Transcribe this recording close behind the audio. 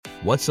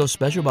What's so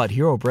special about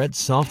Hero Bread's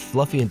soft,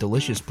 fluffy, and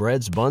delicious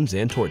breads, buns,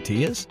 and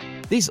tortillas?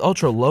 These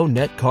ultra-low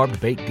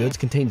net-carb baked goods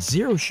contain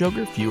zero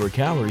sugar, fewer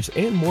calories,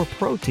 and more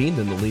protein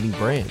than the leading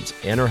brands,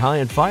 and are high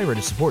in fiber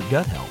to support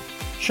gut health.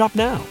 Shop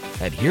now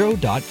at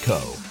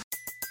hero.co.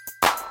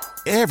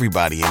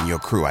 Everybody in your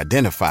crew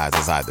identifies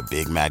as either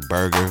Big Mac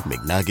Burger,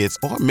 McNuggets,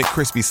 or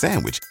McCrispy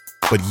Sandwich.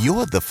 But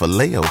you're the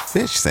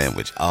Filet-O-Fish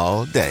Sandwich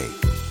all day.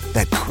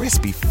 That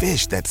crispy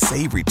fish, that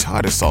savory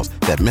tartar sauce,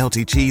 that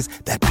melty cheese,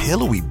 that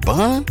pillowy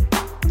bun.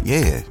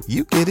 Yeah,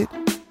 you get it.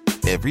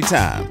 Every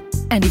time.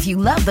 And if you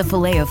love the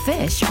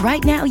Filet-O-Fish,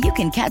 right now you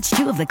can catch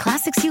two of the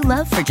classics you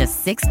love for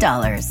just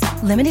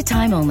 $6. Limited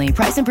time only.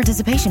 Price and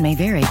participation may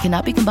vary.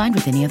 Cannot be combined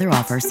with any other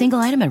offer. Single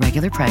item at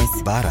regular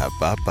price.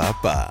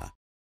 Ba-da-ba-ba-ba.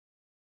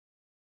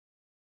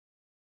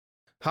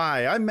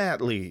 Hi, I'm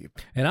Matt Lee.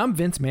 And I'm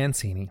Vince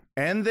Mancini.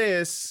 And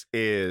this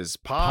is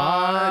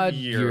Pod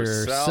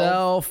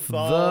Yourself the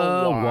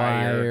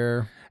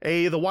Wire.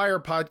 The Wire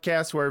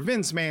podcast where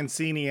Vince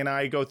Mancini and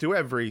I go through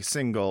every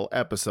single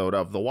episode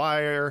of The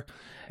Wire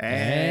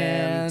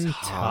and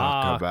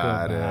talk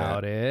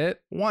about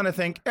it. Want to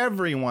thank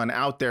everyone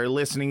out there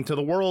listening to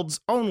the world's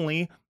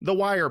only The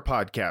Wire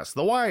podcast.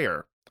 The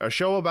Wire, a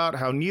show about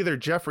how neither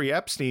Jeffrey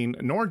Epstein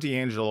nor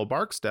D'Angelo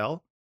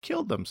Barksdale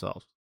killed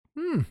themselves.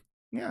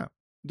 Yeah.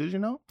 Did you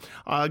know?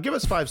 Give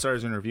us 5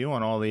 stars and review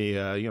on all the,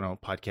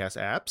 podcast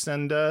apps.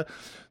 And,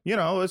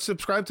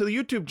 subscribe to the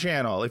YouTube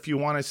channel if you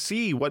want to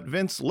see what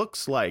Vince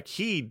looks like.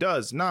 He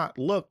does not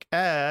look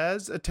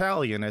as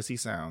Italian as he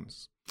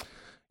sounds.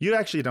 You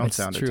actually don't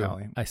sound true.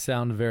 Italian. I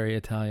sound very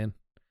Italian.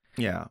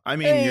 Yeah. I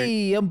mean,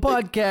 hey, I'm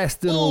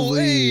podcasting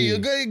over here.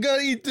 You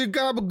gotta eat the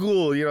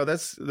gabagool.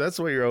 That's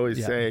what you're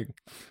always saying.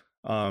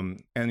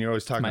 And you're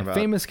always talking about my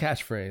famous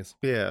catchphrase.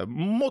 Yeah.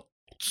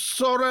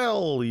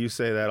 Sorel, you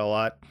say that a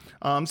lot.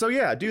 So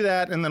yeah, do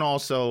that. And then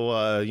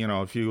also,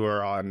 if you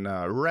are on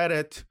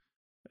Reddit,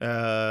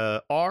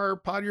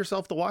 Pod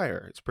Yourself the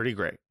Wire. It's pretty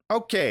great.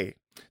 Okay.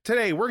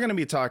 Today we're going to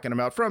be talking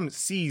about from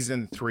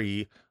season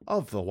 3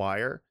 of The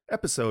Wire,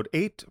 episode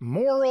 8,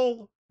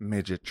 Moral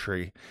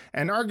Midgetry.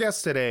 And our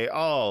guest today,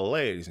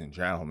 ladies and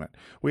gentlemen,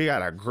 we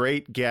got a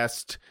great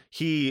guest.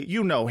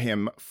 You know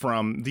him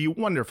from the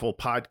wonderful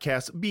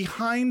podcast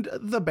Behind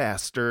the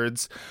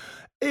Bastards.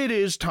 It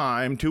is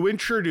time to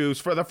introduce,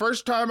 for the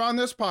first time on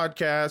this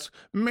podcast,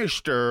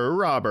 Mr.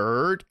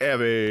 Robert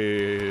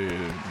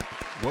Evans.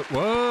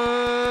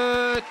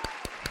 What?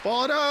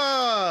 What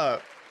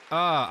up?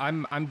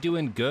 I'm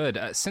doing good.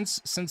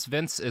 Since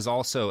Vince is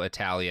also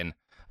Italian,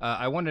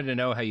 I wanted to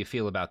know how you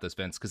feel about this,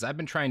 Vince, because I've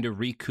been trying to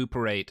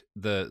recuperate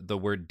the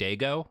word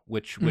Dago,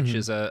 which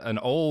is an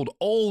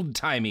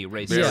old-timey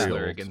racist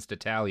slur against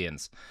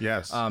Italians.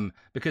 Yes.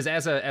 Because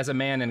as a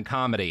man in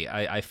comedy,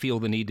 I feel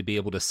the need to be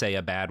able to say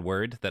a bad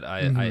word that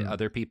I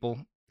other people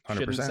 100%.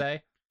 Shouldn't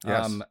say.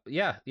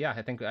 Yes.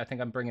 I think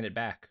I'm bringing it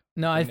back.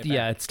 No,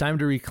 it's time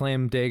to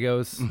reclaim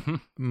Dagos.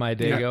 My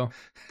Dago.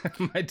 Yeah.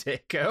 My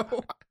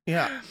Dago.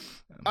 Yeah.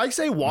 I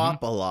say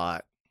WAP a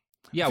lot.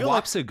 Yeah,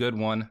 WAP's a good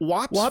one.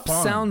 WAP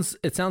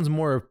sounds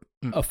more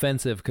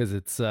offensive because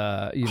it's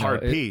hard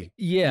P.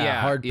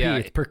 Hard P.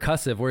 It's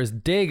percussive, whereas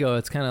Dago,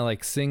 it's kind of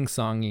like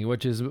sing-songy,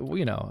 which is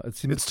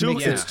it's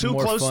too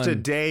close fun. to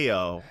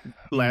Deo,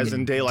 as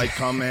in daylight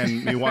come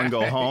and me want to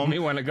go home. Me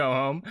want to go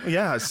home.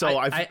 Yeah, so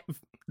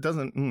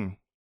doesn't.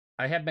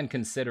 I have been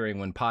considering,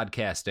 when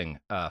podcasting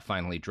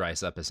finally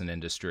dries up as an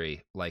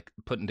industry, like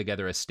putting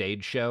together a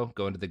stage show,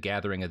 going to the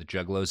Gathering of the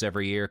Juggalos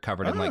every year,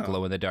 covered in like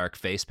glow-in-the-dark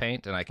face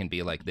paint, and I can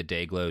be like the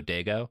Dayglow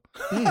Dago.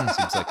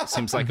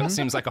 Seems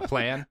like a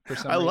plan for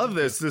some reason. Love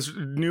this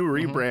new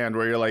rebrand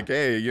where you're like,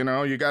 hey, you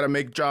got to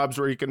make jobs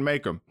where you can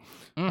make them.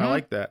 I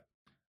like that.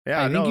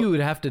 Yeah, I think you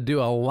would have to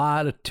do a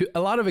lot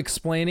of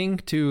explaining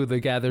to the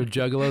gathered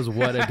juggalos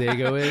what a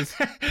Dago is.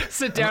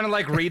 Sit down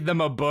and read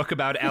them a book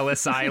about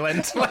Ellis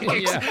Island.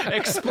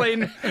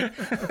 Explain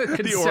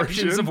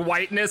conceptions of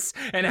whiteness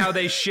and how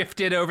they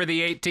shifted over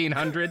the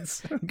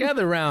 1800s.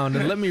 Gather round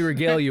and let me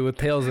regale you with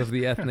tales of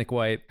the ethnic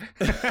white.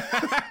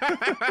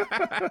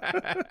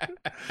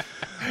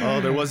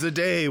 There was a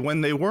day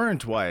when they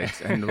weren't white,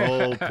 and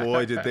oh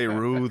boy, did they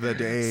rue the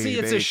day. See,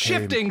 it's a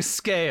shifting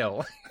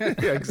scale.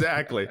 Yeah,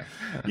 exactly.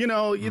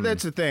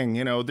 That's the thing.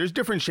 There's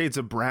different shades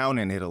of brown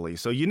in Italy,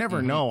 so you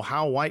never know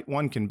how white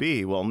one can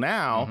be. Well,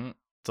 now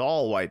it's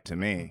all white to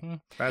me.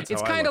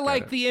 It's kind of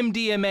like the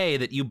MDMA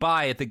that you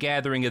buy at the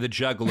Gathering of the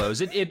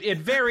Juggalos. It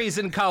varies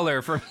in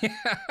color from.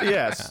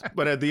 Yes,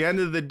 but at the end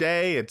of the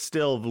day, it's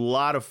still a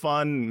lot of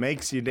fun,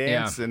 makes you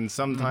dance, and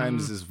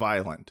sometimes is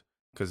violent.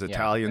 Because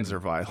Italians are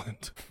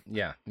violent.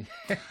 Yeah.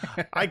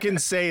 I can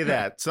say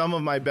that. Some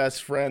of my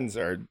best friends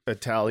are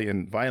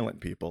Italian violent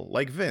people,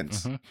 like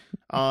Vince.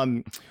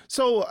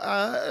 So,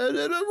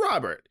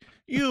 Robert,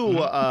 you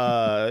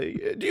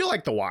do you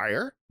like The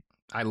Wire?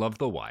 I love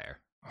The Wire.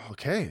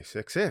 Okay,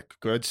 sick.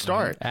 Good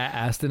start.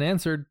 Asked and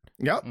answered.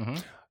 Yep.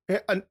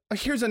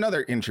 Here's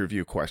another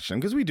interview question,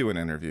 because we do an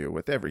interview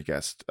with every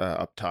guest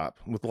up top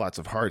with lots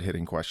of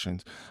hard-hitting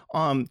questions.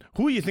 Who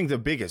do you think the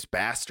biggest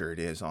bastard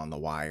is on The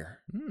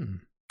Wire?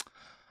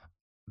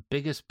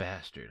 biggest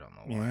bastard on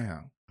the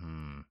wire.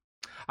 Yeah.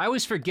 I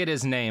always forget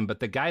his name, but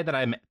the guy that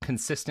I'm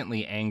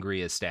consistently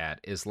angriest at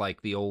is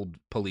like the old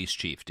police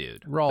chief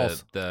dude.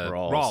 Rawls.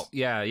 Rawls.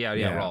 Yeah,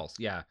 Rawls.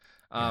 Yeah.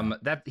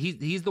 That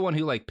he's the one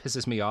who like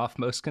pisses me off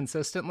most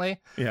consistently.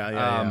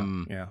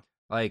 Yeah.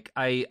 Like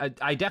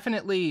I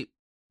definitely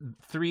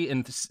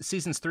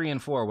seasons 3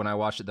 and 4 when I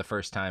watched it the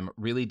first time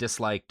really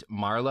disliked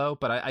Marlowe,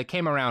 but I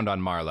came around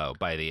on Marlowe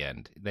by the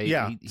end.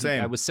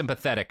 Same. I was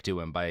sympathetic to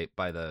him by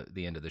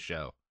the end of the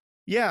show.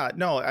 Yeah,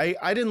 no,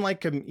 I didn't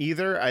like him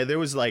either. There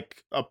was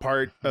like a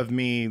part of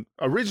me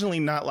originally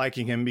not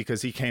liking him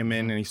because he came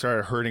in and he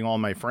started hurting all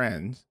my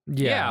friends.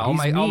 Yeah, all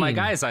my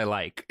guys I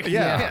like.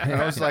 Yeah.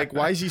 And I was like,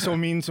 why is he so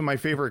mean to my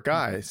favorite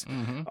guys?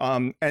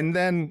 And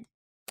then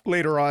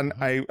later on,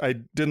 I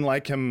didn't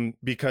like him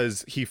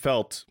because he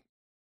felt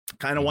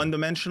kind of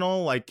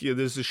one-dimensional. Like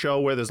there's a show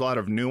where there's a lot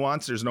of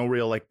nuance. There's no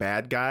real like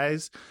bad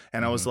guys,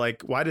 and I was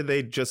like, why did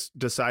they just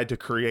decide to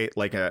create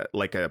like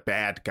a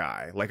bad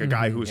guy, like a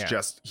guy who's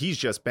he's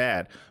just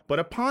bad? But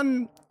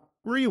upon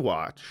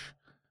rewatch,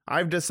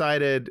 I've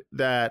decided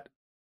that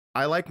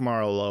I like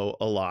Marlowe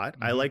a lot.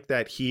 I like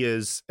that he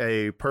is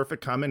a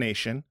perfect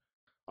combination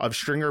of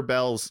Stringer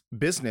Bell's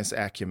business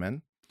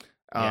acumen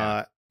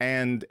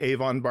and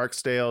Avon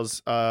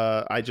Barksdale's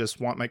I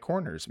just want my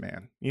corners,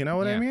 man. You know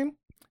what I mean?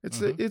 It's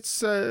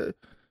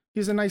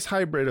he's a nice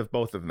hybrid of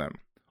both of them.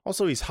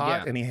 Also, he's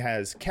hot and he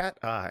has cat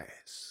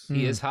eyes.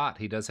 He is hot.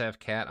 He does have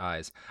cat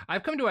eyes.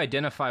 I've come to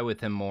identify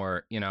with him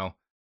more,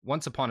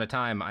 once upon a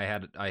time I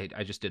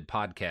just did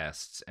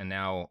podcasts, and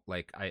now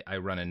like I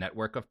run a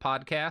network of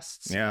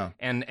podcasts. Yeah.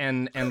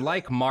 And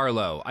like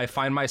Marlowe, I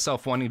find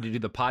myself wanting to do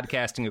the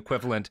podcasting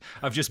equivalent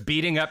of just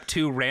beating up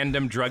 2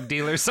 random drug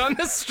dealers on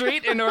the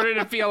street in order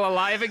to feel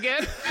alive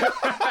again.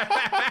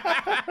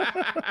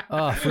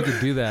 Oh, if we could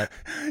do that.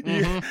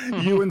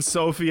 You and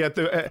Sophie at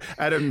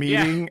a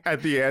meeting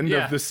at the end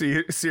of the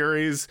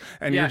series,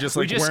 and you're just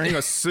like wearing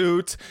a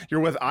suit.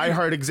 You're with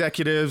iHeart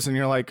executives, and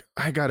you're like,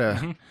 I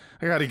gotta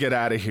get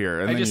out of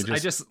here. And I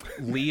just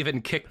leave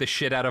and kick the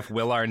shit out of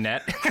Will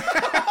Arnett.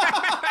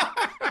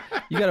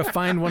 You got to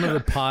find one of the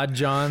pod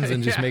Johns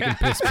and just make him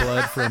piss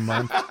blood for a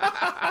month.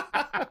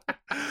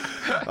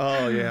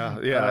 Oh yeah.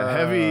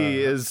 Heavy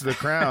is the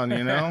crown,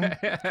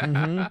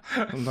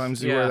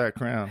 Sometimes you wear that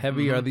crown.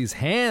 Heavy are these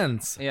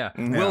hands. Yeah.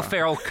 Will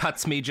Ferrell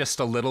cuts me just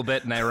a little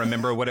bit, and I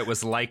remember what it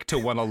was like to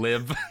want to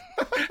live.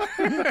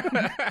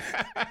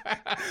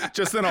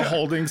 Just in a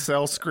holding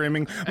cell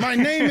screaming, my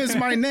name is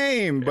my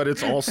name, but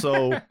it's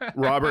also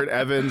Robert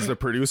Evans, the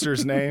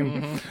producer's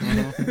name.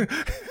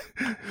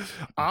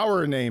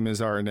 Our name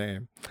is our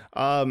name.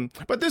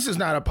 But this is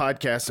not a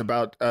podcast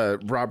about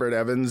Robert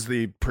Evans,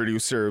 the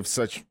producer of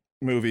such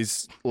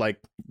movies like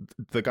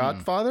The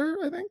Godfather,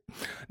 I think.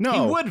 No.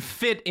 He would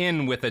fit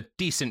in with a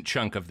decent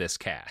chunk of this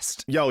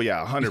cast. Oh,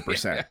 yeah,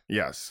 100%.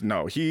 Yes.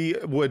 No, he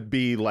would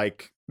be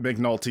like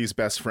McNulty's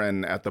best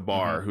friend at the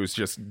bar who's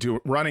just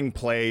running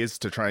plays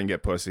to try and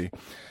get pussy.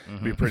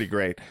 Be pretty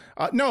great.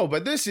 No,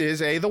 but this is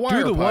The Wire.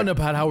 Do the one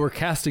about how we're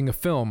casting a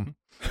film.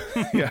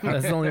 Yeah.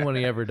 That's the only one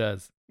he ever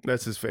does.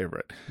 That's his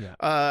favorite.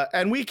 Yeah.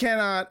 And we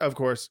cannot, of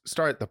course,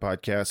 start the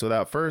podcast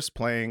without first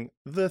playing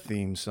the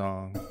theme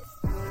song.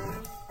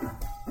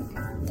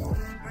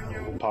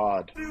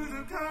 Pod.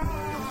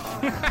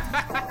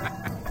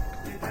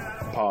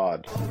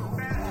 Pod.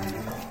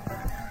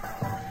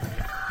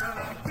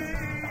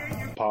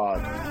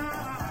 Pod.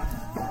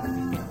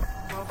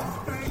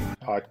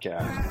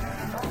 Podcast.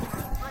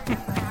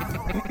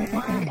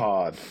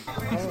 Pod.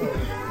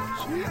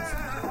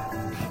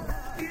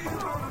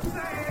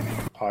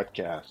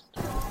 Podcast.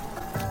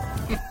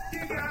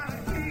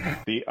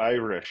 The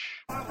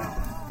Irish.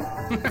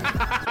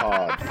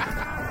 Pod.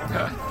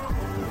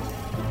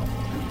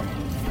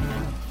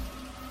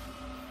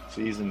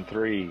 Season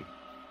 3.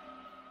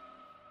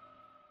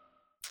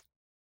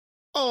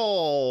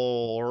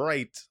 All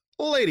right,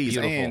 ladies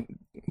and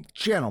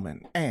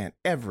gentlemen, and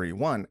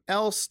everyone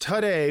else,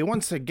 today,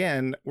 once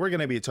again, we're going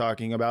to be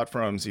talking about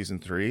from season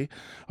 3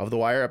 of The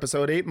Wire,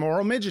 episode 8,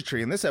 Moral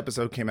Midgetry. And this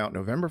episode came out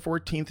November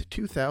 14th,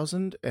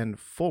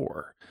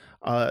 2004.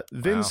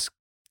 Vince,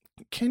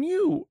 can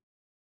you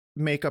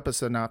make up a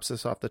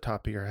synopsis off the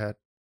top of your head?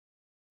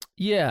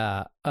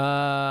 Yeah.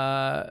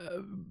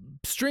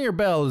 Stringer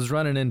Bell is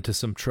running into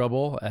some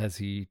trouble as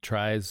he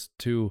tries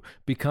to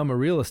become a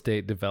real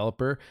estate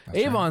developer.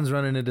 Avon's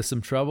running into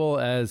some trouble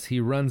as he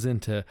runs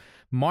into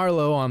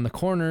Marlowe on the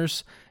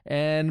corners.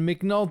 And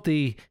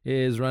McNulty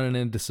is running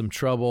into some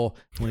trouble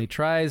when he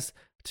tries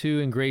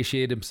to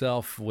ingratiate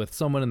himself with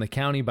someone in the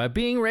county by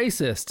being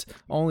racist,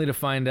 only to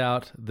find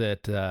out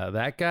that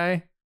that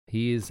guy,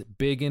 he's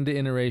big into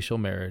interracial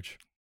marriage.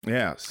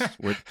 Yes,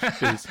 which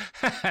is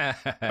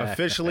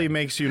officially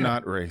makes you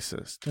not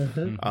racist.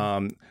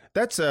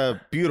 That's a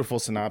beautiful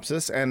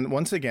synopsis. And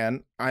once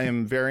again, I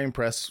am very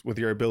impressed with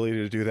your ability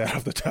to do that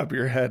off the top of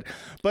your head.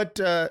 But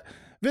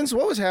Vince,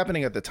 what was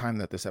happening at the time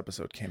that this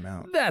episode came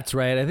out? That's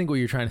right. I think what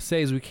you're trying to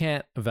say is we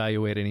can't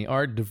evaluate any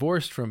art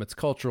divorced from its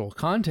cultural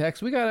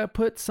context. We got to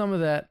put some of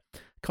that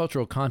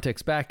cultural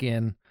context back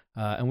in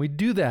And we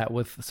do that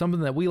with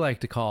something that we like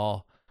to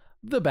call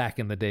the Back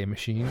in the Day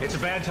machine. It's a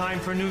bad time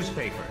for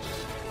newspapers.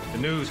 The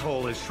news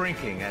hole is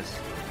shrinking as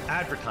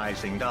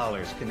advertising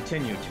dollars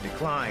continue to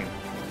decline.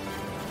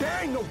 There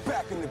ain't no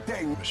back in the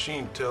day.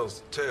 Machine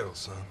tells the tale,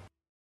 son.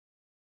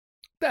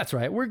 That's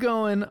right. We're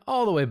going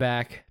all the way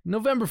back,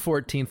 November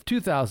 14th,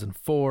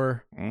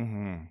 2004.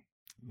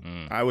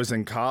 I was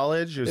in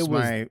college. It was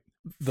my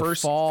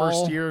first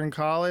year in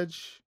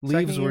college.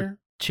 Leaves were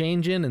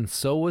changing, and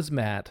so was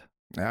Matt.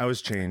 I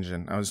was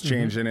changing.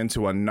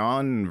 Into a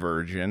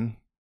non-virgin.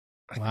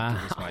 Wow.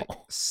 It was my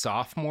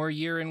sophomore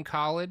year in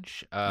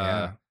college.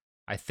 Yeah.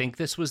 I think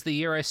this was the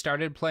year I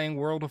started playing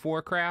World of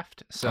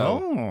Warcraft.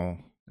 So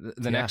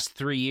the next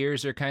 3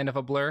 years are kind of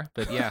a blur,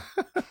 but yeah.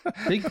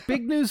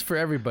 Big news for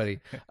everybody.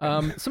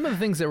 Some of the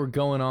things that were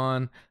going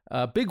on,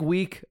 big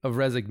week of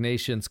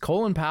resignations.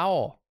 Colin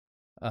Powell,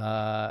 he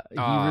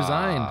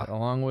resigned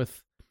along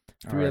with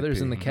three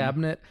others in the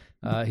cabinet.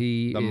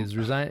 He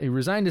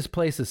resigned his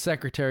place as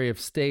Secretary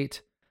of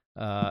State,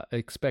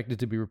 expected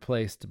to be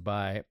replaced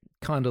by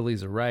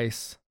Condoleezza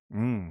Rice.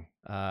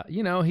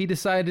 He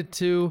decided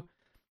to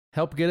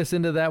help get us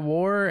into that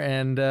war,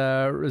 and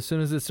as soon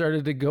as it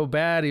started to go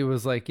bad, he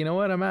was like, you know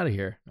what, I'm out of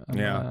here.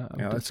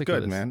 That's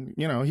good, man.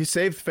 He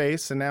saved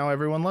face, and now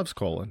everyone loves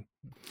Colin.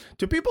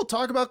 Do people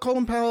talk about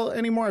Colin Powell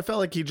anymore? I felt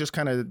like he just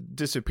kind of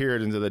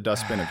disappeared into the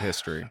dustbin of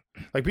history.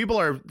 Like, people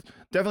are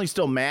definitely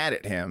still mad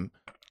at him,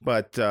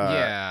 but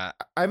I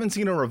haven't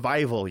seen a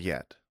revival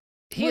yet.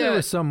 There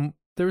were some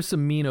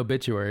mean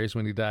obituaries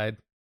when he died.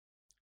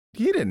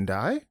 He didn't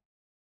die.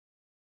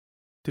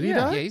 Did he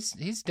die? Yeah,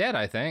 he's dead,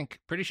 I think.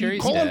 Pretty sure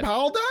he's Colin dead.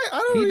 Powell died? I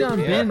don't He even done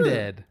been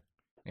dead.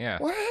 Yeah.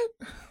 What?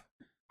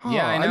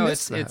 Yeah, I know.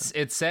 missed that.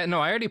 It's sad. No,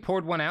 I already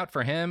poured one out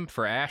for him,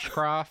 for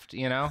Ashcroft,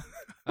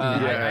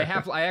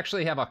 I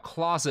actually have a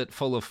closet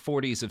full of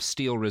 40s of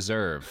Steel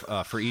Reserve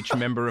for each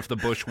member of the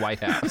Bush White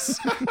House.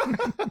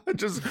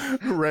 Just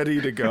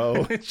ready to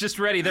go. It's just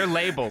ready. They're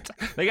labeled.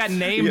 They got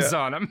names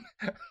on them.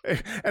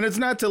 And it's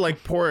not to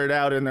like pour it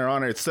out in their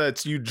honor.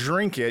 It's you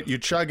drink it, you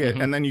chug it,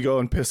 and then you go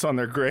and piss on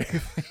their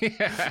grave.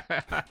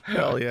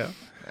 Hell yeah.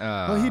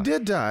 Well, he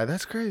did die.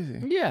 That's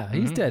crazy. Yeah,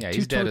 he's dead. Yeah,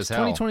 he's dead as hell.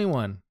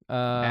 2021.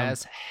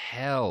 As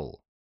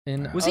hell.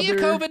 Was he a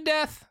COVID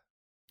death?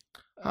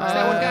 Is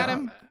that what got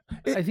him?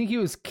 I think he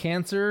was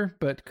cancer,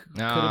 but could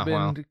have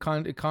been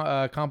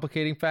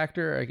complicating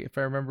factor, if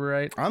I remember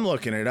right. I'm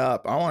looking it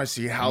up. I want to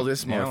see how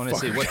this motherfucker... I want to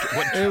see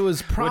what it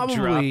was dropped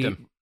probably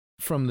him.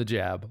 From the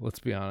jab, let's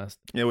be honest.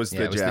 It was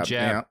the jab.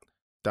 Yeah.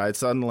 Died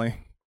suddenly.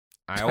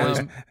 I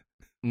always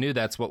knew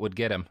that's what would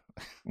get him.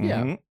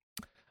 Yeah.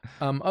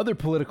 Other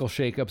political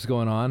shakeups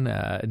going on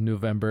in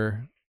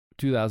November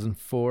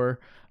 2004.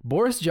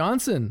 Boris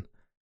Johnson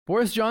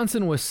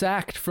was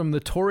sacked from the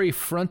Tory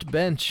front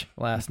bench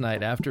last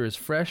night after his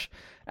fresh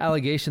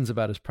allegations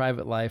about his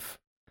private life.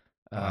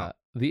 The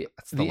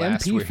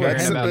last MP we're for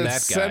hearing about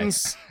that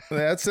sentence.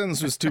 That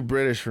sentence was too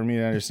British for me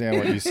to understand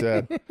what you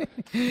said.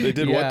 They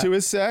did what to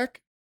his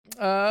sack?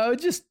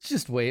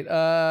 Just wait.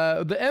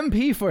 The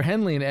MP for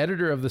Henley and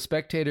editor of The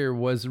Spectator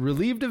was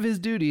relieved of his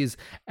duties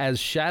as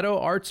shadow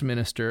arts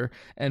minister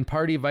and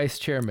party vice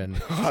chairman.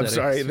 I'm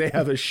sorry, they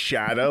have a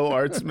shadow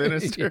arts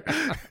minister?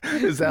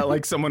 Is that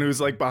like someone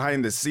who's like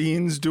behind the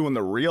scenes doing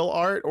the real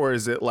art, or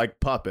is it like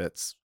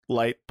puppets,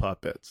 light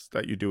puppets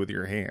that you do with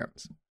your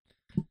hands?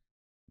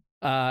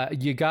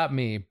 You got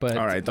me, but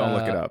all right, don't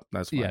look it up.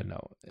 That's fine. Yeah, no.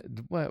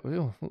 What?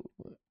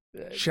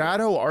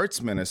 Shadow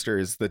arts minister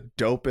is the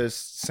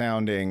dopest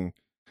sounding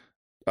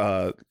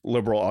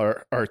liberal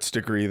arts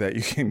degree that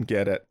you can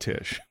get at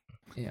Tisch.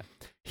 Yeah.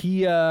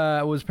 He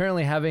was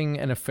apparently having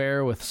an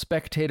affair with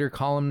Spectator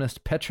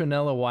columnist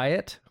Petronella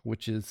Wyatt,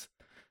 which is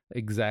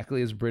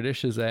exactly as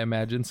British as I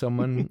imagine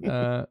someone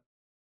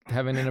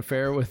having an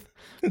affair with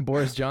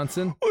Boris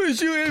Johnson.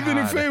 Was you having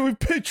an affair with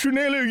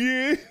Petronella,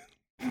 yeah?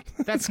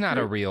 That's not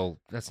a real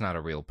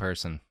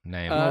person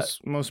name.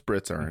 Most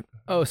Brits aren't.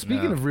 Oh,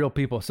 speaking of real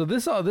people, so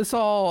this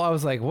all I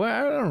was like,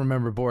 well, I don't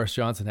remember Boris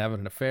Johnson having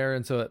an affair,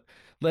 and so it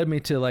led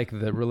me to like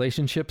the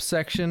relationships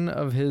section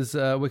of his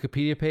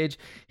Wikipedia page.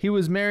 He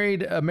was a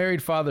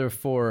married father of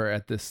 4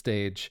 at this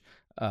stage.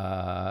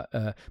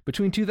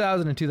 Between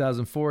 2000 and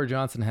 2004,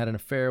 Johnson had an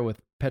affair with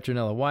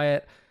Petronella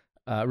Wyatt,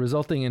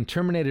 resulting in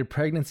terminated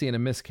pregnancy and a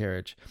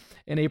miscarriage.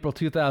 In April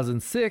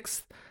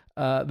 2006.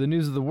 The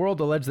News of the World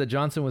alleged that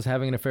Johnson was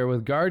having an affair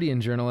with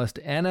Guardian journalist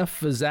Anna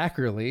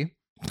Fazakerly.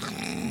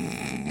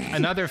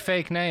 Another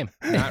fake name,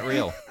 not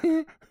real.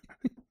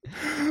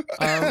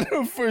 Anna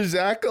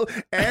Fazakerly.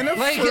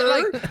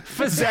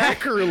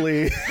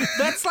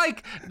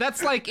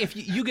 That's like if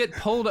you get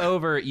pulled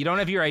over, you don't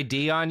have your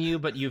ID on you,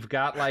 but you've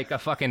got like a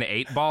fucking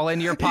 8-ball in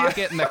your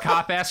pocket, and the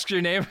cop asks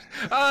your name.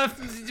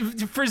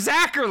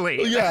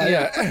 Fazakerly.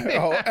 Yeah.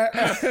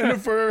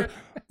 Anna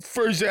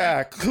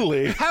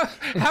Fazakerly.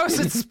 How's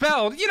it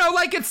spelled?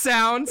 Like it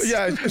sounds.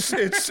 Yeah,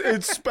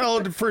 it's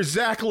spelled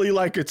Fazakerly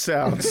like it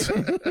sounds.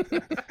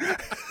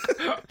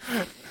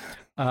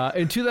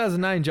 In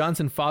 2009,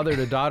 Johnson fathered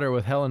a daughter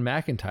with Helen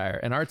McIntyre,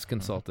 an arts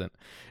consultant.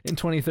 In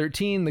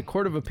 2013, the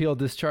Court of Appeal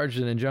discharged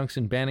an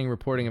injunction banning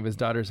reporting of his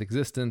daughter's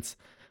existence.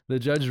 The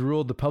judge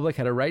ruled the public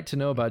had a right to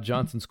know about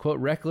Johnson's, quote,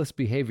 reckless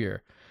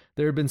behavior.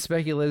 There had been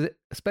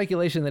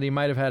speculation that he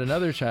might have had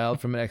another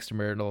child from an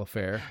extramarital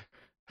affair.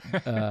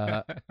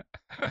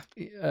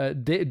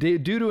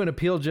 Due to an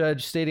appeal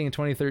judge stating in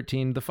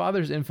 2013, the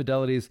father's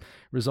infidelities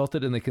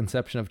resulted in the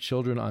conception of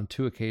children on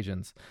 2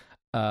 occasions.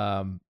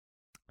 In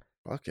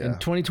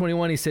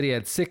 2021, he said he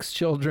had 6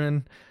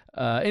 children.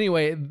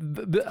 Anyway,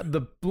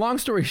 the long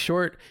story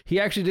short, he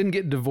actually didn't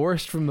get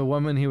divorced from the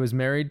woman he was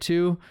married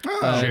to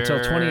until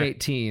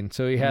 2018.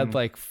 So he had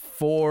like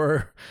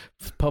 4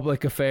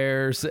 public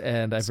affairs,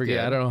 and I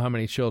forget, I don't know how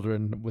many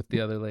children with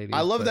the other lady.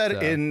 I love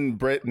that in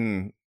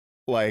Britain,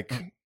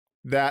 like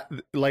that,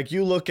 like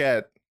you look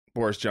at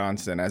Boris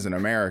Johnson as an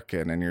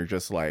American and you're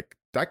just like,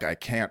 that guy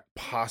can't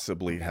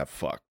possibly have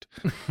fucked.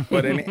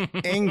 But in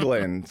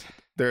England,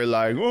 they're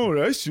like, oh,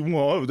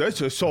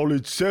 that's a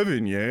solid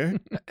 7, yeah?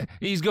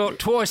 He's got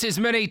twice as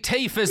many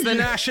teeth as the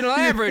national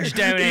average,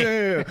 don't he?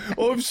 Yeah,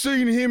 I've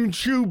seen him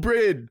chew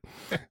bread.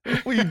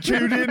 He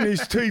chewed it and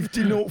his teeth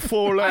did not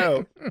fall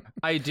out.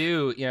 I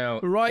do, you know.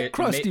 Right,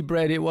 crusty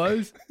bread it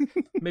was.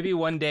 Maybe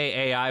one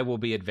day AI will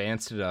be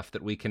advanced enough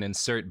that we can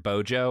insert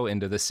Bojo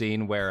into the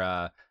scene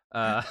where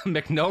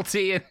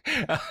McNulty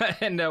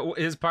and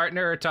his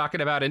partner are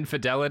talking about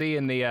infidelity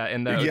in the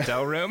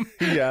hotel room.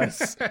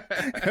 Yes.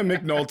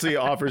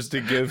 McNulty offers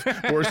to give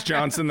Boris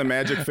Johnson the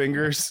magic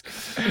fingers.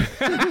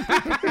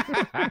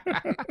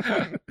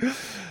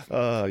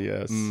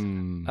 Yes.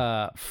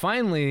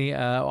 Finally,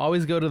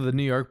 always go to the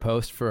New York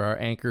Post for our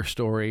anchor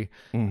story.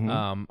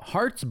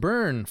 Hearts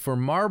burn for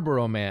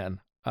Marlboro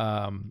Man.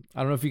 I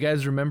don't know if you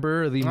guys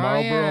remember the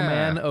Marlboro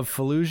Man of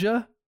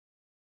Fallujah.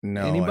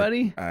 No,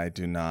 anybody? I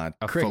do not.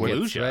 A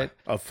Fallujah, right?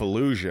 A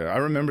Fallujah. I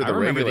remember the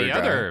regular the guy.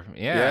 other.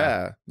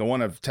 Yeah, the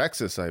one of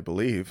Texas, I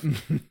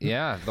believe.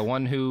 Yeah, the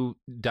one who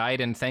died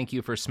in Thank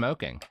You for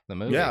Smoking, the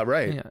movie. Yeah,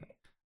 right.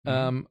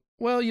 Yeah.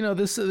 Well, you know,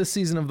 this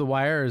season of The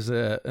Wire is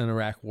an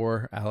Iraq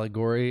War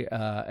allegory,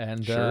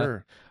 and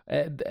Sure.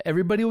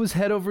 Everybody was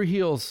head over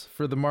heels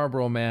for the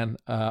Marlboro Man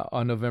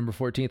on November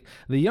 14th.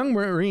 The young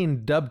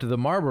Marine, dubbed the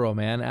Marlboro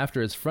Man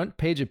after his front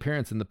page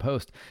appearance in the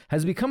Post,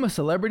 has become a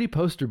celebrity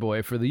poster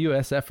boy for the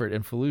U.S. effort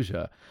in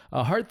Fallujah,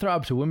 a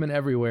heartthrob to women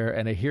everywhere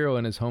and a hero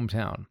in his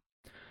hometown.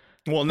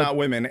 Well, not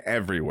women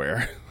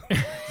everywhere.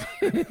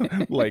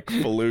 Like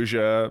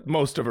Fallujah,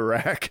 most of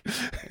Iraq.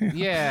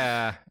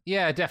 Yeah,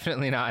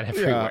 definitely not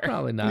everywhere.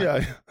 Probably not.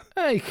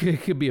 Yeah, He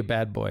could be a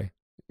bad boy.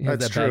 He has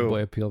that's that true. bad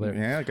boy appeal there.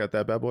 Yeah, got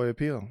that bad boy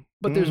appeal.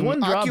 But there's one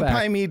drawback.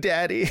 Occupy me,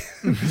 daddy.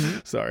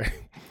 Sorry.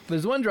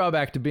 There's one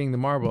drawback to being the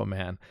Marlboro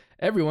Man.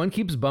 Everyone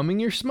keeps bumming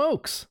your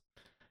smokes.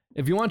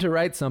 If you want to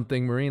write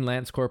something, Marine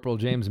Lance Corporal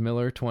James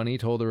Miller, 20,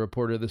 told a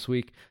reporter this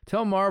week,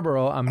 tell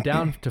Marlboro I'm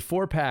down to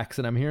 4 packs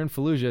and I'm here in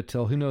Fallujah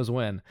till who knows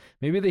when.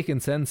 Maybe they can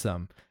send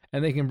some,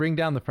 and they can bring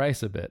down the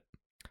price a bit.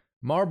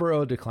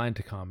 Marlboro declined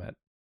to comment.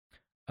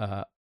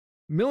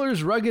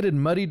 Miller's rugged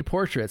and muddied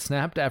portrait,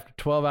 snapped after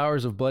 12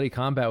 hours of bloody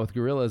combat with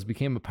guerrillas,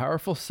 became a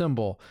powerful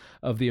symbol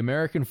of the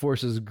American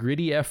forces'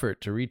 gritty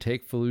effort to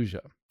retake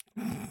Fallujah.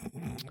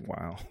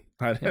 Wow.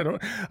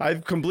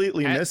 I've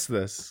completely missed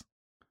this.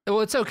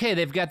 Well, it's okay.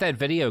 They've got that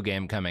video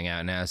game coming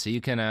out now, so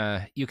you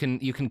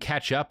can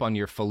catch up on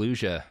your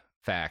Fallujah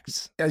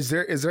facts. Is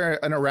there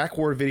an Iraq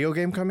War video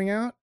game coming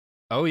out?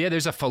 Oh yeah,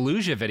 there's a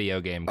Fallujah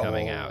video game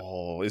coming out.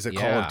 Oh, is it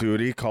Call of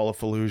Duty? Call of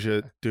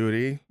Fallujah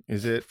Duty?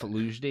 Is it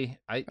Fallujah?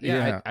 I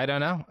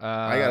don't know.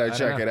 I gotta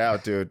check it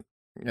out, dude.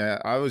 Yeah,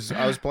 I was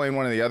playing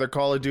one of the other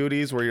Call of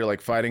Duties where you're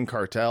like fighting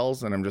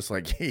cartels, and I'm just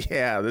like,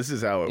 yeah, this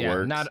is how it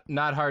works.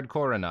 Not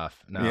hardcore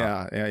enough. No.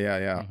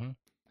 Yeah.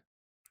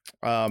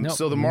 Nope,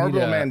 so the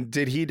Marlboro Man,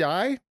 did he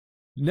die?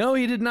 No,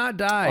 he did not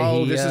die.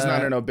 Oh, this is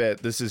not an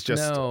obit. This is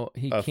just a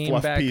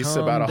fluff piece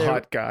about a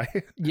hot guy.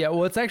 Yeah,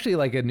 well, it's actually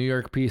like a New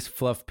York piece,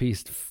 fluff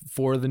piece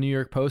for the New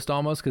York Post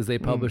almost, because they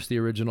published the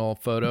original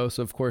photo.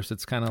 So, of course,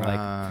 it's kind of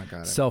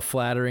like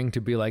self-flattering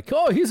to be like,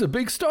 oh, he's a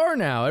big star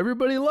now.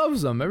 Everybody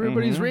loves him.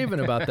 Everybody's raving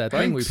about that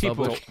thing we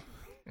published.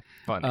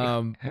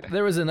 Funny.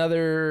 There was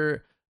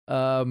another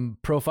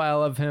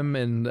profile of him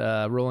in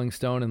Rolling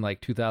Stone in like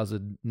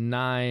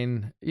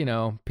 2009, you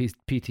know,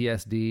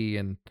 PTSD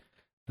and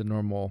the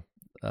normal...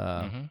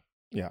 the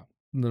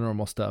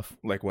normal stuff,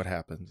 like what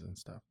happens and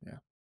stuff.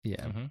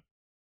 Yeah.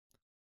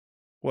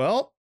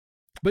 Well,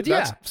 but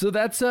so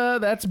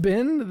that's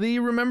been the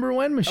Remember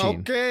When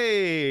machine.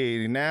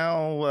 Okay,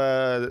 now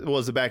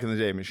was the Back in the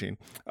Day machine.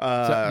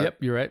 Yep,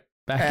 you're right.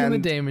 Back in the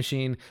Day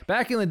machine.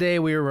 Back in the day,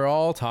 we were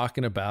all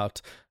talking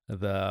about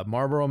the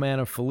Marlboro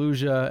Man of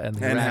Fallujah and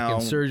the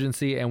Iraq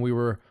insurgency, and we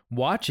were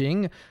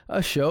watching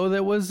a show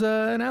that was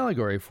an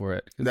allegory for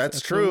it.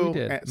 That's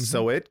true.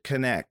 So it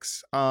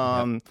connects.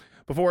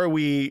 Before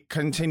we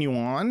continue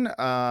on,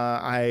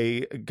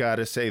 I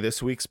gotta say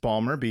this week's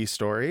Balmer B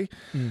story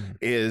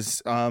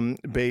is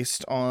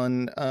based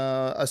on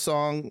a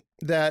song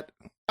that,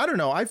 I don't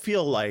know, I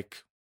feel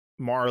like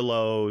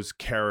Marlowe's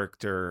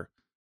character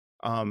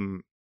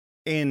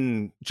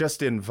in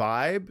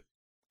vibe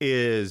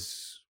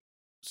is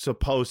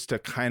supposed to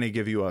kind of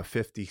give you a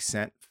 50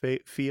 Cent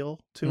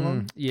feel to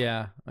him.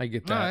 Yeah, I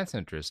get that. Oh, that's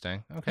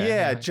interesting. Okay.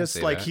 Yeah, I just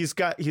can see like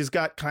that. he's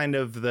got kind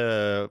of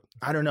the,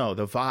 I don't know,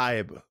 the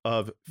vibe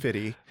of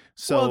Fitty.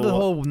 So well, the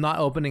whole not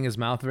opening his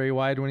mouth very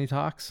wide when he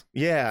talks.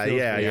 yeah, feels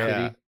yeah, pretty yeah.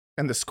 Fitty.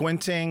 And the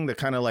squinting, the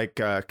kind of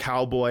like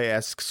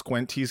cowboy-esque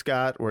squint he's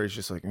got, where he's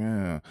just like,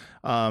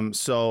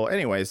 so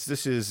anyways,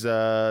 this is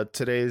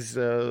today's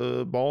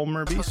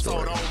Balmer B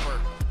story. Over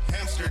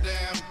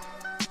Amsterdam,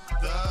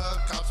 the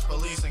cops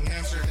policing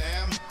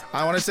Amsterdam.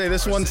 I want to say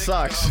this one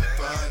sucks.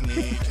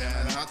 Company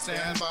cannot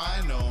stand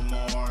by no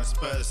more.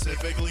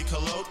 Specifically,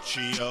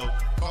 Colocchio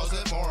calls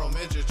it moral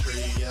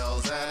midgetry.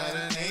 Yells at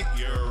an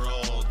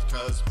 8-year-old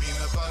because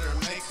peanut butter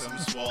makes him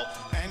swole.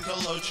 And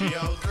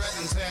Colocchio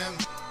threatens him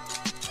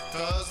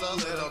because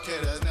the little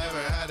kid has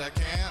never had a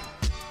can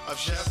of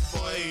Chef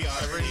Boyardee.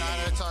 Every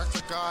night I talk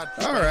to God.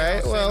 All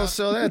right, well,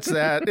 so that's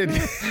that.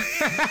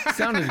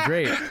 Sounded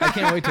great. I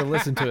can't wait to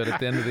listen to it at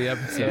the end of the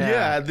episode.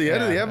 Yeah, at the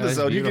end of the that was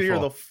episode, you can hear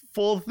the beautiful.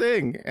 full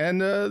thing, and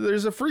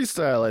there's a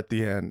freestyle at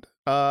the end.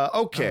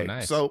 Okay, Oh,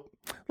 nice. so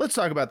let's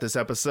talk about this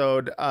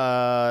episode.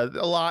 A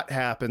lot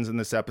happens in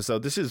this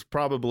episode. This is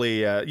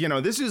probably,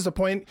 this is a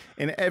point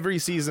in every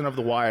season of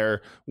The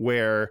Wire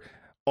where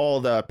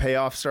all the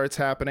payoff starts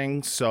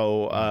happening.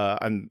 So,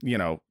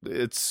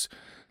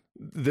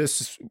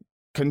 this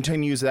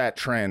continues that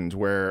trend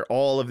where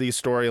all of these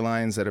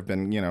storylines that have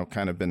been,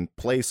 kind of been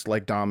placed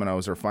like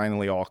dominoes are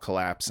finally all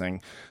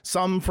collapsing.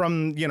 Some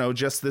from,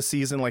 just this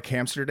season, like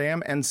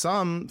Amsterdam, and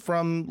some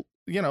from,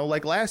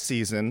 like last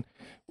season,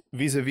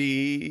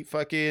 vis-a-vis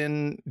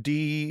fucking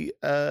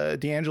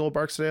D'Angelo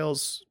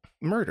Barksdale's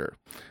murder.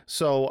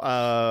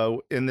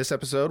 So in this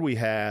episode, we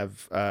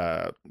have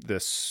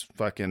this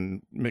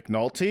fucking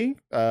McNulty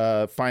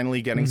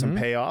finally getting some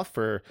payoff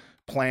for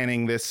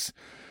planning this,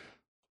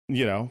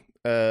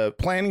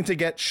 planning to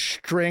get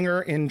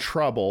Stringer in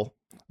trouble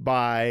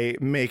by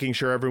making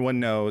sure everyone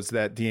knows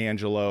that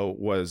D'Angelo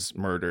was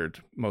murdered,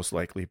 most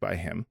likely by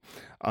him.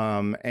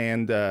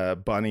 And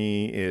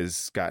Bunny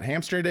is got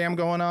Amsterdam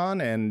going on,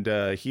 and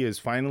he is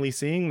finally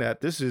seeing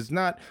that this is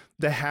not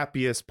the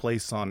happiest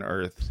place on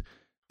earth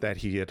that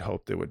he had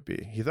hoped it would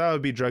be. He thought it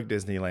would be drug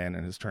Disneyland,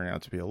 and it's turning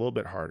out to be a little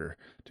bit harder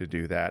to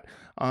do that.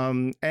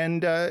 A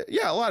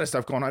lot of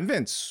stuff going on.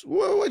 Vince,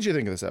 what'd you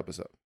think of this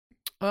episode?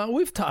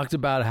 We've talked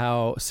about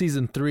how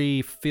season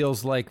 3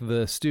 feels like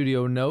the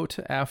studio note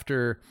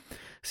after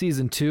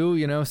season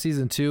 2.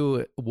 Season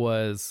 2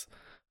 was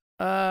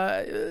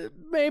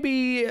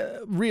maybe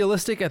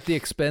realistic at the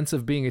expense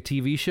of being a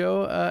TV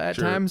show at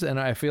times. And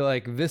I feel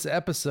like this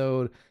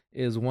episode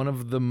is one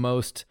of the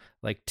most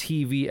like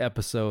TV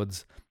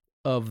episodes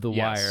of The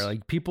Wire.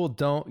 Like people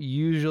don't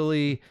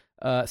usually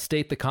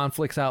state the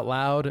conflicts out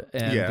loud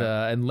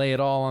and lay it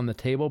all on the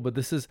table, but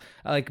this is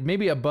like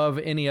maybe above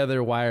any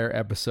other Wire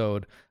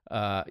episode.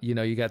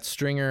 You got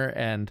Stringer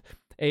and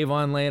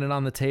Avon laying it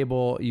on the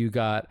table. You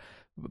got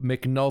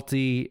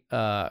McNulty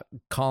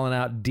calling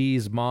out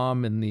Dee's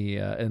mom in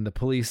the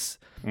police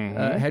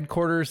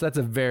headquarters. That's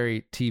a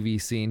very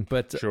TV scene,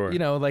 but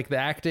like the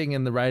acting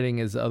and the writing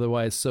is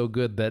otherwise so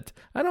good that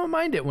I don't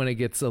mind it when it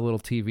gets a little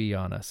TV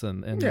on us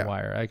and The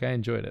Wire. Like I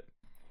enjoyed it.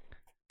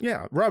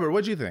 Yeah, Robert,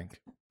 what'd you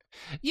think?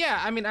 Yeah,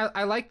 I mean,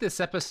 I like this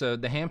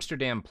episode. The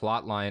Amsterdam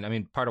plot line. I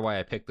mean, part of why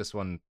I picked this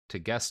one to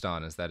guest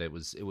on is that it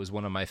was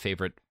one of my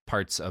favorite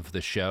parts of the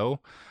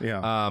show.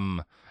 Yeah.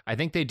 I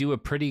think they do a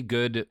pretty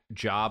good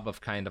job of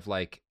kind of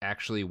like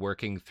actually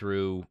working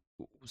through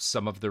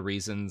some of the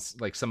reasons,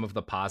 like some of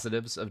the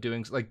positives of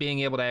doing, like being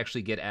able to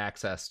actually get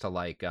access to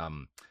like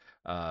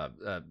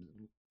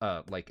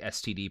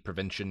STD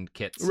prevention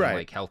kits and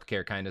like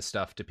healthcare kind of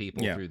stuff to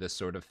people through this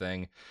sort of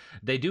thing.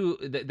 They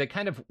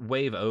kind of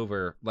wave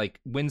over like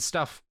when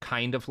stuff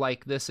kind of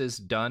like this is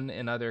done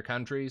in other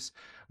countries.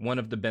 One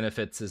of the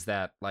benefits is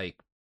that like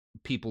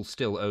people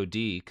still OD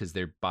because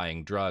they're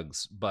buying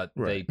drugs, but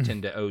they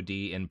tend to OD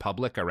in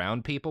public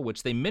around people,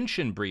 which they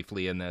mention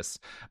briefly in this,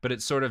 but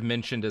it's sort of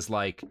mentioned as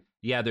like,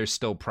 yeah, there's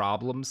still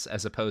problems,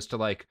 as opposed to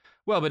like,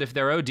 well, but if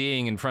they're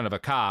ODing in front of a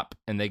cop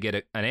and they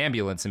get an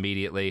ambulance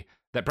immediately,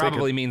 that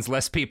probably means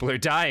less people are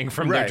dying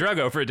from their drug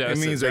overdoses. It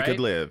means they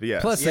could live,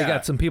 yes. Plus, they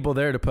got some people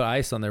there to put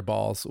ice on their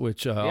balls,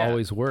 which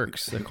always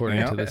works,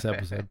 according to this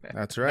episode.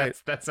 That's right.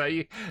 That's how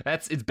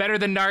it's better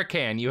than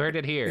Narcan. You heard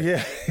it here.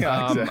 Yeah,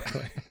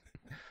 exactly.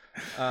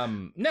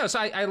 No, so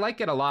I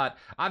like it a lot.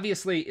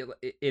 Obviously,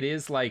 it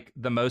is like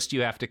the most you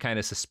have to kind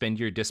of suspend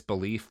your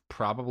disbelief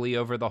probably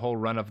over the whole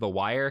run of The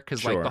Wire,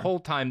 because like the whole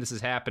time this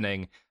is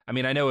happening, I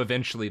mean, I know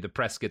eventually the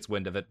press gets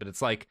wind of it, but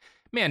it's like,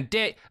 man,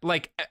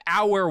 like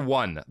hour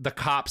 1, the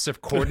cops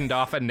have cordoned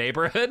off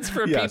neighborhoods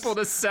for people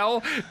to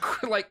sell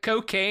like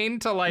cocaine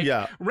to like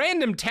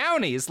random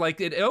townies. Like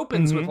it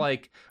opens with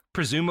like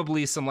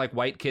presumably some like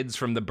white kids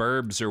from the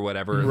burbs or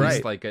whatever, at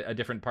least like a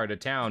different part of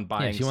town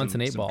buying she wants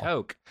an 8-ball.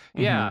 Coke.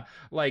 Yeah.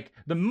 Like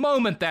the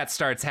moment that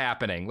starts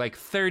happening, like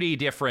 30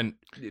 different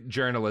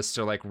journalists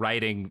are like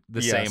writing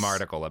the same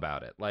article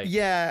about it. Like,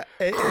 yeah,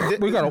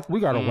 we got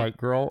a white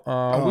girl.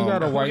 We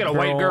got a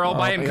white girl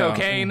buying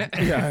cocaine.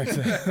 Yeah,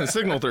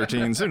 Signal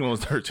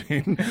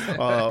 13.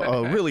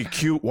 A really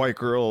cute white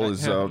girl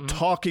is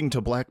talking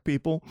to black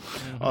people.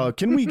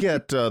 Can we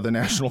get the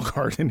National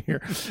Guard in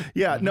here?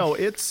 Yeah, no,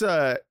 it's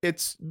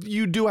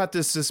you do have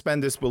to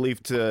suspend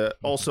disbelief to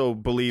also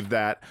believe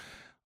that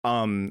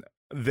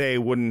they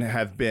wouldn't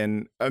have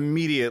been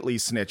immediately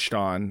snitched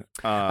on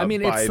by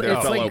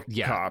their fellow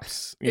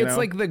cops. It's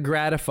like the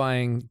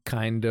gratifying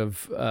kind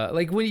of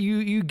like when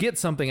you get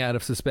something out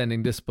of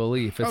suspending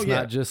disbelief. It's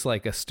not just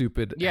like a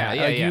stupid.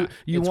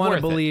 You want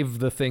to believe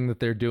the thing that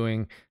they're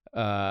doing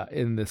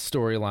in the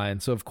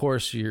storyline. So of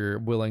course you're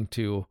willing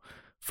to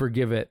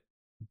forgive it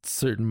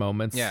certain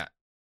moments. Yeah.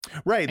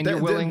 Right. And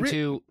you're willing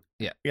to.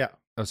 Yeah. Yeah.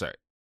 Oh, sorry.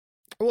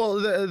 Well,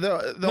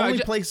 the only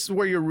place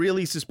where you're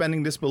really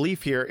suspending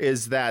disbelief here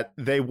is that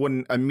they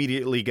wouldn't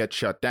immediately get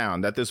shut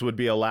down, that this would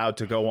be allowed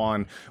to go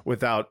on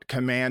without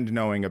command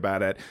knowing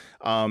about it.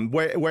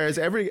 Whereas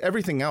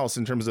everything else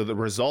in terms of the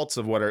results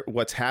of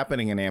what's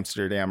happening in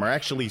Amsterdam are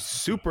actually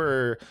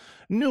super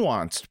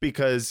nuanced,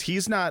 because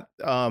he's not,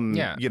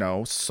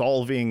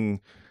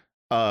 solving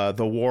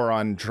the war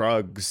on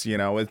drugs.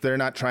 They're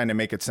not trying to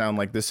make it sound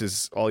like this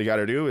is all you got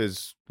to do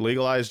is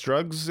legalize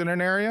drugs in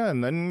an area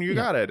and then you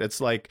got it.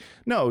 It's like,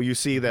 no, you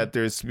see that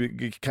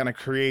it kind of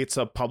creates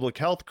a public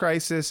health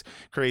crisis,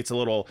 creates a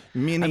little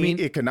mini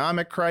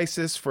economic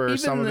crisis for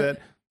some of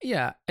it.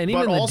 Yeah. And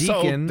even but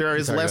also deacon, there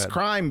is less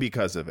crime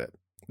because of it.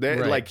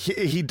 Like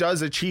he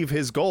does achieve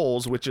his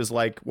goals, which is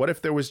like, what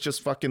if there was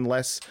just fucking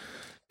less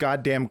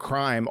goddamn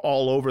crime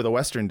all over the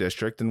Western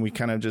District and we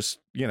kind of just,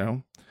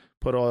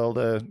 put all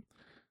the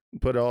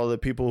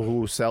people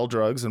who sell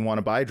drugs and want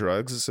to buy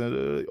drugs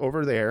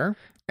over there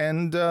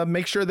and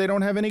make sure they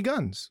don't have any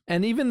guns.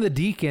 And even the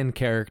deacon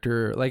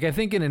character, like I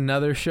think in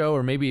another show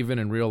or maybe even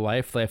in real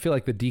life, I feel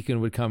like the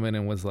deacon would come in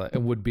and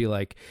would be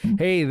like,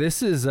 "Hey,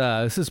 this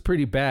is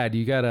pretty bad.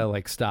 You gotta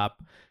like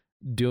stop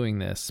doing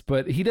this."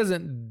 But he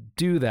doesn't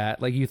do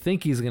that. Like you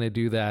think he's gonna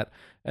do that,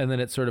 and then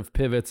it sort of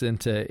pivots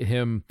into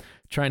him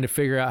trying to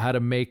figure out how to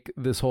make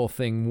this whole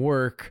thing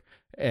work.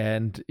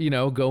 And,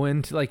 go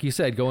into, like you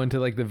said,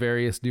 like the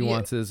various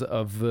nuances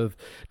of the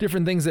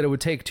different things that it would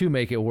take to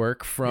make it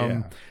work,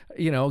 from,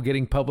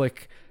 getting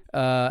public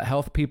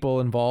health people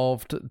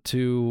involved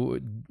to,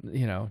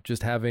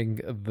 just having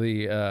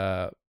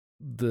the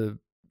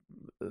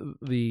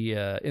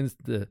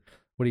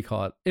what do you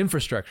call it?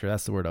 Infrastructure.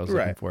 That's the word I was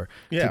looking for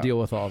to deal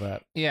with all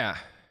that. Yeah.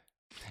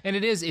 And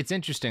it's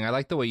interesting. I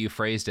like the way you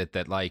phrased it,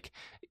 that like,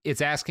 it's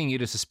asking you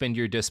to suspend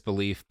your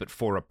disbelief, but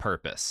for a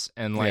purpose.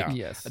 And like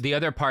the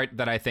other part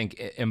that I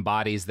think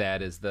embodies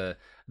that is the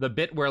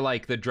bit where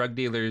like the drug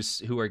dealers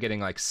who are getting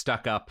like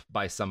stuck up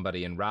by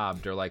somebody and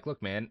robbed are like,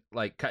 "Look, man,"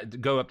 like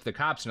go up to the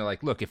cops and are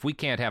like, "Look, if we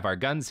can't have our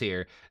guns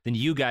here, then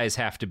you guys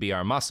have to be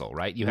our muscle,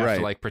 right? You have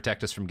to like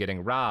protect us from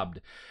getting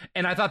robbed."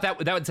 And I thought that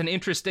was an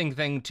interesting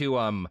thing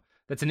to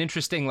that's an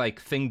interesting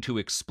like thing to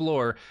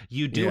explore.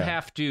 You do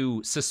have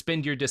to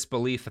suspend your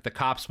disbelief that the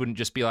cops wouldn't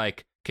just be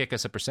like, "Kick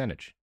us a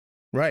percentage."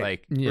 Right.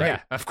 Like,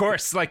 yeah, of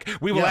course. Like,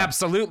 we will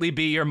absolutely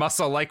be your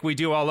muscle like we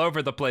do all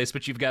over the place,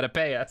 but you've got to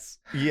pay us.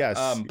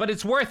 Yes. But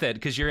it's worth it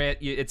because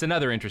it's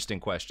another interesting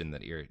question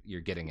that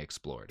you're getting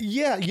explored.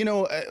 Yeah.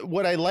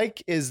 What I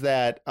like is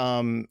that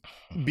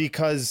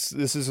because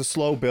this is a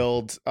slow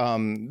build,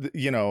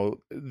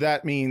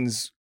 that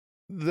means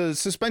the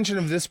suspension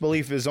of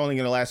disbelief is only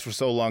going to last for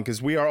so long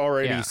because we are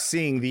already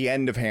seeing the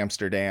end of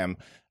Amsterdam.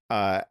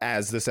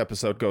 As this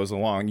episode goes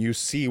along, you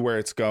see where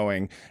it's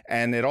going,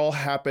 and it all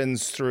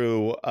happens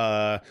through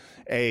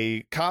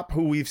a cop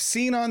who we've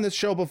seen on the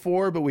show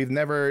before, but we've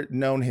never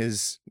known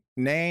his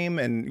name,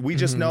 and we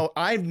just know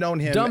I've known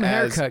him dumb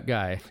as haircut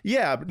guy.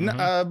 Yeah,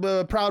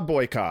 Proud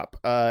Boy cop,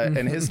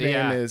 and his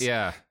name is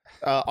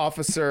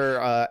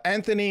Officer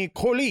Anthony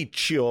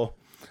Colicchio.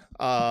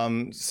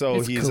 So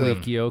it's he's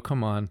Colicchio.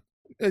 Come on,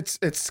 it's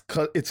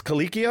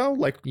Colicchio,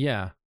 like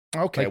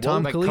Okay, like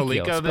Tom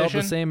Colicchio, spelled Vision?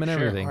 the same and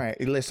everything. All right,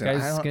 listen,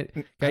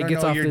 guy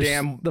gets off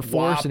the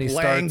force and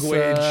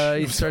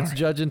he starts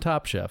judging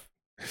Top Chef.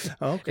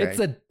 Okay,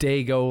 it's a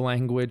Dago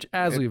language,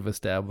 as we've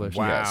established.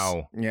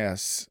 Wow.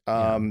 Yes.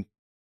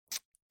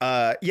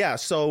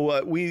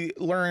 So we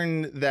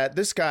learn that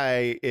this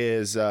guy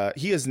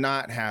he is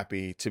not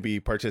happy to be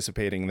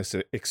participating in this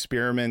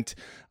experiment.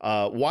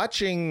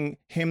 Watching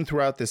him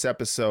throughout this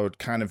episode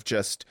kind of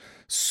just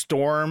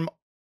storm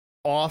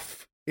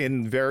off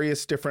in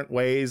various different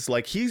ways.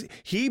 Like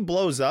he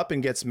blows up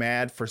and gets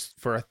mad for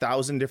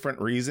 1,000 different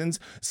reasons.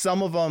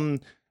 Some of them,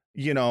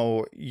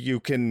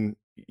 you can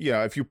you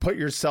know, if you put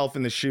yourself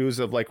in the shoes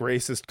of like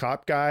racist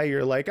cop guy,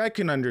 you're like, I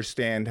can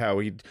understand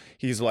how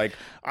he's like,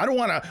 I don't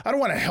want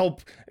to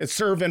help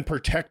serve and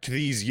protect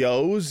these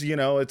yos. You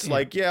know, it's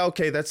like, yeah,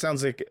 okay, that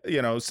sounds like,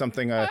 you know,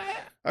 something a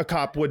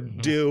cop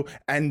would do.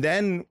 And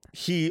then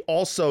he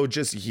also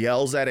just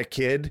yells at a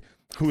kid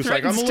who's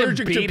threatens like, I'm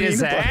allergic to beat peanut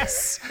his butter.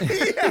 ass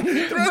Yeah,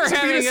 for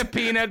having a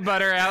peanut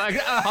butter allergy,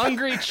 like a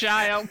hungry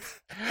child.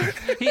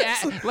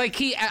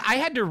 I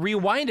had to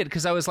rewind it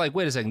because I was like,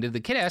 wait a second, did the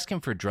kid ask him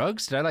for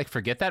drugs? Did I like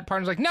forget that part?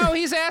 I was like, no,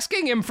 he's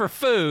asking him for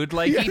food.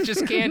 Like he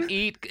just can't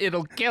eat;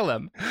 it'll kill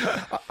him.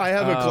 I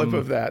have a clip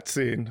of that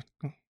scene.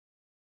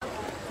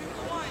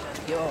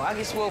 Yo, I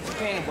get swole for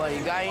peanut butter.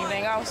 You got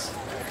anything else?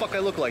 What the fuck I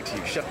look like to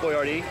you, Chef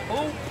Boyardee?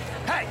 Who?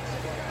 Hey,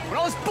 when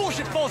all this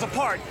bullshit falls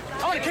apart,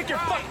 I want to kick your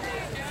butt.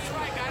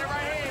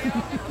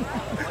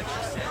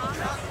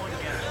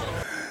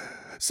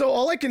 So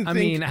all I can think... I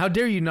mean, how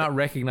dare you not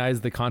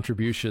recognize the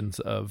contributions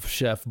of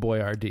Chef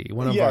Boyardee,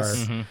 one of our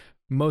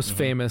most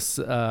famous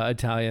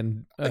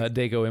Italian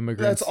Dago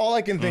immigrants. That's all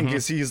I can think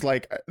is he's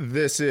like,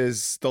 this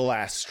is the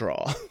last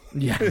straw.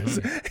 Yeah.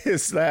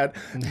 is that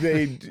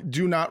they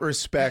do not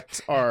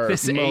respect our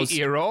This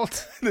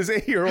 8-year-old. This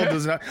 8-year-old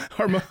does not...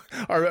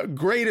 Our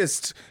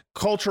greatest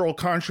cultural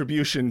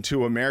contribution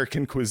to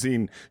American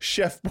cuisine,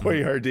 Chef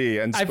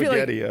Boyardee and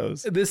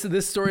SpaghettiOs. Like this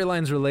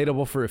storyline's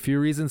relatable for a few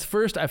reasons.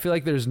 First, I feel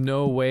like there's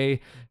no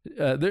way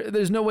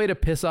there's no way to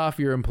piss off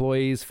your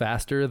employees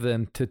faster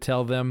than to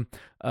tell them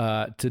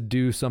to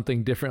do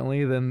something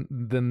differently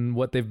than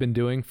what they've been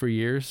doing for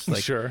years.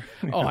 Like, sure.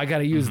 Oh, I got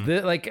to use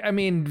this. Like, I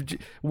mean,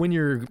 when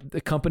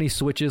the company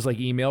switches like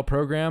email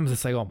programs,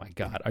 it's like, oh my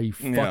God, are you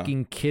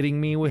fucking kidding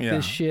me with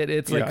this shit?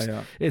 It's like,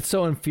 it's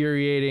so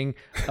infuriating.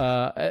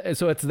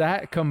 So it's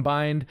that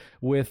combined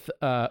with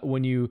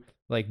when you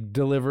like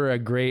deliver a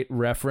great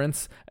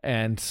reference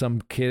and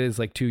some kid is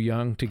like too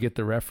young to get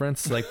the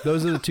reference. Like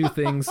those are the two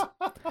things.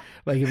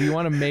 Like if you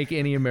want to make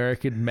any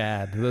American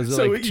mad, those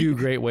are like two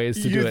great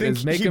ways to do it.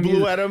 Is make he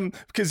blew at him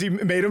because he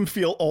made him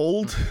feel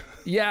old?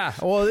 Yeah.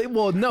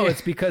 Well, no,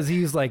 it's because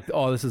he's like,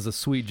 oh, this is a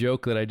sweet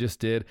joke that I just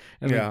did.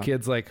 And the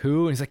kid's like,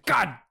 who? And he's like,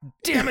 God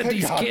damn it,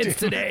 these kids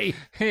today.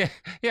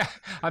 Yeah.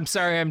 I'm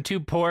sorry, I'm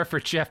too poor for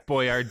Chef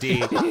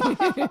Boyardee.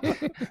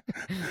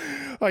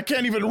 I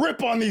can't even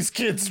rip on these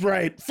kids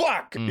right.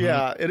 Fuck. Mm-hmm.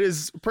 Yeah, it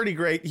is pretty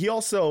great. He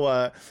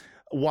also,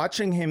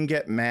 watching him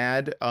get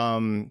mad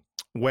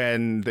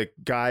when the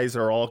guys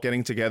are all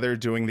getting together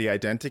doing the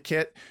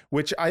identikit,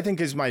 which I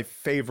think is my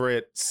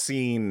favorite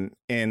scene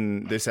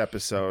in this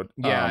episode.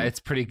 Yeah, it's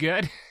pretty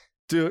good.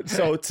 Dude,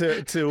 so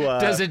to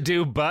does it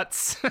do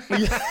butts?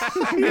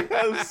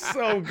 Yeah,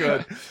 so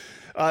good.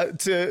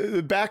 To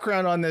the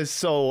background on this,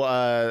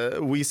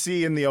 so we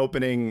see in the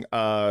opening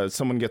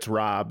someone gets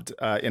robbed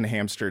in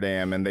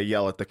Amsterdam, and they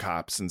yell at the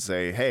cops and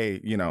say,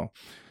 hey, you know,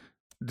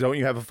 don't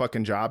you have a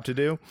fucking job to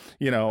do?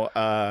 You know,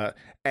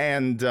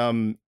 and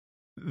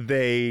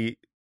they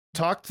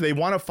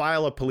want to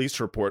file a police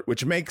report,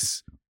 which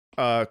makes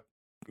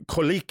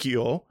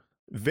Colicchio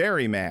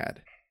very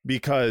mad.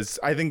 Because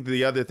I think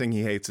the other thing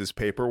he hates is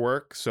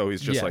paperwork, so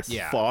he's just like,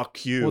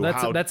 "Fuck you!"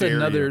 Well,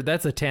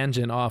 that's a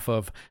tangent off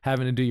of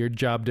having to do your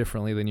job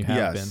differently than you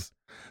have been.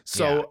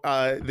 So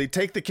they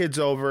take the kids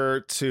over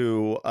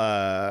to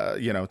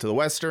to the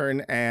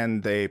Western,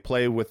 and they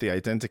play with the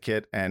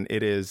identikit, and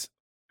it is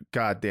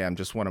goddamn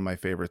just one of my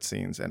favorite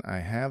scenes. And I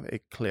have a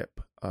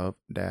clip of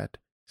that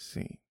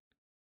scene.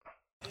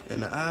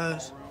 And the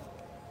eyes,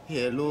 he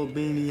had little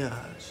beanie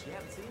eyes.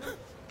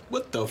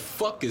 What the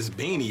fuck is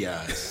beanie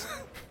eyes?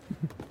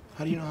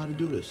 How do you know how to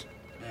do this?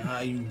 And how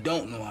you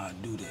don't know how to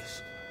do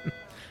this?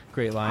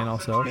 Great line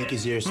also. Make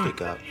his ears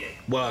stick out.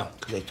 Why?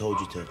 Because I told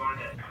you to.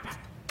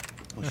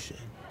 Oh, shit.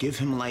 Give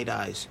him light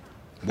eyes.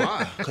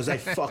 Why? Because I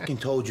fucking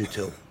told you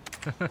to.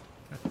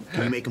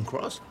 Can you make him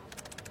cross?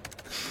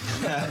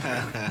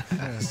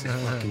 That's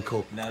fucking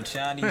cool. Now,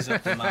 Chinese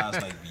up the miles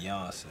like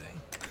Beyonce.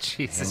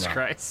 Jesus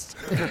Christ.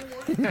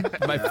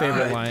 My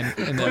favorite line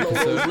in the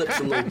episode. Those lips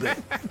a little bit.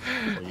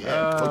 Oh,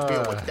 yeah, put me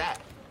on with that.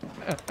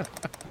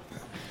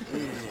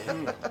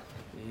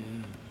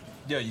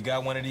 Yo, you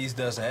got one of these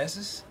dust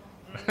asses?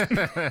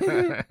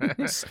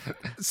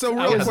 So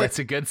real quick, that's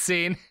a good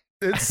scene.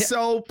 It's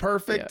so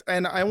perfect,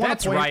 and I want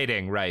to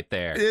writing right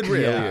there. It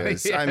really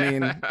is. I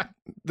mean,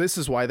 this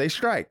is why they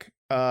strike.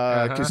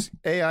 Because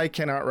AI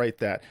cannot write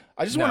that.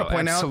 I just want to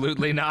point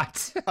absolutely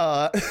not.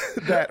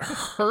 That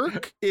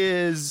Herc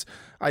is,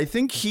 I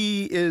think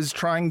he is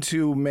trying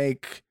to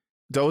make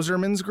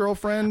Dozerman's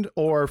girlfriend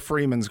or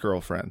Freeman's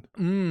girlfriend.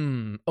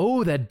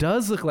 Oh, that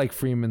does look like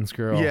Freeman's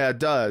girl. Yeah, it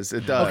does.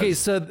 It does. Okay,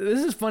 so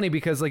this is funny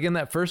because like in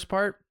that first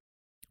part,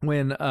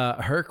 when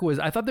Herc was,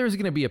 I thought there was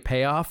going to be a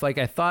payoff. Like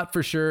I thought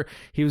for sure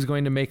he was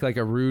going to make like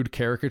a rude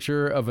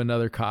caricature of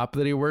another cop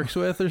that he works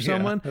with or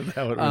someone.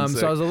 That would have been sick.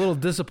 So I was a little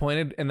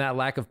disappointed in that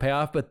lack of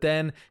payoff, but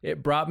then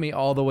it brought me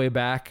all the way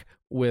back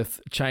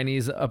with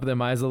Chinese up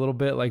them eyes a little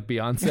bit, like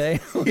Beyonce.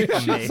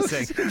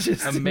 Amazing,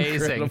 just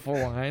amazing. incredible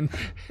line.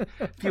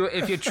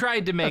 If you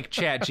tried to make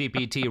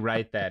ChatGPT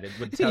write that, it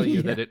would tell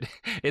you that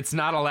it's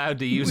not allowed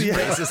to use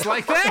phrases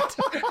like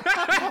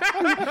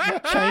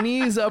that.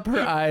 Chinese up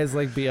her eyes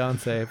like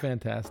Beyonce.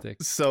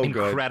 Fantastic. So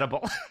incredible.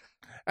 Good.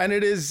 And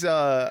it is,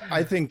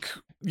 I think,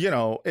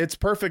 it's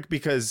perfect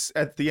because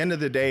at the end of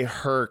the day,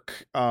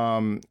 Herc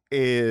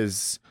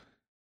is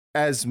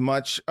as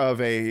much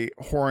of a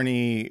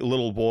horny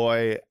little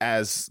boy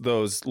as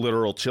those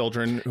literal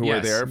children who are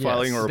there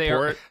filing a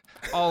report.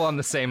 All on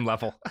the same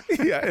level.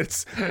 Yeah,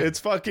 it's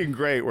fucking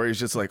great where he's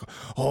just like,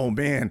 oh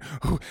man,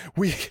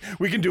 we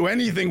can do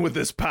anything with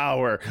this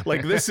power.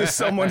 Like, this is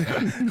someone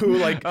who,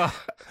 like,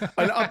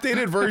 an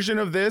updated version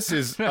of this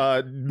is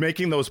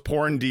making those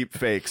porn deep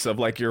fakes of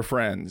like your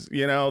friends.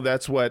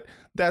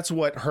 That's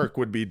what Herc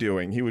would be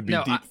doing. He would be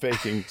deep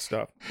faking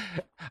stuff.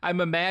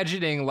 I'm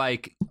imagining,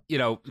 like,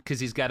 because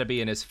he's got to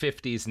be in his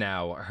 50s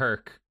now,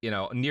 Herc,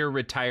 near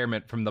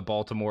retirement from the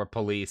Baltimore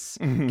police,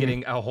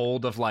 getting a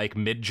hold of like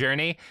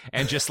Midjourney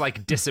and just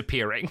like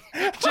disappearing.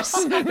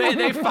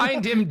 They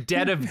find him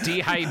dead of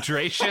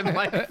dehydration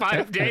like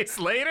 5 days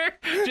later,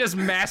 just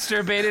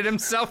masturbated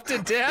himself to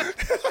death.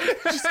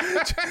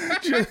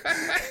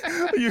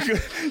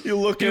 You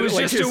look at it was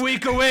like just a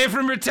week away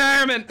from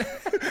retirement.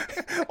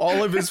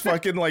 All of his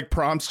fucking like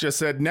prompts just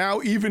said,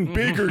 now even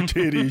bigger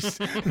titties.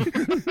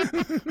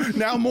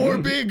 Now more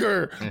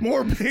bigger.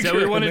 So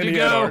we wanted to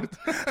go.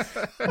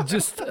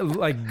 Just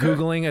like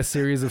Googling a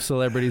series of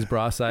celebrities'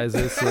 bra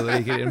sizes so that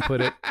he can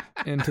input it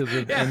into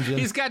the engine.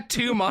 He's got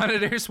 2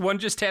 monitors. One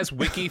just has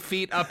wiki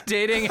feet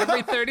updating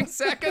every 30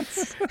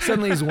 seconds.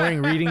 Suddenly he's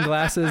wearing reading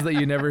glasses that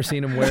you've never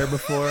seen him wear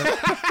before.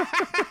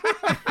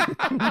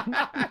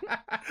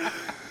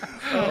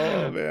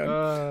 Oh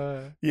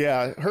man.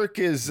 Yeah, Herc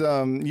is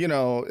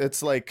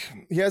it's like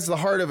he has the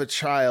heart of a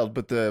child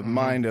but the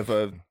mind of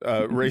a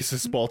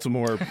racist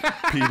Baltimore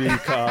PD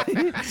cop.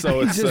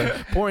 So it's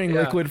just pouring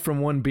liquid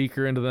from one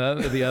beaker into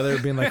the other,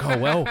 being like, oh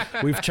well,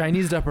 we've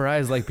Chinesed up her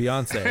eyes like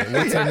Beyonce.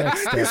 What's our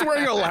next step? He's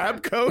wearing a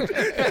lab coat.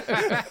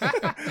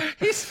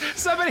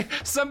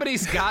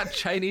 Somebody's got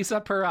Chinese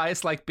up her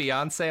eyes like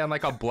Beyonce on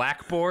like a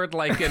blackboard,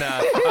 like in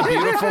a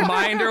Beautiful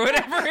Mind or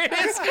whatever it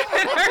is,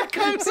 and Herc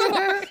comes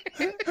along.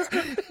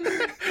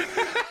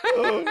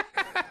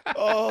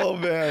 Oh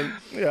man,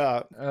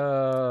 yeah,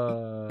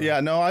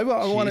 no, I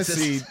want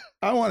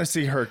to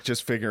see Herc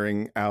just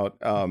figuring out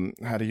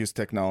how to use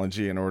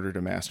technology in order to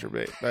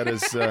masturbate. That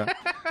is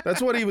that's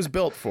what he was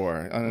built for.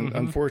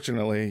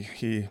 Unfortunately,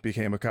 he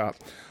became a cop.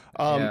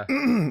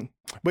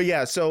 But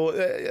yeah, so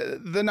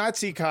the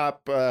Nazi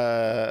cop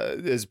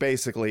is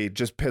basically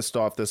just pissed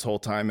off this whole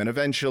time, and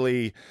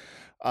eventually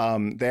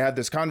they had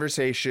this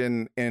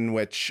conversation in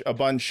which a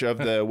bunch of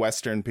the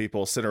Western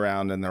people sit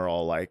around and they're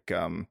all like,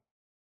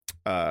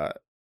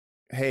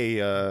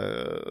 hey,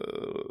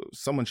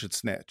 someone should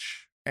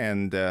snitch.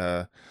 And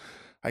I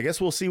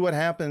guess we'll see what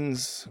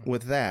happens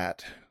with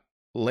that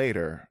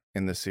later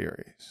in the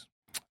series.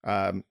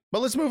 But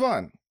let's move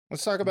on.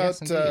 Let's talk about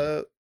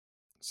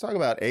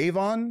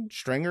Avon,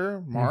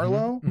 Stringer,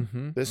 Marlowe.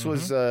 This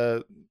was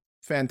a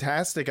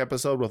fantastic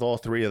episode with all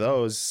 3 of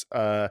those.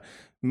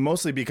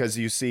 Mostly because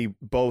you see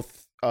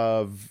both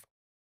Avon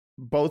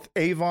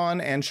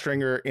and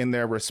Stringer in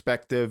their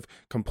respective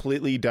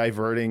completely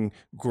diverting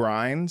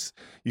grinds.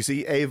 You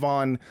see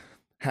Avon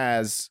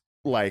has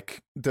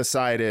like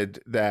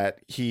decided that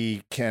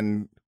he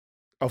can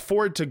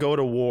afford to go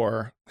to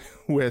war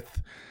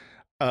with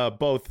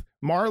both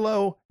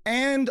Marlowe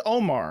and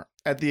Omar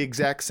at the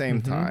exact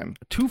same time.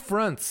 2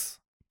 fronts.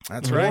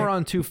 That's right. War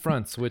on 2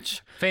 fronts,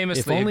 which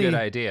famously a good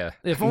idea.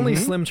 If only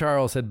Slim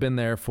Charles had been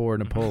there for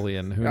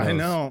Napoleon, who knows? I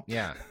know.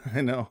 Yeah.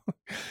 I know.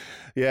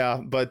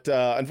 Yeah, but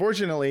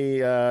unfortunately,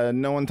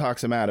 no one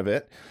talks him out of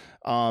it.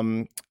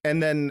 And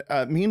then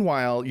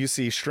meanwhile, you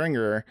see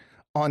Stringer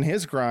on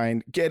his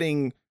grind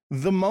getting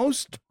the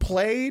most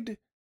played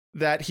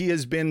that he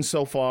has been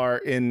so far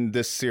in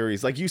this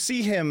series. Like, you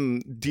see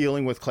him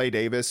dealing with Clay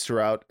Davis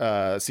throughout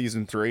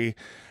season 3,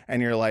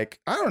 and you're like,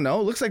 I don't know,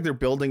 it looks like they're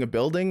building a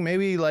building.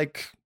 Maybe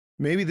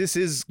this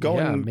is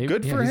going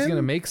good for him. He's going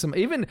to make some,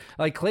 even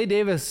like Clay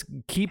Davis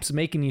keeps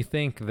making you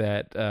think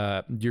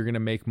that you're going to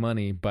make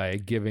money by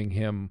giving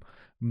him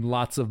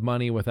lots of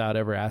money without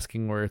ever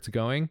asking where it's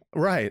going.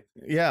 Right.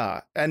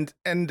 Yeah. And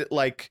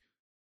like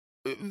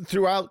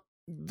throughout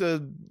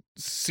the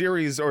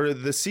series or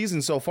the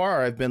season so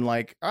far, I've been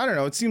like, I don't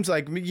know, it seems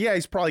like, yeah,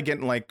 he's probably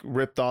getting like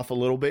ripped off a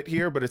little bit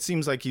here, but it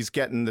seems like he's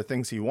getting the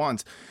things he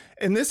wants.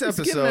 In this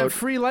episode, getting that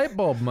free light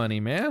bulb money,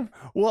 man.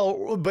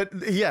 Well, but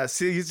yes,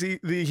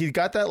 he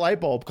got that light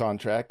bulb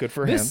contract. Good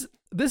for him.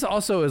 This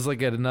also is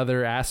like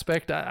another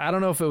aspect. I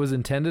don't know if it was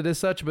intended as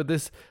such, but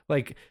this,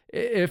 like,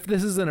 if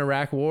this is an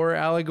Iraq War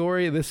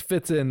allegory, this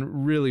fits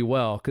in really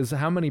well, because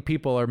how many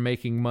people are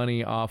making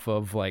money off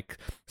of like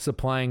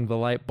supplying the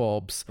light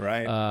bulbs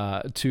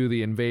to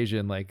the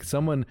invasion? Like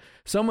someone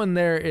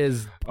there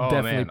is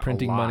definitely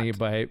printing money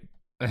by,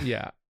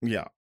 yeah.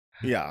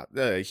 Yeah,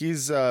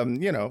 he's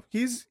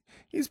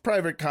he's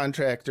private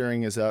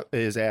contractoring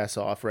his ass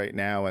off right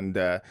now, and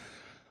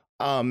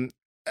um,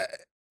 uh,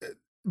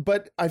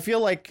 but I feel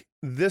like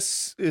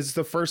this is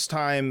the first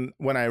time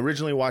when I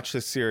originally watched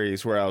this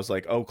series where I was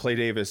like, oh, Clay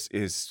Davis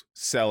is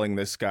selling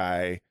this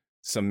guy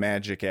some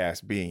magic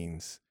ass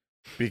beans,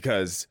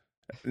 because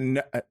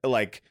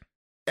like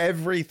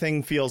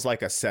everything feels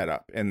like a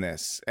setup in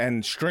this,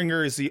 and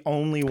Stringer is the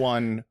only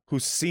one who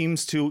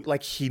seems to,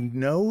 like, he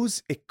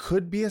knows it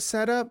could be a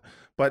setup,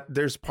 but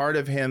there's part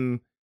of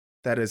him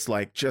that is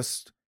like,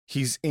 just,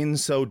 he's in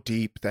so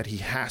deep that he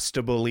has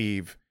to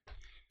believe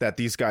that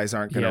these guys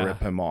aren't going to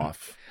rip him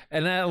off.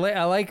 And I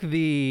like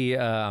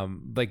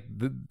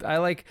I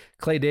like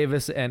Clay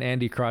Davis and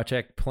Andy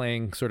Krachek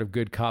playing sort of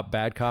good cop,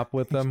 bad cop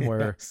with them,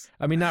 where,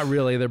 I mean, not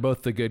really, they're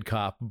both the good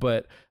cop,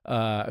 but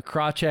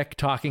Krachek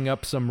talking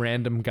up some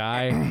random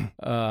guy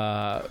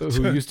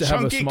who used to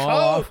have a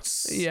small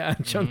Coates.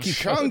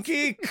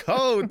 Chunky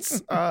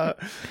Coates. I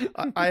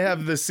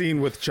have the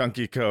scene with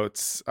Chunky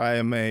Coates.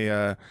 I'm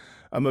a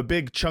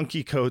big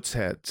Chunky Coates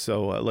head,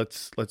 so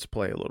let's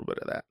play a little bit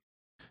of that.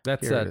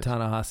 That's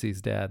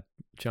Ta-Nehisi's dad,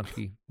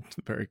 Chunky.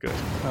 Very good.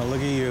 Oh, look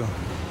at you.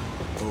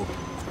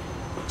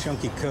 Oh,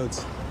 Chunky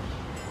Coates.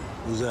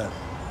 Who's that?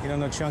 You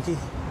don't know Chunky?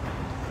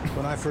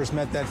 When I first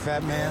met that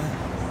fat man,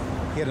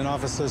 he had an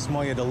office so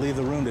small you had to leave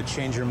the room to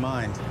change your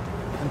mind.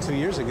 And 2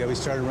 years ago, he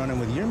started running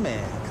with your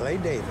man, Clay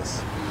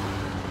Davis.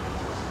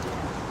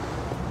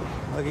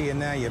 Look at you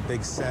now, you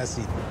big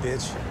sassy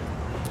bitch.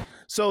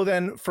 So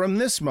then from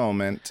this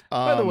moment...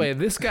 By the way,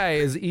 this guy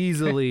is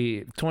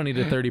easily 20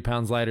 to 30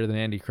 pounds lighter than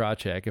Andy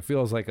Krachek. It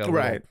feels like a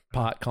little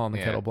pot calling the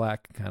kettle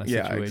black kind of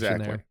situation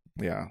there.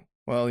 Yeah.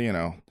 Well, you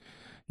know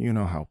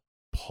how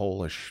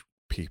Polish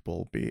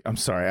people be. I'm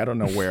sorry, I don't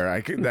know where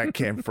that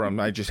came from.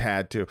 I just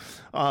had to.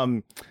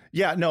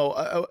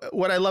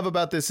 What I love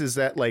about this is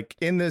that, like,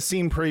 in the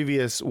scene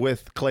previous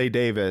with Clay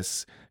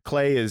Davis,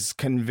 Clay is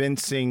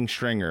convincing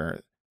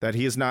Stringer that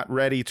he is not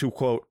ready to,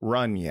 quote,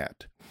 run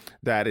yet,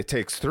 that it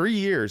takes 3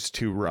 years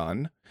to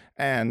run,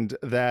 and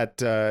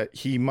that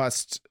he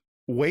must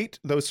wait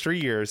those 3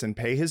 years and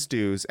pay his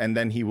dues, and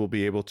then he will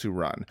be able to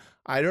run.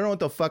 I don't know what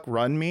the fuck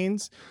run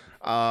means.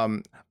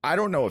 I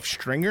don't know if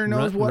Stringer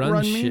knows what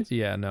run means.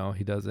 Yeah, no,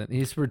 he doesn't.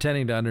 He's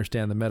pretending to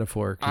understand the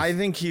metaphor. I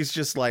think he's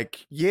just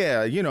like,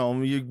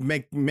 you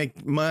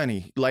make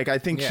money. Like, I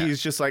think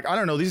he's just like, I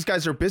don't know. These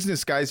guys are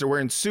business guys. They're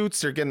wearing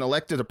suits. They're getting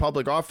elected to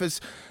public office.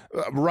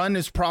 Run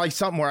is probably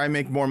something where I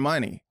make more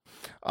money.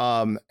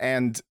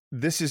 And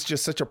this is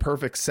just such a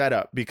perfect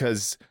setup,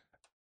 because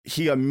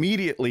he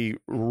immediately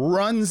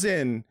runs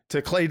in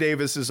to Clay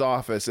Davis's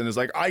office and is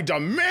like, I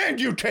demand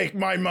you take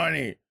my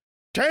money.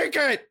 Take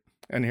it.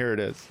 And here it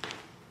is.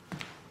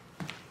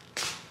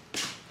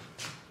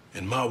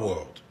 In my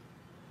world,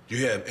 do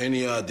you have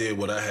any idea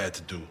what I had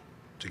to do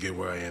to get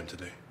where I am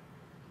today?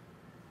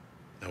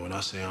 And when I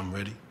say I'm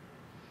ready,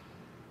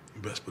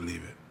 you best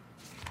believe it.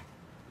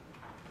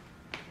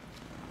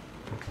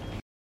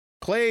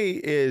 Clay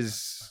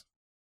is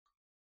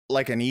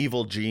like an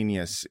evil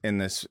genius in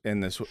this way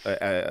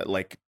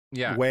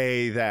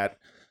that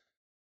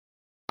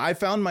I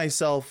found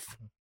myself,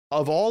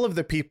 of all of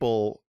the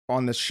people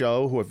on the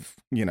show who have,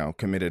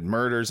 committed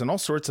murders and all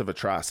sorts of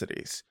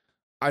atrocities,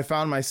 I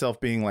found myself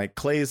being like,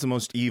 Clay is the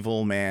most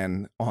evil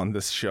man on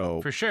this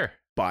show. For sure.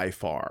 By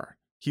far.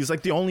 He's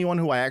like the only one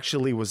who I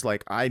actually was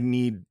like, I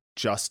need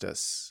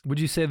justice. Would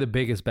you say the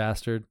biggest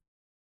bastard?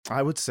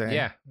 I would say.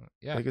 Yeah.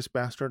 Biggest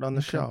bastard on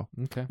the show.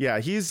 Okay. Yeah,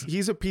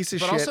 he's a piece of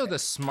shit. But also the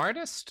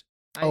smartest,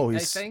 I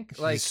think.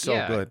 Like, he's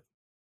so good.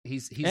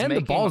 He's and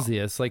making the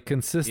ballsiest, like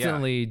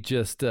consistently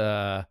just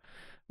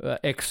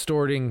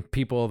extorting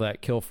people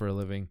that kill for a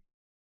living.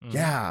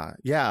 Yeah.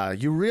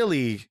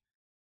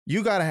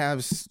 You gotta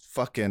have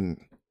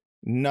fucking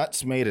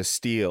nuts made of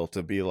steel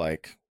to be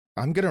like,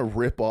 I'm gonna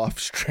rip off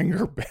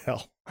Stringer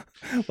Bell.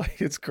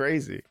 Like, it's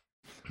crazy.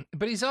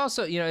 But he's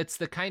also, it's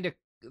the kind of,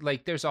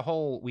 like, there's a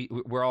whole,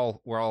 we're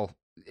all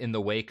in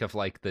the wake of,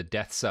 like, the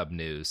death sub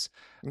news,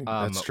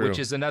 That's true. which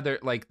is another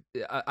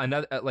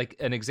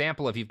an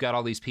example of, you've got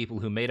all these people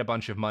who made a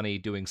bunch of money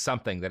doing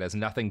something that has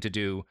nothing to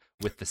do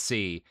with the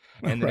sea,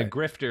 and then a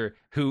grifter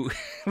who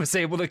was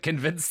able to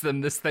convince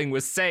them this thing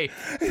was safe.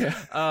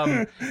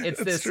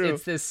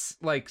 It's this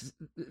like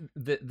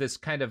this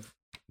kind of,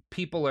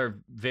 people are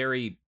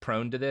very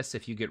prone to this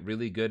if you get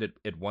really good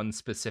at one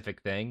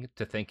specific thing,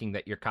 to thinking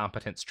that your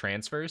competence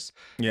transfers.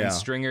 Yeah. And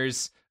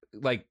Stringer's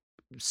like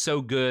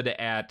so good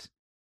at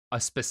a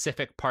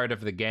specific part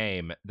of the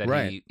game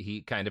that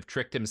he kind of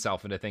tricked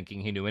himself into thinking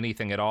he knew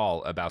anything at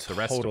all about the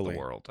rest of the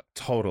world.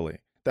 Totally.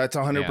 That's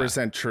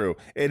 100% true.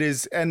 It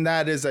is. And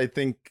that is, I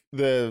think,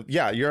 you're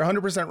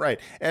 100% right.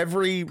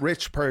 Every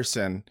rich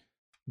person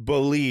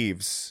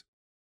believes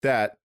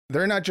that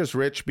they're not just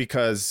rich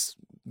because,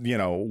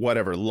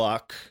 whatever,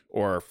 luck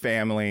or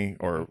family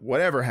or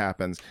whatever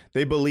happens.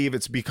 They believe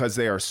it's because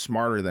they are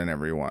smarter than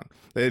everyone.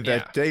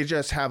 That they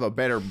just have a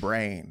better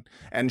brain.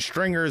 And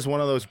Stringer is one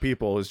of those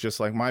people who's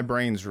just like, my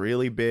brain's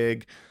really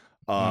big.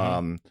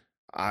 I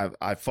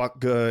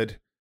fuck good.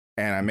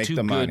 and I make too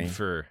the money.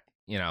 Good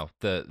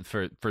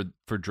for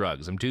for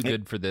drugs. I'm too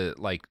good for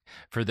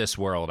for this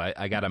world.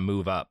 I got to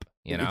move up.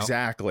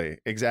 Exactly.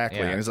 Yeah.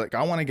 And he's like,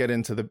 I want to get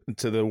into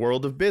the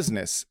world of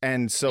business,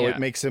 and so it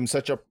makes him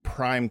such a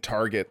prime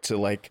target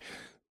to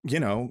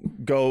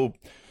go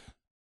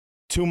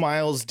 2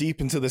 miles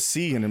deep into the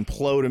sea and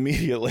implode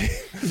immediately.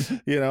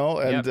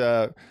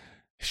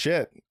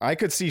 Shit, I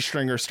could see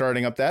Stringer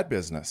starting up that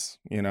business.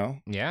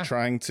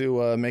 Trying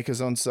to make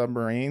his own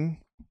submarine.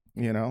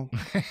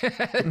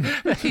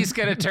 He's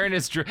gonna turn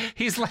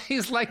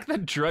he's like the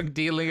drug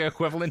dealing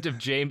equivalent of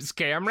James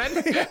Cameron.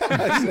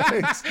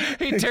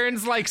 He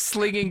turns like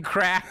slinging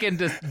crack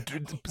into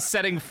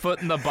setting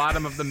foot in the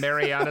bottom of the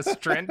Marianas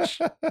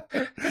Trench.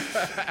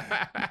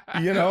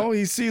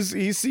 He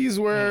sees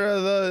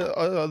where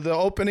the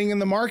opening in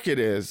the market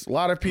is. A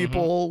lot of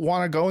people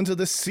want to go into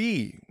the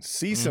sea,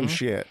 see some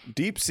shit,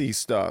 deep sea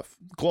stuff,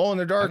 glow in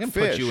the dark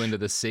fish. Put you into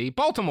the sea.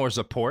 Baltimore's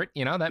a port,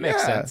 that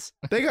makes sense.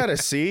 They got a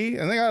sea,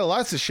 and they got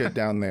lots of shit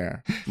down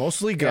there,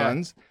 mostly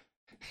guns.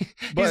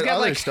 But he's got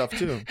other stuff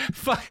too.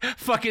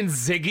 Fucking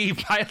Ziggy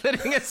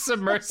piloting a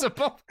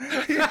submersible.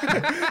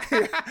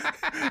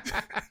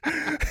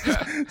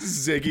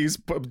 Ziggy's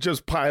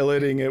just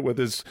piloting it with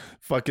his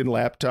fucking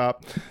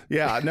laptop.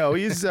 Yeah, no,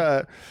 he's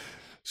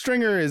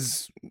Stringer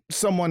is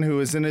someone who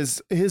is in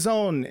his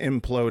own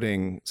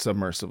imploding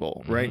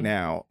submersible right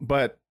now,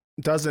 but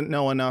doesn't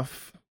know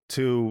enough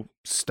to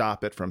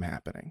stop it from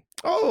happening.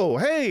 Oh,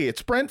 hey,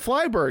 it's Brent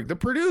Flyberg, the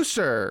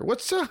producer.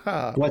 What's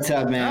up? What's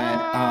up,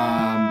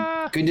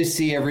 Matt? Good to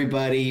see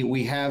everybody.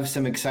 We have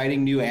some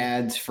exciting new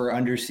ads for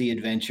Undersea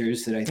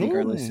Adventures that I think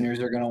our listeners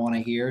are going to want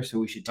to hear, so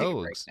we should take it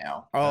right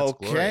now.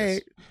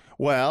 Okay.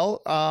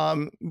 Well,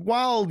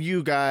 while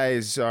you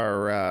guys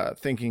are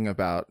thinking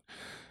about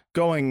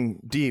going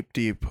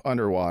deep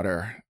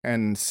underwater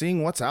and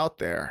seeing what's out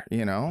there,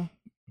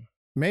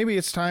 maybe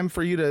it's time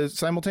for you to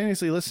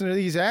simultaneously listen to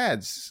these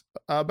ads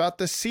about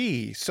the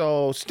sea.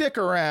 So stick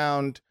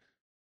around.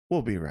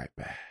 We'll be right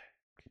back.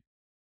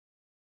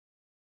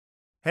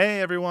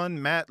 Hey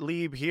everyone, Matt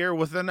Lieb here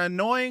with an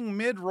annoying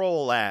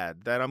mid-roll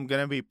ad that I'm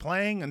going to be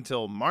playing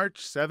until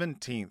March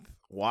 17th.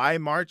 Why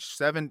March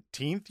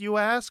 17th, you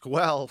ask?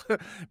 Well,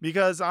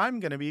 because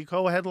I'm going to be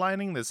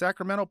co-headlining the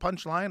Sacramento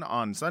Punchline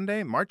on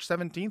Sunday, March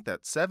 17th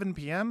at 7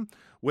 p.m.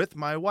 with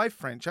my wife,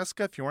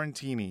 Francesca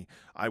Fiorentini.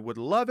 I would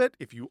love it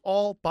if you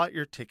all bought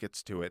your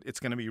tickets to it. It's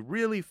going to be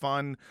really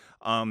fun.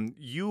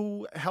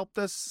 You helped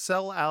us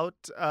sell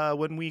out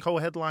when we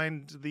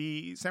co-headlined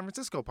the San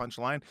Francisco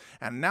Punchline,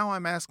 and now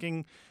I'm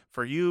asking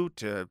for you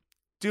to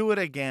do it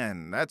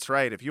again. That's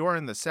right. If you're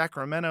in the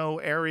Sacramento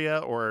area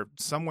or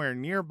somewhere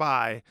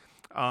nearby,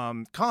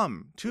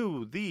 come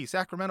to the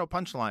Sacramento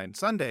Punchline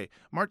Sunday,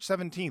 March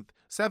 17th,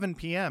 7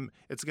 p.m.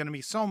 It's going to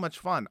be so much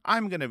fun.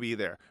 I'm going to be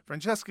there.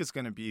 Francesca's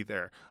going to be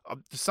there.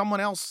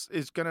 Someone else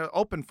is going to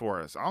open for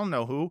us. I don't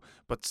know who,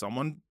 but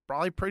someone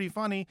probably pretty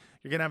funny.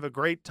 You're going to have a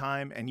great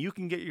time, and you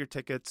can get your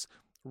tickets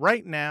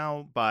right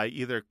now by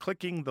either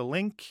clicking the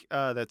link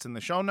that's in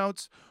the show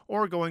notes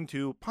or going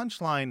to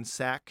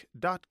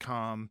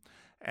punchlinesac.com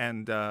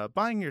and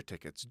buying your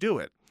tickets. Do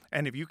it.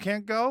 And if you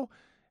can't go,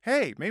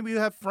 hey, maybe you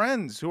have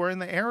friends who are in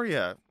the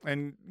area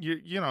and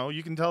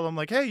you can tell them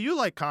like, hey, you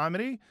like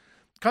comedy?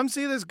 Come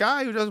see this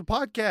guy who does a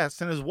podcast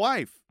and his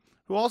wife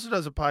who also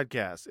does a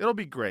podcast. It'll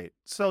be great.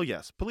 So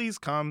yes, please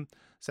come.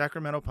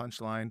 Sacramento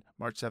Punchline,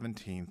 March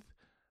 17th.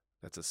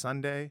 That's a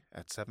Sunday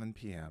at 7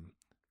 p.m.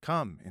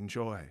 Come,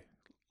 enjoy,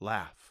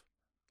 laugh,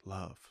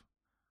 love.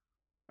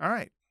 All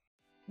right.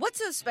 What's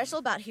so special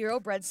about Hero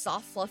Bread's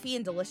soft, fluffy,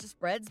 and delicious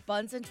breads,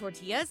 buns, and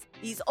tortillas?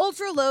 These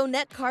ultra-low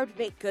net-carb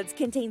baked goods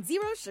contain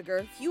 0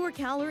 sugar, fewer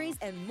calories,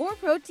 and more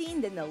protein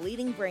than the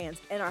leading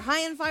brands, and are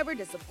high in fiber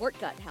to support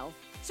gut health.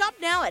 Shop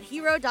now at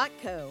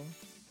hero.co.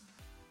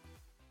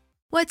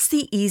 What's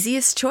the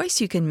easiest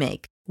choice you can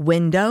make?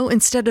 Window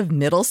instead of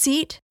middle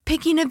seat?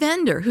 Picking a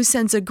vendor who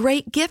sends a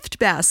great gift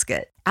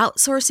basket?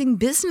 Outsourcing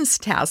business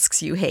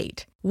tasks you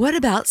hate? What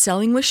about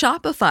selling with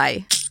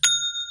Shopify?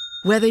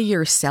 Whether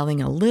you're selling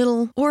a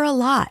little or a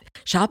lot,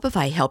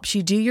 Shopify helps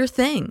you do your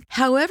thing,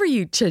 however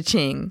you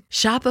cha-ching.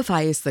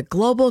 Shopify is the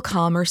global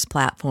commerce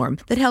platform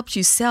that helps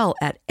you sell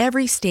at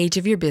every stage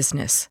of your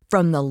business.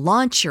 From the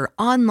launch your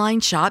online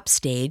shop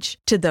stage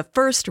to the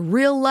first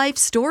real-life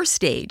store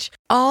stage,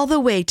 all the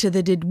way to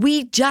the did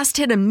we just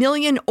hit 1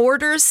 million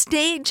orders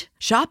stage.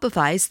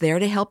 Shopify's there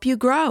to help you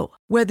grow.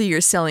 Whether you're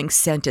selling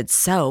scented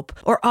soap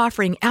or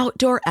offering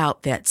outdoor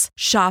outfits,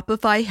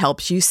 Shopify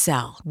helps you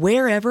sell.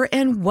 Wherever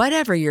and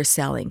whatever you're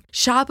selling,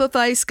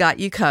 Shopify's got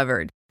you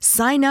covered.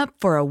 Sign up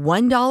for a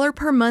 $1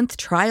 per month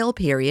trial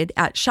period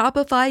at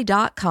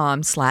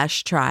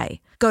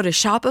shopify.com/try. Go to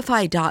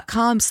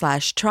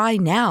shopify.com/try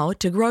now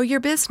to grow your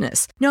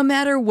business, no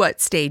matter what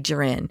stage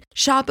you're in.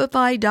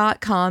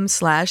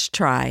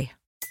 Shopify.com/try.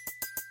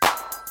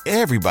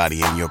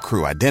 Everybody in your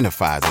crew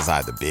identifies as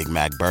either Big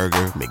Mac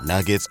Burger,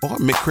 McNuggets, or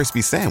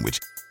McCrispy Sandwich.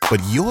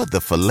 But you're the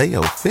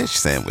Filet-O-Fish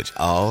Sandwich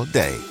all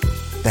day.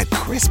 That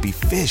crispy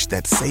fish,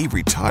 that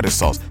savory tartar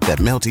sauce, that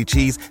melty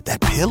cheese,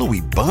 that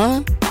pillowy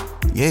bun.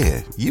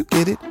 Yeah, you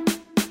get it.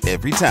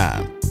 every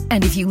time.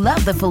 And if you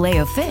love the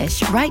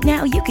Filet-O-Fish, right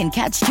now you can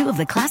catch 2 of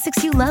the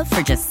classics you love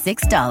for just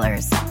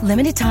 $6.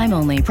 Limited time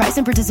only. Price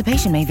and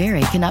participation may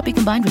vary. Cannot be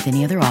combined with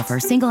any other offer.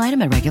 Single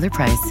item at regular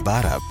price.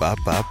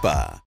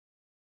 Ba-da-ba-ba-ba.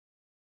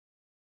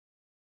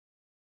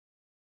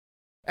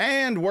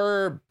 And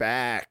we're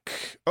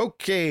back.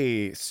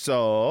 Okay,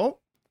 so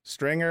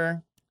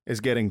Stringer is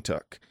getting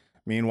took.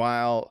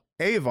 Meanwhile,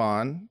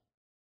 Avon,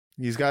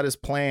 he's got his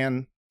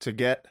plan to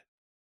get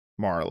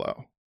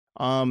Marlo.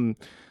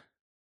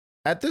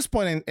 At this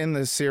point in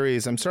this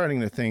series, I'm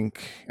starting to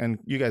think, and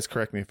you guys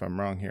correct me if I'm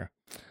wrong here,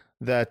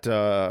 that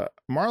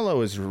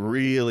Marlo is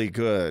really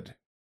good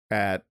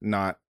at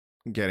not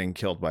getting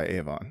killed by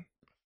Avon.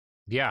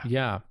 Yeah.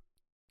 Yeah.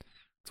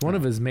 It's one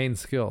of his main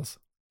skills.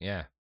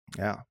 Yeah.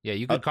 Yeah. Yeah,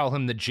 you could call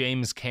him the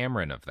James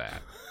Cameron of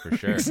that, for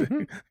sure.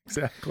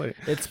 Exactly.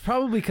 It's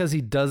probably because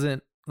he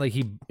doesn't, like,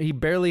 he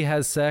barely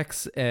has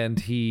sex and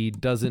he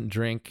doesn't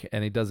drink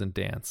and he doesn't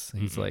dance.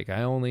 He's like,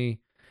 I only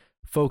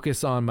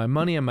focus on my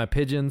money and my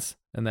pigeons,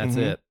 and that's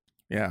it.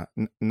 Yeah,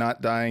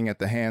 not dying at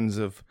the hands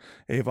of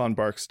Avon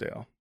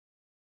Barksdale.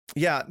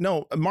 Yeah,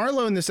 no,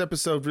 Marlo in this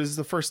episode, this is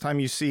the first time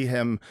you see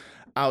him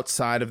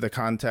outside of the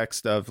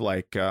context of,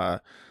 like,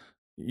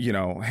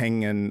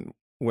 hanging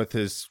with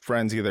his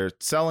friends, either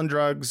selling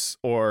drugs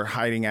or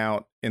hiding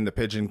out in the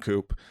pigeon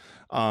coop.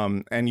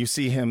 And you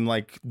see him,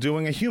 like,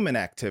 doing a human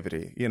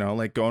activity,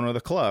 like going to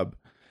the club.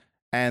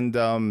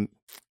 And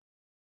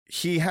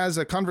he has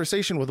a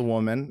conversation with a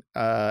woman,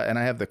 and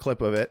I have the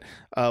clip of it,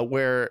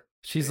 where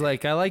she's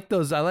like, I like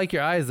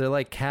your eyes. They're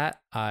like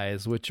cat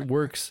eyes, which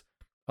works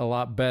a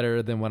lot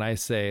better than when I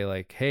say,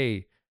 like,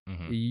 hey,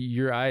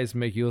 your eyes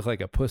make you look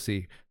like a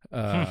pussy.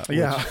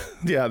 Yeah,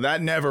 that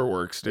never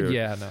works, dude.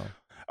 Yeah, no.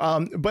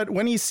 But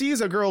when he sees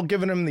a girl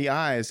giving him the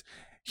eyes,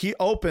 he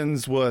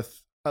opens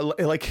with,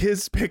 like,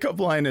 his pickup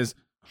line is,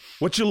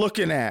 "What you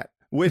looking at?"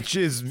 Which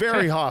is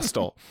very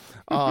hostile.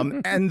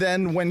 And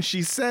then when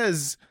she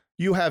says,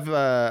 "You have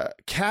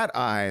cat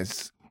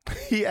eyes,"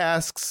 he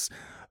asks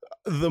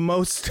the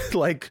most,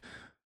 like,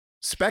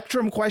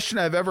 spectrum question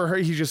I've ever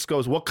heard. He just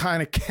goes, "What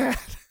kind of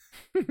cat?"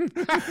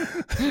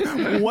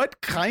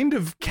 What kind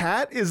of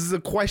cat is the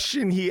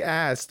question he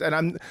asked?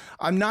 And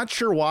I'm not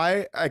sure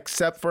why,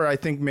 except for I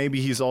think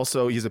maybe he's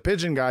a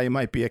pigeon guy. He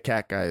might be a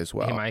cat guy as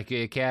well. He might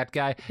be a cat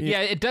guy.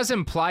 Yeah, it does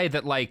imply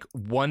that, like,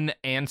 one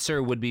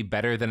answer would be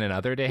better than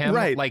another to him.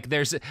 Right. Like,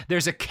 there's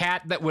a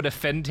cat that would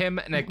offend him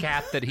and a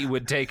cat that he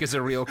would take as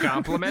a real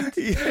compliment.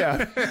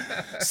 Yeah.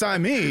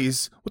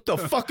 Siamese, what the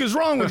fuck is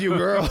wrong with you,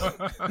 girl?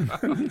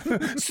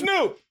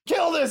 Snoop,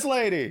 kill this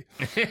lady.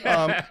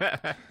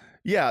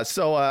 Yeah,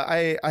 so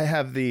I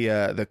have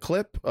the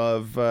clip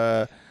of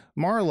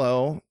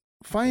Marlo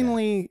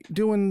finally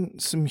doing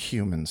some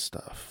human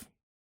stuff.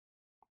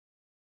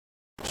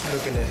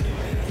 Looking at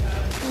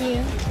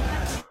You.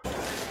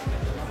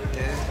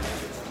 Yeah.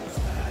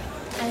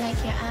 I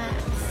like your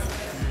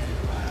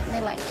eyes.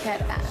 They like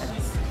cat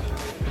eyes.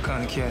 What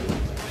kind of cat?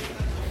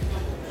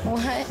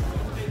 What?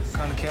 What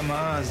kind of cat my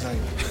eyes like?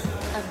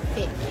 A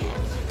big cat.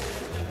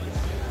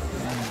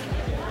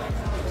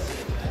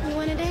 You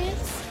want to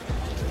dance?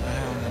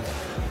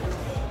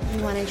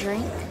 You want to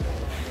drink? I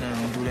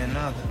don't do that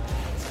neither.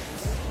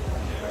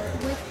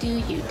 What do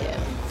you do?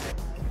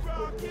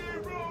 Rock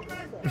and roll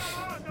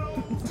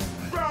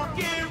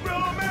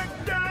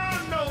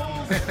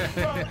McDonald's.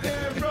 Rock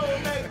and roll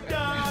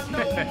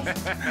McDonald's.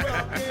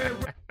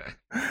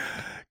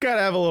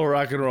 Gotta have a little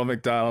rock and roll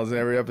McDonald's in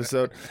every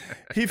episode.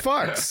 He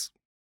fucks.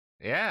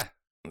 Yeah.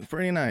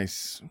 Pretty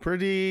nice.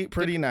 Pretty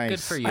nice.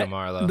 Good for you,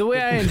 Marlo. The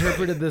way I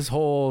interpreted this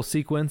whole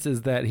sequence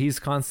is that he's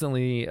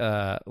constantly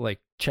like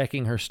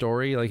checking her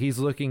story. Like, he's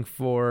looking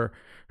for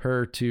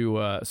her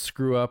to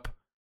screw up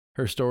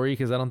her story,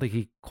 because I don't think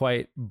he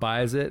quite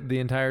buys it the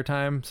entire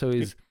time. So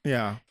he's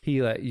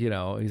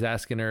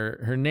asking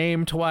her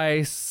name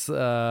twice.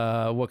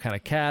 What kind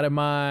of cat am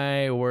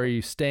I? Where are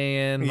you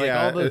staying? Like,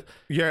 all the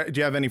do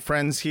you have any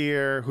friends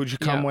here? Who'd you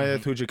come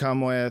with? Who'd you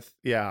come with?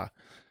 Yeah.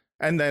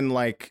 And then,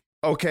 like,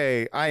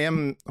 okay, I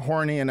am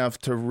horny enough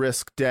to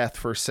risk death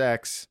for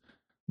sex,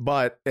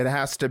 but it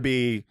has to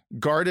be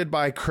guarded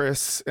by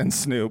Chris and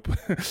Snoop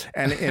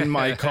and in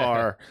my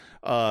car.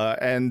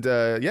 And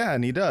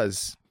he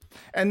does.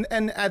 And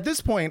at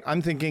this point,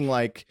 I'm thinking,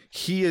 like,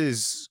 he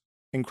is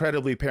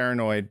incredibly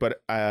paranoid,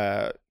 but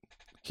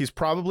he's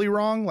probably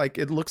wrong. Like,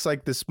 it looks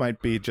like this might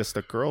be just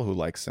a girl who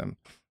likes him.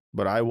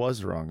 But I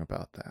was wrong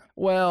about that.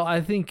 Well, I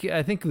think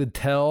the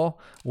tell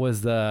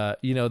was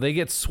they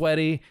get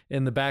sweaty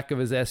in the back of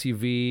his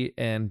SUV,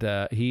 and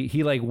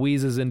he like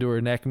wheezes into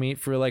her neck meat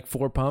for like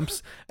 4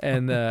 pumps,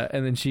 and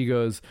then she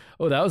goes,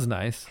 "Oh, that was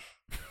nice."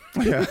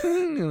 Yeah.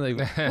 Like,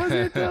 was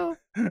it though?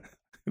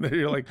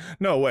 You're like,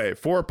 no way,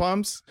 4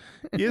 pumps.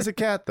 He is a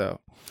cat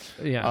though.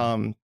 Yeah.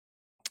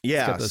 Yeah.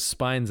 He's got those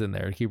spines in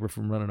there to keep her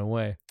from running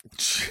away.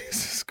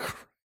 Jesus Christ.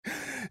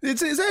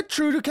 Is that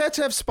true? Do cats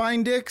have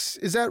spine dicks?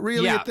 Is that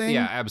really a thing?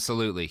 Yeah,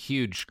 absolutely.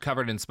 Huge,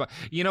 covered in spine.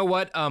 You know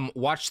what?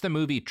 Watch the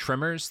movie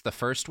Tremors, the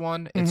first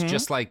one. It's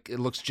just like, it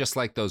looks just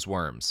like those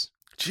worms.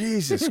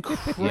 Jesus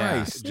Christ.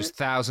 Yeah, just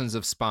thousands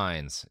of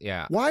spines.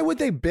 Yeah. Why would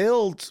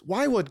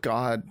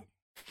God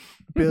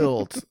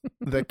build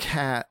the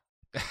cat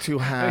to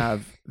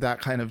have that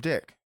kind of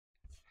dick?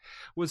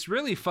 What's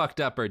really fucked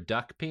up are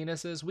duck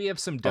penises. We have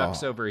some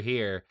ducks over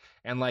here,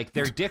 and like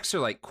their dicks are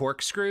like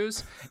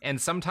corkscrews,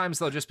 and sometimes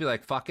they'll just be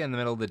like fucking in the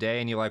middle of the day,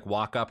 and you like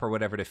walk up or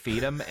whatever to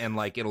feed them, and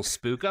like it'll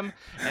spook them,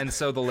 and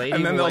so the lady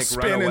and then will they'll like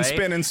spin run and away.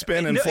 spin and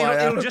spin and fly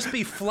out. It'll just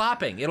be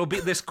flopping. It'll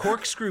be this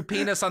corkscrew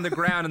penis on the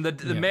ground, and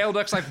the male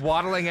duck's like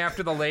waddling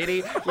after the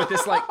lady with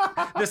this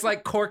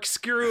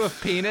corkscrew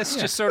of penis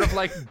just sort of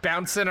like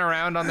bouncing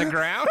around on the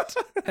ground.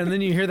 And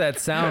then you hear that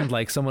sound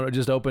like someone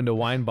just opened a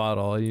wine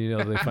bottle. You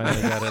know, they finally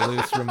got it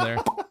loose from there.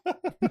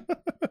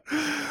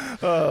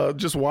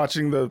 Just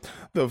watching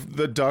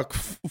the duck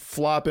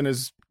flop in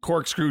his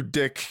corkscrew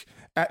dick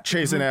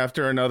chasing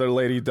after another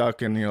lady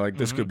duck, and you're like,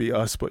 this could be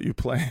us, but you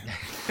play.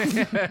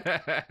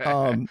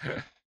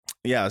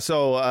 Yeah.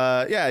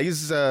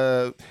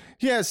 So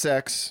he has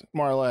sex.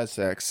 Marla has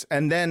sex,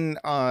 and then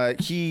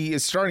he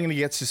is starting to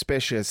get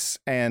suspicious,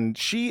 and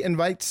she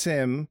invites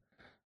him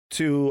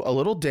to a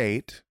little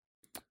date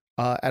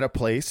at a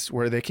place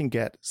where they can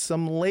get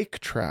some lake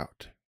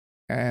trout,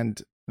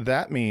 and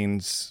that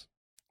means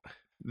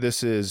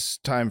this is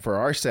time for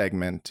our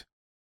segment,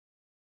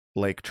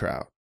 Lake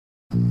Trout.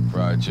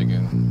 Fried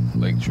chicken,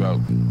 lake trout.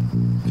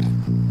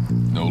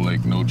 No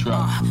lake, no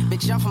trout.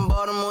 Bitch, I'm from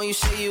Baltimore. You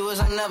say you was,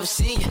 I never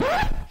see you.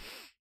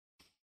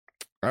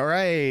 All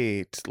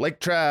right, lake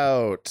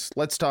trout.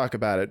 Let's talk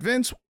about it.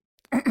 Vince,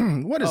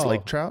 what is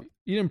lake trout?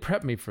 You didn't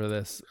prep me for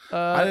this.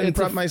 I didn't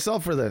prep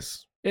myself for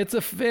this. It's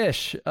a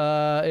fish.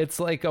 It's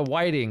like a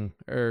whiting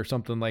or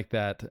something like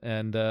that.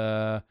 And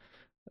the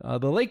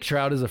lake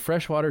trout is a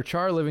freshwater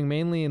char living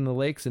mainly in the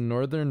lakes in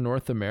northern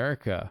North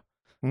America.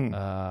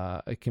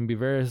 It can be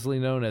variously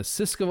known as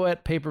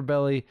Siskowet,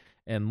 paperbelly,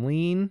 and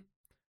lean.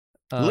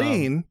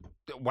 Lean?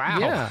 Wow.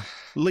 Yeah.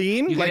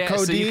 Lean? Like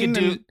codeine?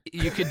 So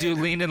you could do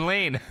lean and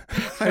lean.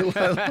 I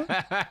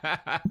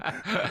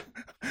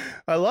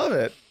love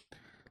it.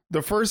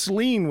 The first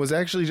lean was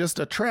actually just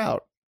a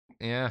trout.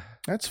 Yeah.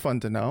 That's fun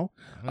to know.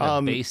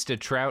 Baste a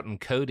trout in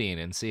codeine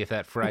and see if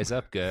that fries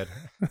up good.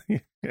 Yeah.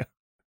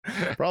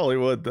 Probably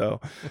would,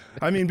 though.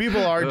 I mean,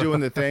 people are doing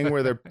the thing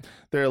where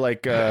they're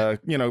like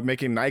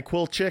making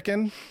NyQuil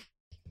chicken.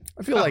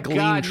 I feel like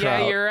lean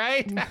trout. Yeah, you're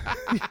right.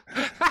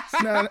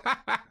 It's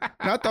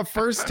not the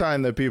first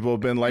time that people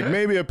have been like,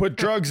 maybe I put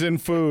drugs in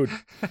food.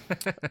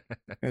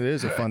 It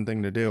is a fun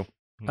thing to do.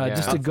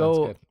 Just to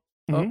go.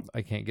 Oh,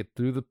 I can't get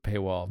through the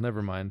paywall.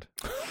 Never mind.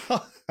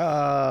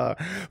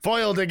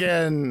 Foiled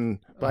again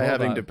by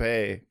having to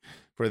pay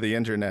for the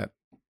internet.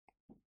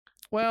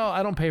 Well,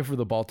 I don't pay for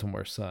the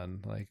Baltimore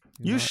Sun. Like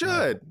you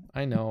should.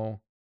 I know.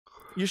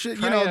 You should.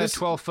 Try this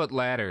 12-foot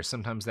ladder.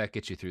 Sometimes that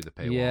gets you through the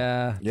paywall.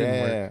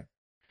 Yeah.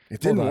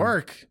 It didn't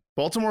work.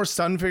 Baltimore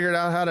Sun figured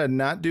out how to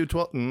not do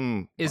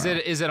 12. Is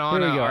it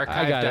on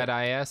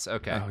archive.is?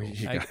 Okay.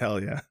 Oh,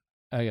 hell yeah.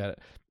 I got it.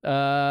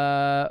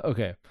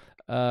 Okay.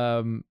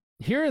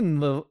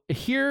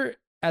 Here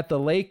at the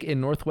lake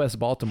in Northwest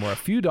Baltimore, a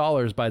few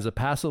dollars buys a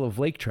passel of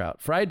lake trout,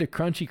 fried to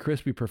crunchy,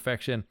 crispy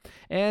perfection,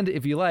 and,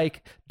 if you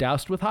like,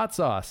 doused with hot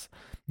sauce.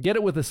 Get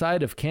it with a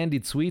side of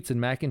candied sweets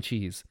and mac and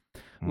cheese.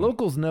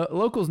 Locals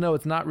know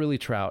it's not really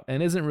trout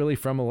and isn't really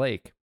from a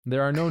lake.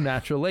 There are no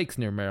natural lakes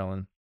near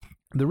Maryland.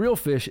 The real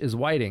fish is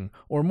whiting,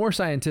 or more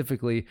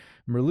scientifically,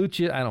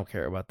 Merluccia. I don't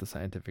care about the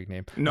scientific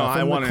name. No,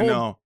 I want to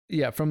know.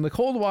 Yeah, from the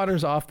cold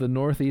waters off the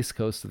northeast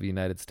coast of the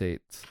United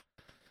States.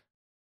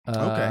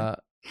 Okay.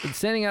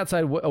 Standing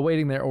outside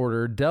awaiting their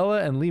order,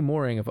 Della and Lee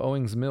Mooring of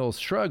Owings Mills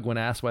shrug when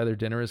asked why their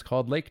dinner is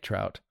called lake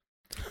trout.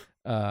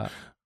 I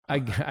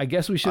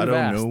guess we should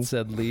have asked,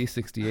 said Lee,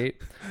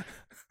 68.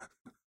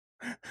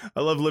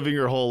 I love living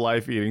your whole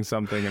life eating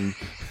something and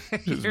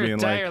just your being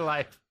entire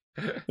life.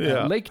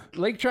 Yeah.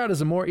 Lake trout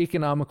is a more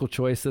economical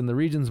choice than the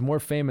region's more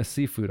famous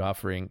seafood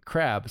offering,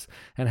 crabs,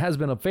 and has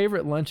been a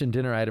favorite lunch and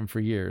dinner item for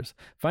years.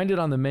 Find it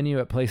on the menu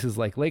at places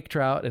like Lake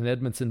Trout in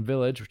Edmondson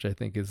Village, which I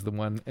think is the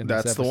one in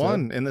this episode. That's the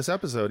one in this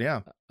episode, yeah.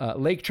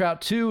 Lake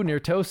Trout 2 near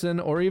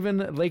Towson, or even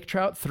Lake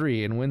Trout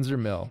 3 in Windsor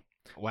Mill.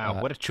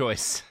 Wow, what a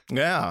choice.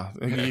 Yeah.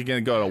 You're going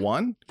to go to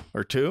 1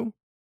 or 2,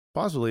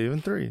 possibly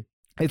even 3.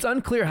 It's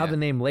unclear how the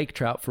name lake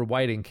trout for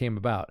whiting came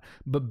about,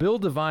 but Bill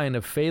Devine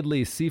of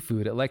Fadley's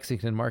Seafood at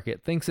Lexington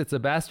Market thinks it's a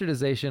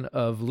bastardization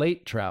of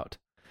late trout.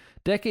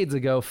 Decades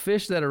ago,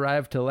 fish that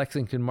arrived to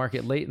Lexington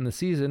Market late in the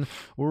season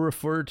were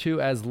referred to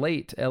as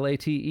late,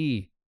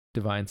 L-A-T-E,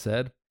 Devine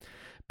said.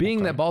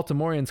 Being that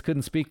Baltimoreans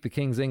couldn't speak the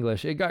King's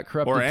English, it got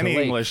corrupted or any to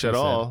late, English at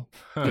all,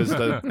 because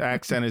the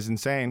accent is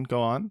insane.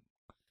 Go on.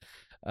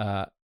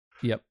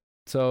 Yep.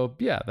 So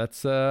yeah,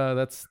 that's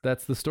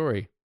the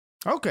story.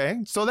 Okay,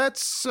 so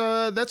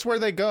that's where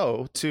they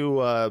go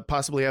to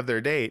possibly have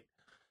their date,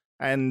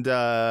 and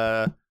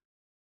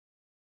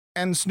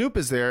Snoop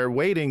is there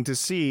waiting to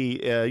see,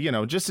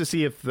 just to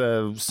see if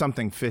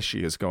something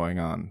fishy is going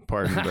on.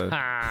 Pardon the.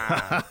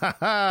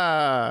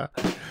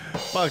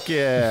 Fuck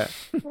yeah!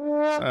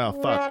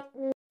 Oh fuck!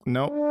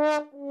 No!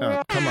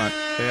 Oh, come on!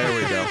 There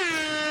we go.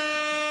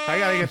 I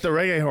gotta get the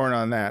reggae horn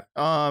on that.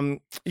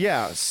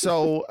 Yeah.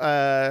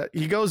 So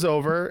he goes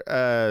over,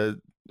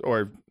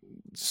 or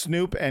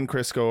Snoop and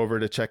Chris go over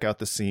to check out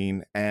the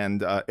scene,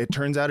 and it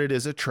turns out it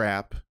is a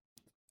trap,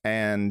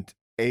 and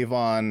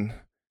Avon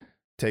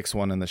takes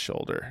one in the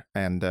shoulder,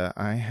 and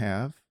I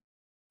have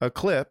a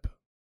clip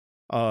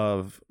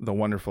of the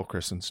wonderful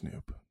Chris and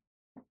Snoop.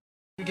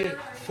 You get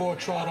 4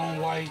 trout on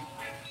white,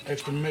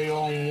 extra mayo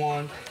on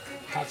 1,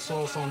 hot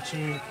sauce on 2,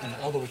 and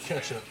the other with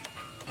ketchup,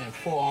 and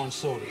 4 orange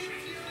sodas.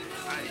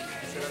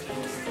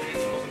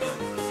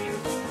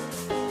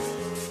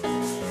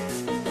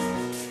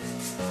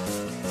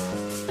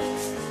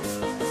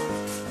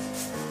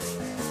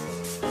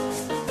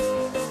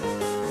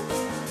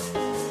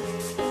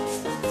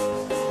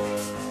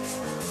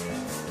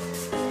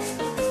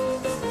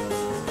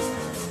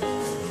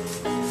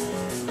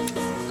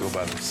 Go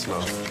by them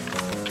slow.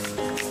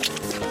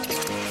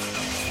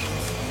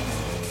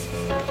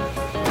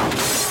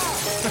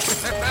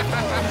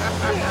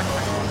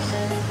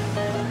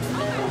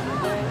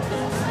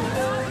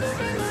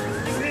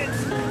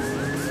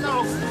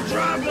 No,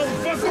 drive,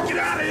 motherfucker, get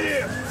out of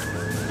here!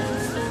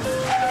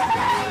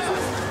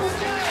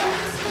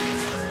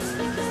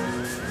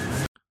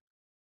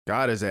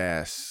 Got his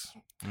ass.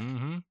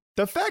 Mm-hmm.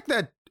 The fact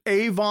that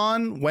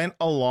Avon went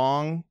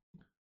along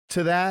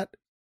to that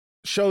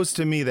shows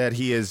to me that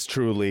he is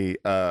truly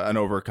an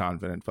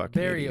overconfident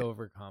fucking Very idiot.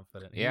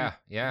 overconfident. Yeah,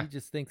 yeah. He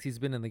just thinks he's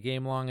been in the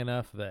game long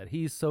enough that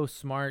he's so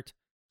smart.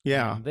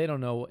 Yeah. They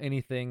don't know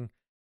anything.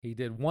 He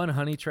did one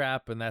honey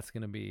trap, and that's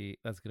gonna be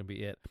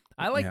it.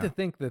 I like to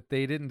think that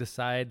they didn't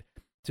decide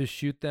to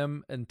shoot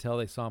them until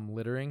they saw him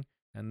littering,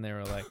 and they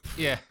were like,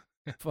 yeah.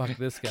 Fuck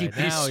this guy. Keep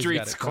now these he's got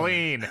streets it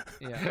coming." clean.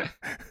 Yeah.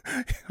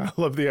 I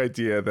love the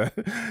idea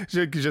that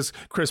just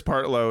Chris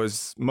Partlow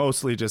is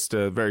mostly just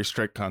a very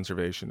strict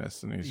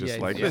conservationist, and he's just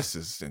Yeah, like, he's this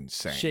is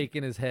insane.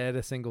 Shaking his head,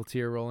 a single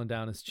tear rolling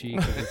down his cheek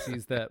as he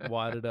sees that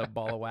wadded up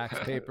ball of wax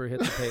paper hit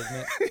the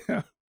pavement.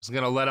 Yeah. I was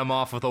going to let him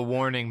off with a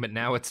warning, but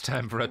now it's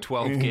time for a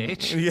 12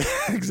 gauge. Yeah,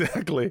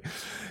 exactly.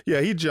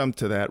 Yeah, he jumped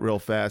to that real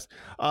fast.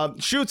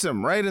 Shoots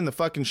him right in the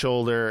fucking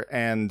shoulder,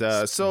 and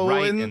so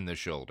right in the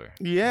shoulder.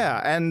 Yeah,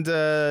 and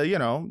you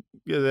know,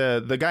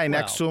 the guy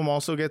next to him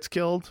also gets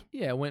killed.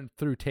 Yeah, went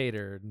through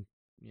Tater, and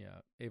yeah,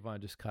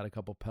 Avon just caught a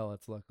couple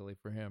pellets. Luckily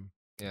for him.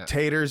 Yeah.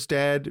 Tater's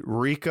dead.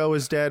 Rico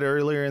is dead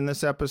earlier in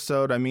this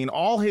episode. I mean,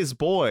 all his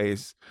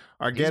boys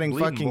are getting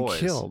bleeding fucking boys.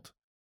 killed.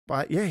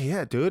 But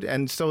yeah, dude.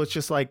 And so it's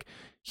just like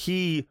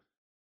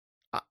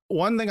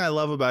one thing I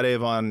love about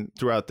Avon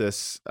throughout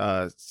this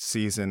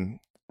season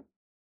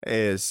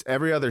is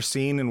every other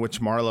scene in which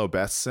Marlo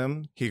bests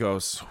him, he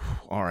goes,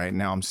 all right,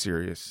 now I'm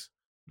serious.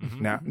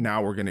 Mm-hmm.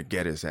 Now we're gonna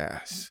get his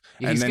ass.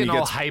 Yeah, and he's then getting he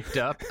all gets hyped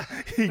up.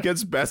 He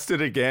gets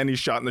bested again. He's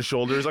shot in the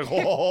shoulder. He's like,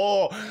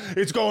 oh,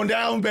 it's going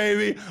down,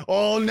 baby.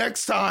 Oh,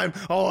 next time.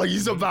 Oh,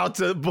 he's about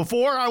to.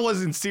 Before I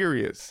wasn't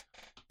serious.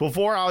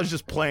 Before I was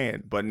just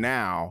playing, but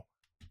now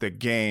the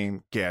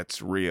game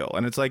gets real.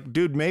 And it's like,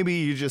 dude, maybe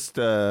you just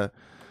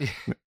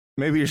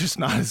maybe you're just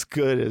not as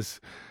good as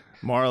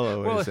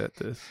Marlo is at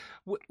this.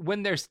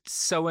 When they're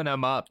sewing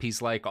him up,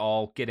 he's like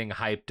all getting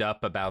hyped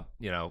up about,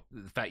 you know,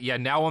 the fact,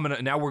 now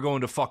we're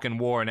going to fucking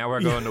war. Now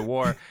we're going to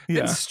war.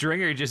 Then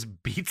Stringer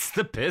just beats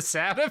the piss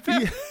out of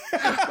him.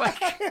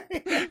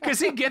 Because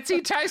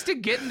he tries to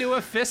get into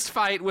a fist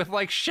fight with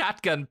like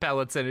shotgun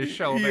pellets in his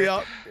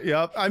shoulder.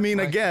 Yep. I mean,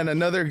 again,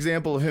 another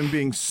example of him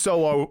being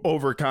so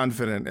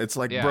overconfident. It's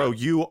like, bro,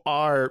 you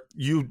are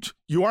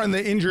on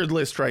the injured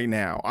list right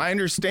now. I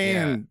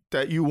understand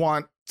that you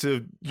want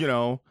to, you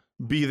know,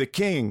 be the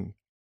king.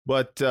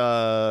 But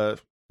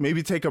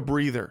maybe take a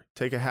breather,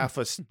 take a half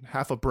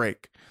a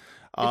break.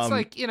 It's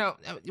like, you know,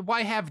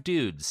 why have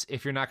dudes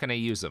if you're not going to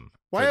use them?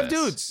 Why have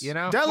dudes? You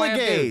know,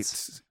 delegate.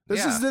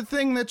 This is the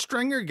thing that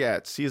Stringer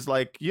gets. He's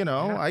like, you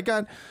know, I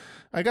got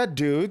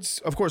dudes.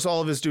 Of course,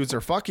 all of his dudes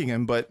are fucking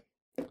him, but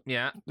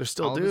they're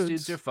still all dudes. His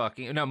dudes are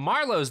fucking. Now,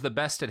 Marlo's the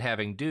best at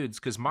having dudes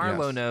because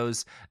Marlo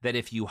knows that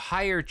if you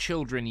hire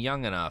children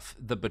young enough,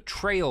 the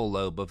betrayal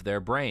lobe of their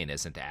brain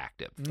isn't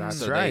active. That's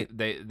so right.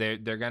 They're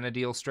going to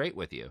deal straight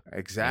with you.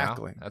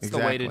 Exactly. You know? That's the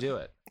way to do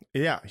it.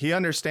 Yeah, he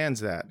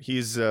understands that.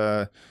 He's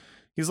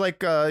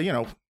like you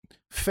know,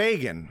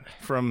 Fagin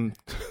from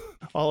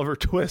Oliver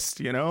Twist.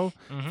 You know,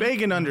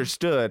 Fagin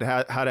understood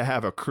how to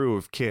have a crew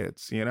of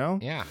kids. You know.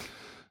 Yeah.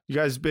 You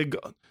guys big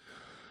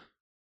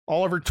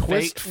Oliver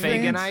Twist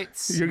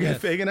Faganites. You get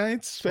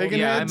Faganites.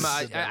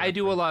 I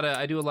do a lot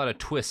of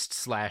Twist /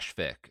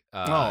 fic.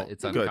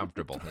 It's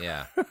uncomfortable.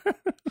 Yeah.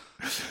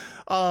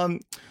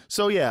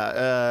 So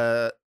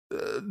yeah,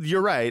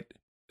 you're right.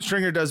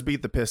 Stringer does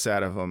beat the piss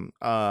out of him,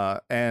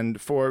 and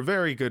for a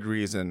very good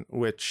reason,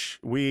 which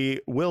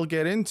we will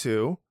get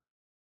into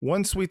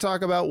once we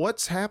talk about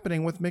what's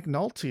happening with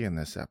McNulty in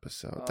this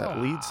episode. That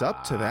leads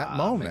up to that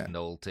moment.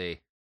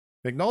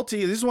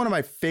 McNulty, this is one of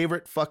my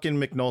favorite fucking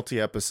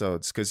McNulty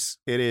episodes because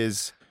he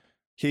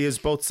is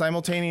both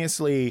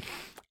simultaneously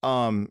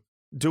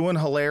doing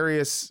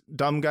hilarious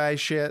dumb guy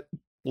shit,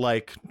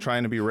 like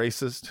trying to be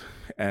racist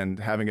and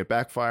having it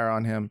backfire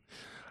on him.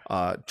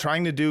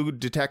 trying to do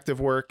detective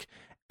work.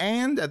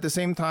 And at the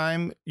same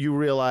time, you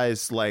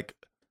realize like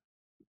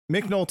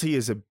McNulty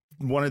is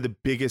one of the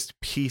biggest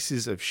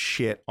pieces of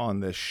shit on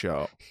this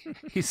show.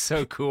 He's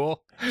so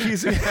cool.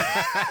 He's a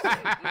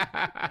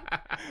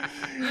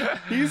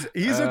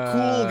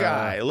cool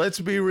guy. Let's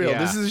be real. Yeah.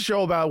 This is a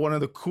show about one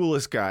of the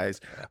coolest guys.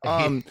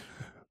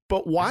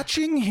 But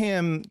watching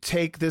him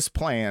take this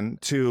plan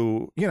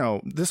to,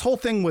 this whole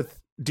thing with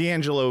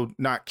D'Angelo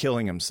not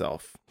killing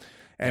himself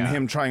and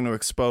him trying to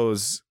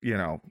expose,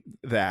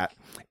 that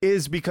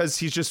is because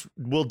he just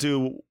will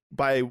do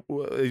by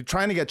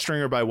trying to get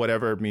Stringer by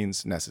whatever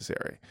means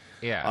necessary.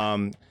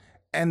 Yeah.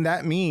 And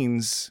that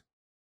means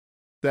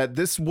that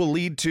this will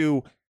lead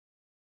to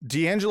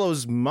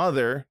D'Angelo's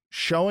mother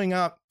showing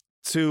up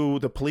to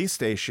the police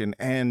station,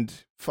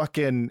 and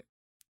fucking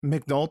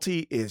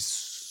McNulty is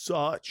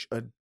such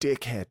a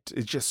dickhead.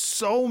 It's just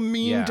so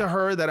mean to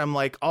her that I'm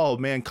like, oh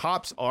man,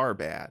 cops are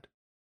bad.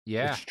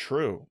 Yeah. It's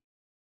true.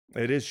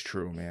 It is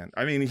true, man.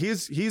 I mean,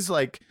 he's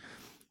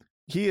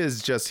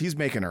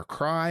making her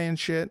cry and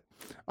shit.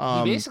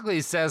 He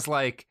basically says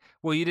like,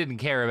 well, you didn't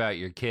care about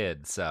your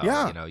kids, so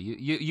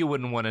you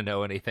wouldn't want to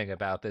know anything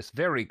about this.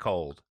 Very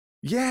cold.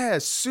 Yeah,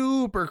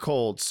 super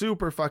cold,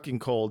 super fucking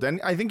cold. And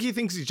I think he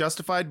thinks he's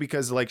justified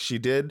because like she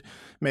did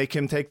make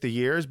him take the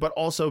years, but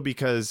also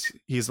because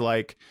he's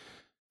like,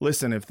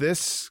 listen, if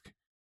this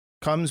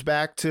comes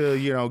back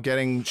to,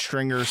 getting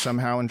Stringer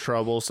somehow in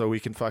trouble so we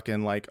can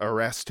fucking like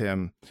arrest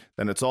him,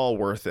 then it's all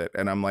worth it.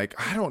 And I'm like,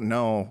 I don't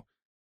know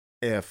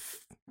if,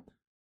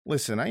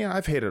 listen,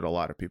 I've hated a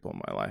lot of people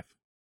in my life,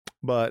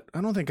 but I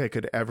don't think I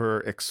could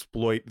ever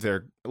exploit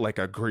their like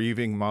a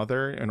grieving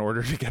mother in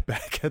order to get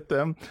back at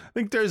them. I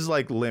think there's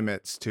like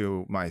limits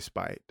to my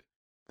spite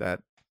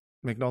that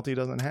McNulty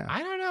doesn't have.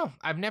 I don't know.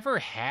 I've never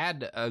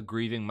had a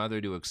grieving mother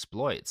to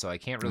exploit, so I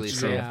can't really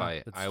say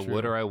if I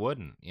would or I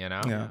wouldn't,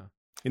 Yeah.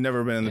 You've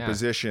never been in the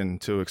position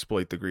to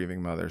exploit the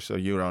grieving mother, so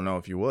you don't know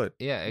if you would.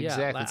 Yeah,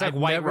 exactly. It's like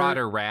white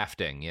water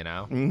rafting,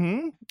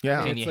 Mm-hmm.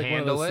 Yeah. Can you it's like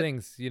handle one of those it?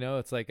 things,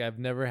 it's like I've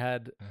never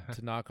had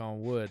to knock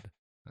on wood.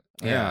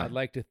 Yeah. I'd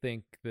like to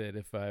think that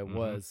if I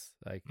was,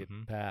 I could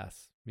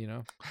pass,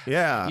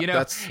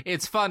 Yeah.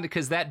 It's fun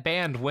because that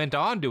band went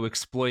on to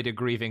exploit a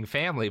grieving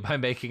family by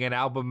making an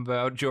album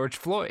about George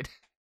Floyd.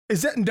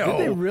 Is that no? Did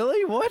they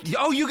really? What?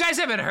 Oh, you guys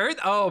haven't heard?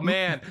 Oh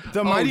man,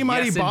 the Mighty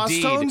Boss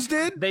indeed. Tones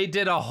did. They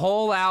did a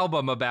whole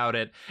album about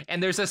it,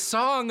 and there's a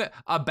song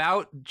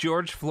about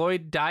George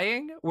Floyd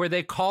dying where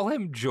they call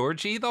him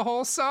Georgie the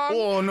whole song.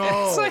 Oh no! And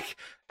it's like,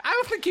 I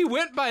don't think he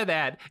went by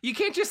that. You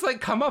can't just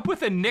like come up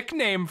with a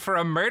nickname for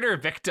a murder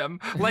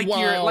victim like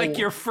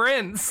your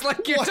friends,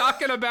 like you're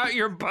talking about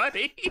your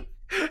buddy.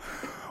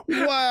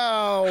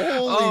 Wow!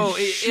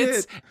 Holy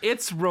shit!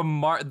 It's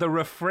the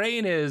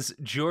refrain is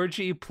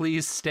Georgie,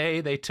 please stay.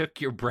 They took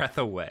your breath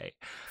away.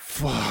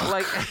 Fuck.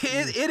 Like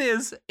it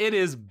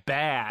is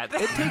bad.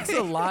 It takes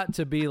a lot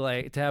to be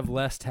like to have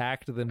less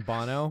tact than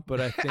Bono, but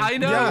I think I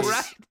know,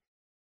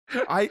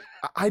 right?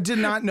 I did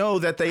not know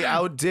that they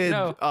outdid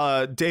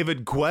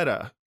David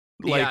Guetta.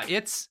 Yeah,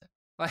 it's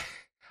like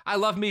I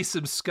love me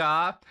some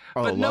ska,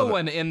 but no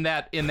one in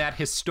that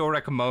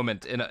historic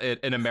moment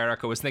in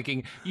America was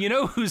thinking,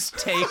 whose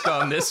take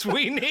on this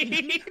we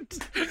need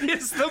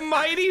is the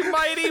mighty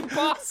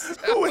Boss.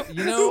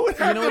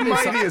 The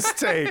mightiest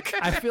take.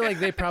 I feel like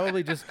they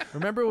probably just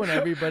remember when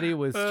everybody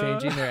was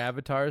changing their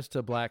avatars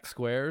to black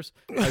squares.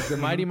 Like the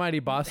Mighty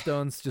Boss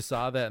Tones just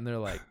saw that and they're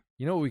like,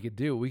 you know what we could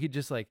do? We could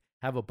just like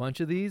have a bunch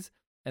of these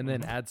and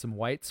then add some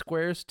white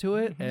squares to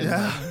it, and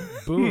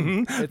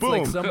boom. It's boom.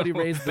 like somebody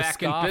raised the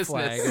ska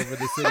flag over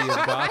the city of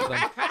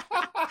Gotham.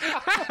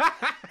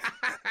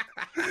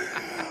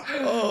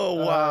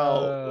 Oh,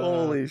 wow.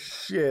 Holy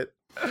shit.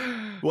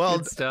 Well,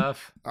 good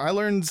stuff.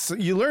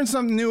 You learn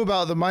something new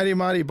about the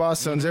Mighty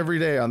Boss Tones every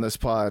day on this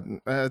pod.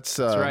 That's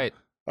right.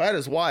 That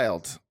is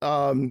wild.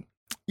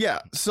 Yeah,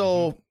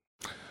 so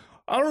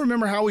I don't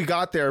remember how we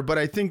got there, but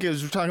I think we're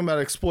talking about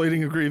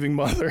exploiting a grieving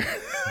mother.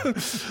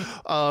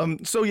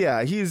 So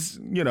yeah, he's,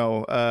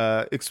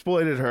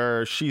 exploited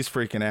her. She's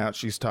freaking out.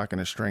 She's talking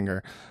to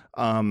Stringer.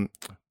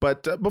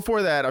 But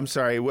before that, I'm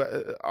sorry.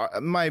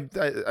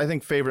 I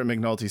think favorite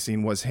McNulty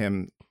scene was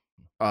him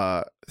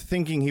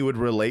thinking he would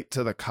relate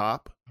to the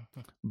cop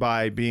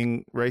by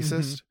being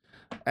racist.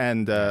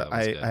 And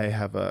I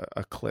have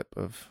a clip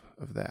of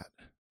that.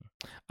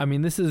 I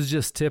mean, this is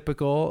just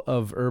typical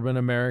of urban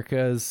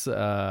America's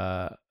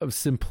of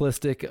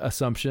simplistic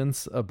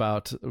assumptions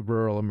about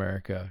rural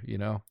America,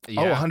 Yeah,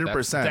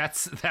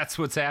 100%. That's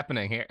what's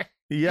happening here.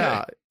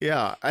 Yeah.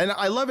 And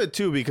I love it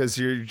too, because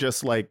you're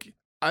just like,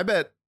 I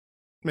bet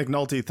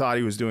McNulty thought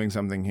he was doing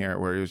something here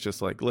where he was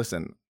just like,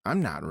 listen,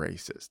 I'm not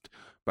racist,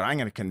 but I'm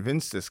going to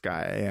convince this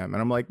guy I am.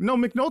 And I'm like, no,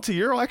 McNulty,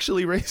 you're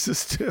actually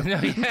racist too. No,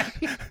 yeah.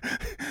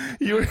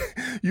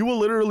 You will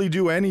literally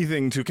do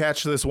anything to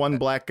catch this one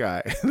black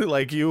guy.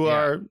 Like you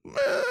are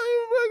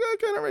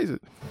kind of racist.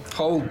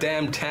 Whole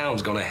damn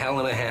town's gonna hell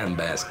in a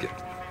handbasket.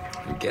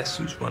 And guess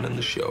who's running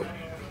the show?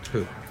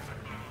 Who?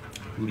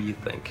 Who do you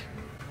think?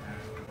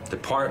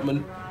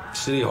 Department,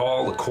 City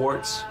Hall, the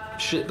courts,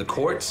 Shit, the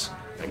courts.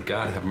 And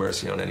God have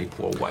mercy on any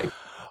poor white.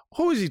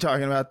 Who was he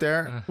talking about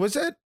there? Was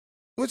he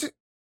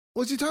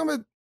talking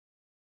about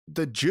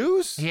the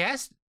Jews?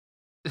 Yes.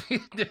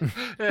 I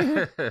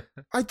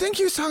think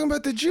he was talking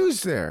about the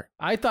Jews there.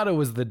 I thought it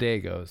was the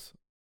Dagos.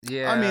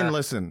 Yeah. I mean,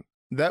 listen,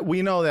 that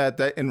we know that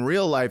in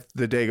real life,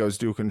 the Dagos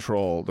do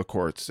control the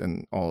courts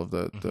and all of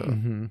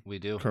the we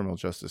do criminal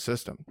justice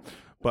system.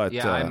 But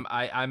yeah,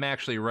 I'm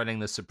actually running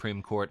the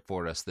Supreme Court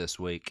for us this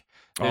week.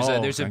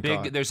 There's a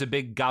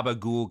big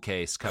gabagool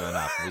case coming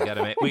up.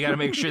 We gotta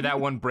make sure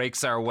that one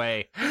breaks our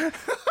way.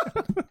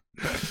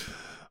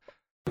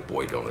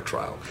 Boy, going to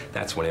trial.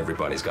 That's when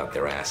everybody's got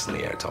their ass in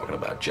the air talking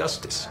about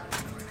justice.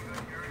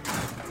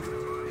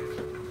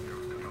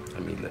 I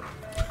mean,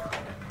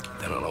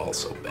 they're not all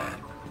so bad.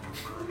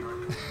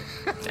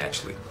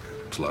 Actually,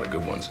 there's a lot of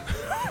good ones.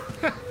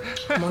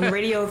 I'm on the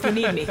radio if you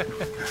need me.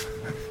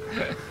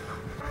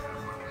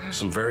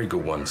 Some very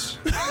good ones.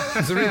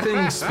 Is there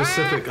anything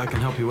specific I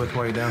can help you with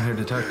while you're down here,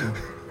 Detective?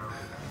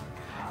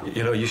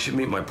 You know, you should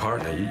meet my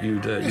partner.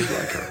 You'd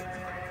like her.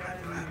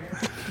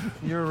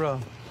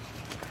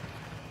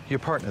 Your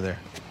partner there.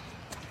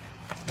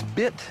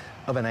 Bit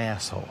of an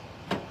asshole.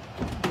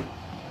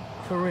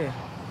 For real.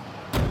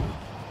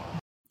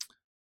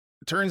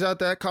 Turns out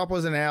that cop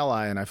was an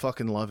ally, and I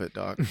fucking love it,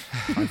 dog.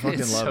 I fucking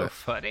It's love so it.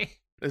 funny.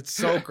 It's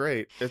so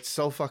great. It's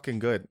so fucking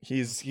good.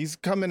 He's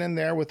coming in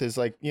there with his,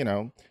 like, you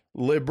know,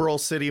 liberal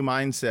city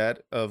mindset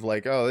of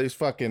like, oh, these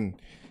fucking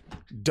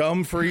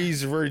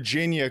Dumfries,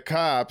 Virginia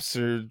cops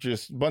are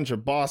just a bunch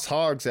of boss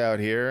hogs out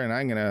here, and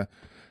I'm gonna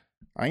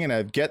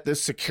get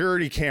this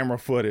security camera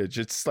footage.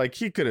 It's like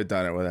he could have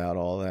done it without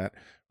all that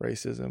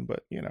racism,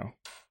 but you know,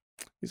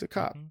 he's a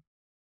cop.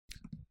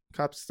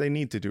 Cops, they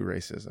need to do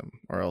racism,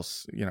 or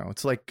else, you know,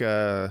 it's like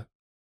sharks.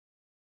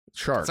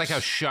 It's like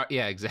how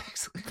yeah,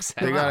 exactly.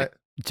 They got it.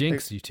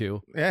 Jinx, you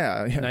two.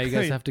 Yeah. Now you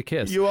guys have to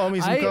kiss. You owe me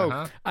some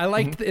coke. I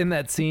liked in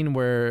that scene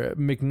where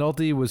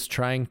McNulty was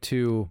trying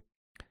to.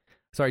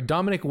 Sorry,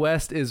 Dominic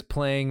West is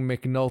playing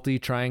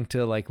McNulty, trying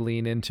to like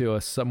lean into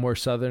a some more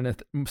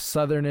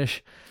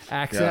southernish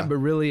accent, but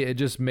really it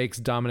just makes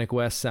Dominic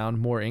West sound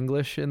more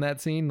English in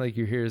that scene. Like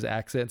you hear his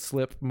accent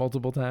slip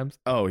multiple times.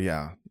 Oh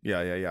yeah.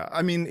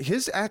 I mean,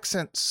 his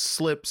accent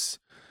slips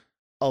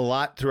a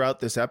lot throughout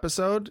this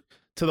episode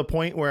to the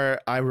point where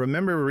I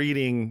remember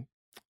reading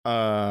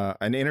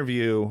an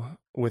interview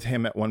with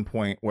him at one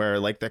point where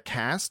like the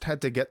cast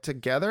had to get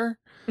together,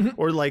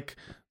 or like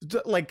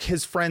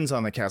his friends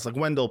on the cast, like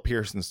Wendell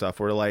Pierce and stuff,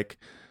 were like,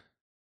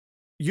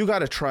 you got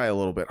to try a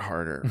little bit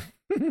harder.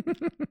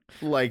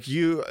 Like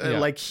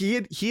like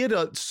he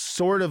had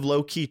sort of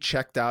low key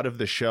checked out of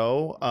the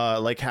show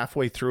like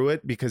halfway through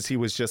it, because he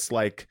was just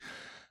like,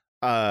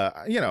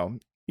 you know,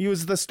 he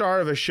was the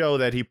star of a show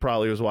that he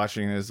probably was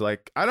watching and is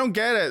like, I don't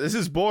get it. This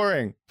is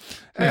boring.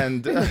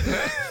 And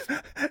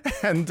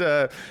and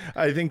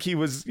I think he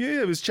was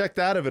checked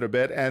out of it a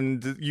bit.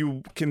 And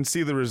you can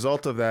see the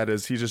result of that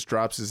as he just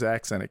drops his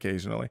accent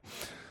occasionally.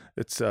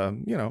 It's,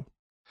 you know.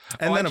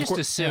 And then I just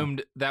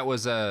assumed that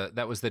was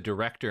the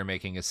director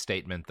making a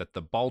statement that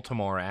the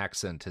Baltimore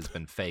accent has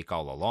been fake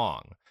all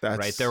along.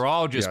 Right? They're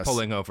all just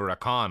pulling over a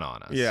con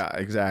on us. Yeah,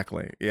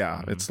 exactly.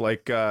 Yeah. It's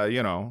like,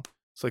 you know.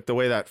 It's like the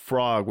way that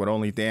frog would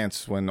only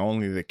dance when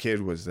only the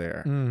kid was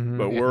there.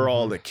 But we're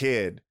all the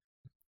kid.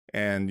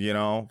 And, you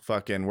know,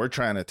 fucking, we're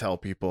trying to tell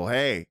people,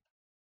 hey,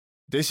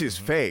 this is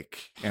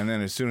fake. And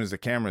then as soon as the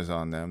camera's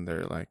on them,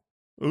 they're like,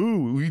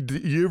 oh,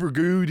 you ever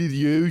go to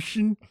the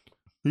ocean?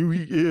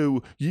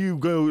 You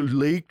go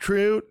lake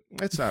trout?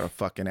 That's not a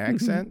fucking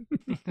accent.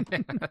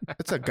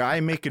 That's a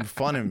guy making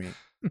fun of me.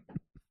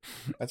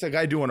 That's a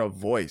guy doing a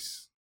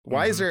voice.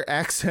 Why is their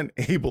accent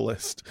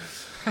ableist?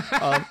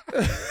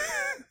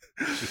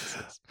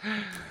 Jesus.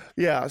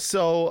 Yeah,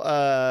 so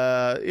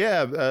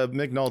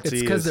McNulty.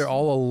 It's because they're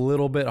all a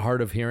little bit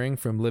hard of hearing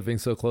from living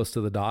so close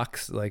to the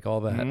docks, like all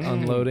that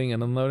unloading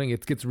and unloading.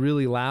 It gets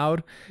really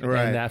loud,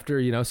 right? And after,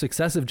 you know,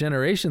 successive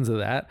generations of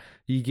that,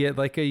 you get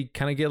like a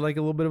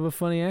little bit of a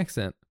funny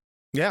accent.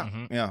 Yeah,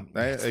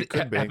 it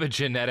could be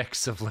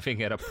epigenetics of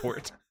living at a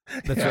port.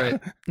 That's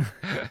right.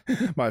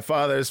 My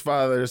father's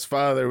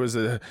father was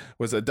a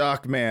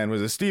dock man,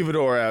 was a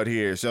stevedore out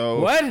here.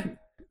 So what?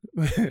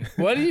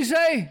 What did you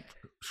say?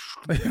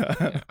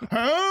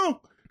 Huh?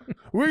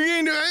 We're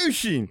in the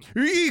ocean.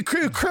 We eat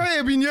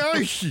crab in the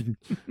ocean.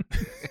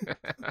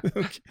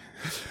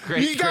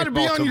 You got to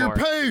be on your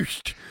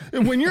post.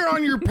 And when you're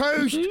on your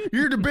post,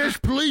 you're the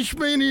best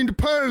policeman in the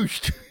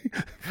post.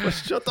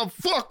 Shut the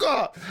fuck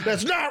up.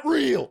 That's not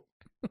real.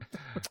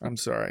 I'm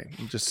sorry.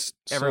 I'm just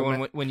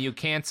everyone. When you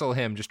cancel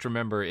him, just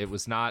remember it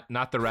was not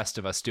the rest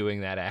of us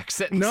doing that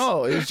accent.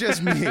 No, it was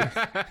just me.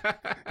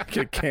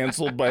 Get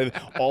canceled by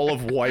all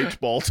of white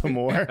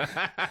Baltimore.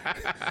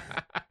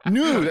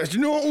 No, that's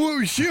not what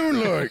we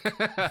sound like.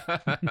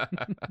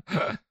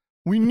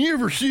 We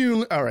never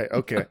sound. All right,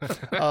 okay.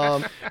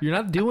 You're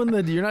not doing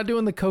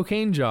the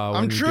cocaine jaw.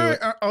 I'm trying.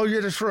 Oh yeah,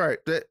 that's right.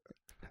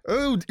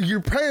 Oh,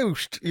 your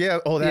post. Yeah.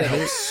 Oh, that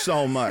helps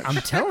so much. I'm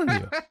telling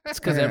you. It's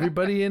because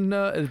everybody in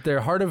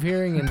they're hard of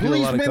hearing and do a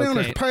lot of Policeman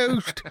on his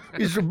cocaine. post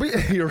is a bit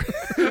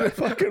the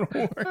fucking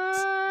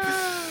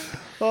horns.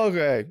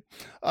 Okay.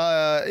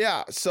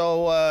 Yeah.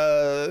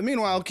 So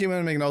meanwhile, Kima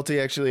and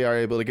McNulty actually are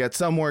able to get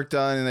some work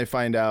done, and they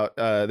find out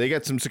they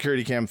get some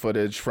security cam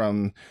footage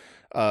from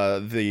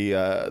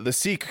the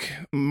Seek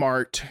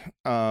Mart,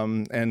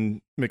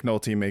 and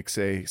McNulty makes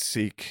a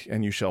seek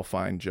and you shall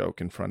find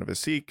joke in front of a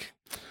Seek.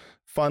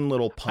 Fun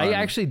little pun. I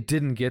actually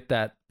didn't get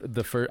that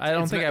the first. I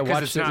don't think I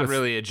watched it's it. not with,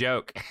 really a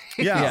joke.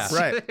 Yeah,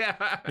 right.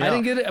 I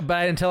didn't get it,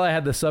 but until I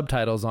had the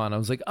subtitles on, I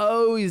was like,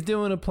 "Oh, he's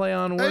doing a play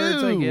on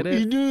words." I get it.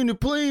 He's doing a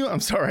play.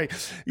 I'm sorry.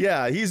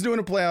 Yeah, he's doing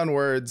a play on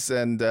words,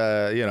 and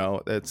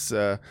it's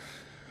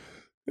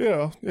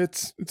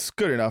it's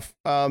good enough.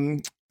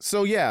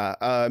 So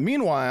yeah.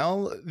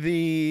 Meanwhile,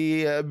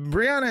 the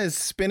Brianna is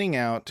spinning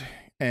out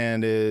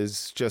and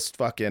is just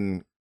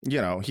fucking.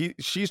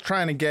 She's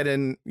trying to get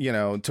in,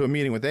 to a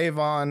meeting with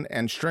Avon,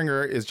 and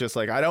Stringer is just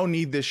like, I don't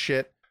need this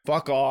shit.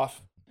 Fuck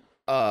off.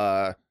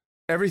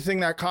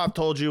 Everything that cop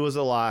told you was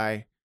a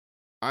lie.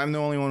 I'm the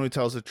only one who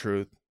tells the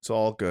truth. It's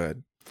all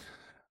good.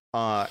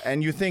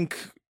 And you think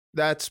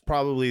that's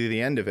probably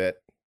the end of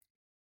it.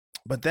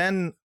 But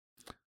then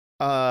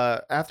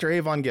after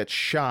Avon gets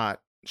shot,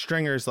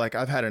 Stringer's like,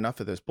 I've had enough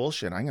of this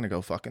bullshit. I'm going to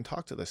go fucking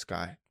talk to this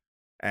guy.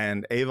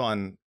 And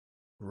Avon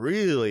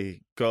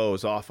really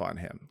goes off on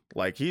him.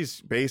 Like,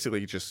 he's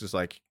basically just is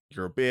like,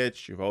 you're a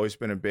bitch. You've always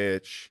been a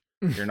bitch.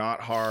 You're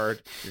not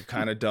hard. You're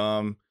kind of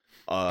dumb.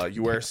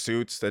 You wear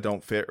suits that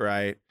don't fit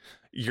right.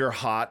 You're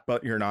hot,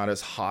 but you're not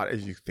as hot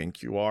as you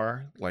think you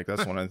are. Like,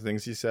 that's one of the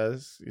things he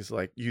says. He's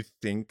like, you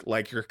think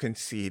like you're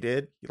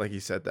conceited. Like, he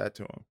said that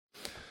to him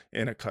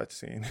in a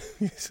cutscene.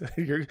 He said,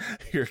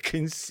 you're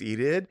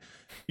conceited.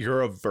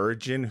 You're a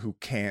virgin who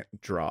can't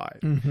drive.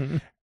 Mm-hmm.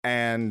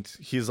 And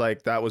he's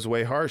like, that was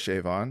way harsh,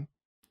 Avon.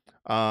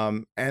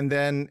 And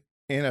then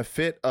in a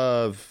fit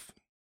of,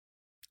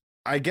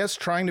 I guess,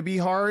 trying to be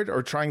hard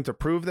or trying to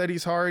prove that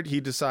he's hard, he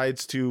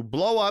decides to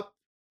blow up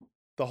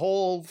the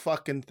whole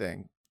fucking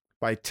thing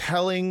by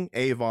telling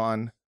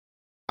Avon,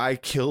 I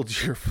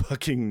killed your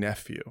fucking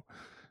nephew.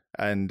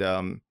 And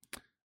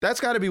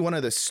that's got to be one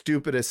of the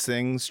stupidest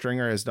things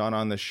Stringer has done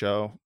on the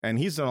show. And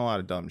he's done a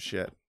lot of dumb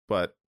shit,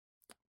 but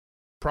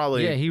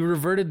probably. Yeah, he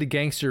reverted to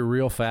gangster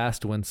real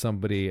fast when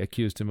somebody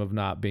accused him of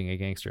not being a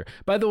gangster.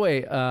 By the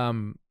way,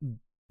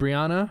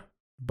 Brianna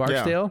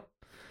Barksdale,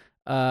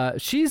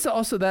 she's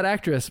also that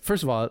actress.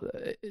 First of all,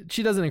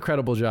 she does an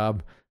incredible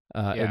job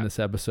in this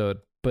episode.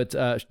 But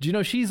do you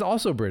know she's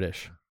also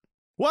British?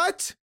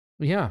 What?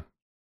 Yeah.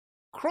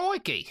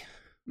 Crikey.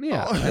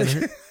 Yeah.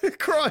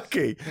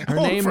 Crikey. Her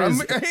name from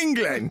is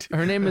England.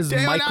 Her name is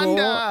Down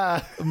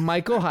under.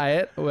 Michael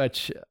Hyatt,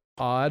 which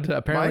odd.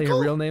 Apparently Michael?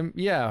 her real name,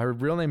 her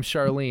real name's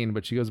Charlene,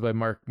 but she goes by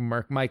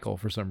Mark Michael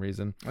for some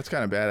reason. That's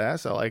kind of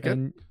badass. I like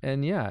it.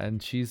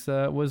 And she's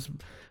was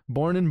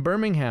born in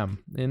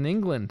Birmingham in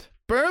England.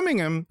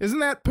 Birmingham? Isn't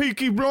that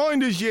Peaky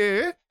Blinders,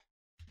 yeah?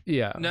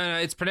 Yeah. No,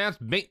 it's pronounced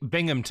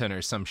Binghamton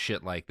or some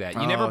shit like that.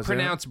 You Oh, never is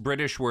pronounce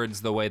British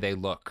words the way they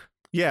look.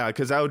 Yeah,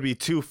 because that would be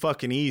too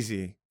fucking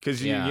easy.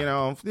 Because, you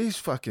know, these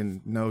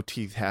fucking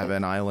no-teeth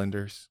having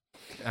islanders.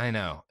 I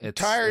know.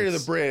 Tired of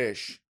the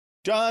British.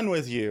 Done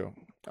with you.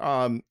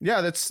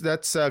 Yeah,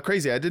 that's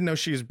crazy. I didn't know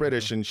she was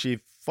British, and she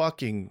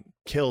fucking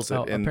kills it.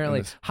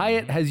 Apparently,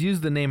 Hyatt has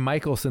used the name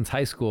Michael since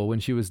high school when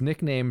she was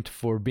nicknamed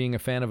for being a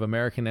fan of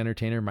American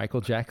entertainer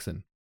Michael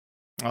Jackson.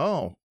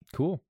 Oh.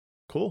 Cool.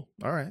 All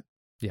right.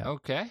 Yeah.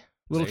 Okay.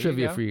 Little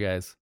trivia for you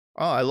guys.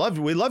 Oh,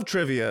 we love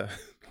trivia.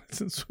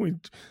 Since we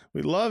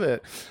love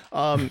it.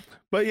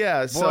 But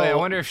yeah, so boy, I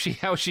wonder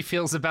how she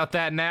feels about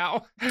that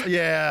now.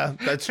 Yeah,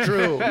 that's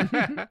true.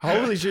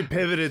 Hopefully she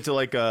pivoted to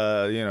like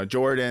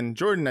Jordan.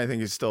 Jordan, I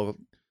think, is still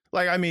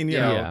like, I mean, you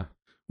know,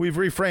 we've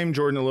reframed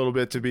Jordan a little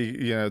bit to be,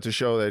 to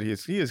show that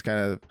he is kind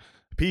of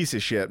a piece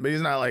of shit, but he's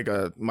not like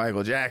a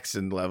Michael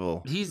Jackson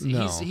level.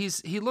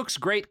 He looks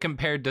great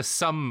compared to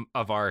some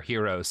of our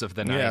heroes of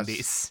the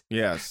 90s.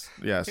 Yes.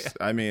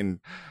 I mean,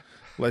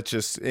 let's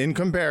just, in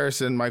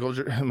comparison, Michael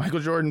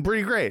Jordan,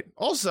 pretty great.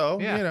 Also,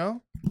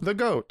 the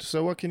GOAT.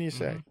 So what can you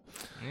say?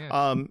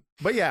 Yeah.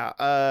 But yeah,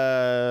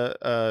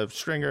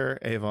 Stringer,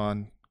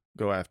 Avon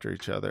go after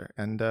each other,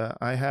 and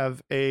I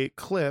have a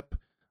clip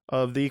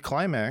of the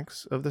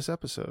climax of this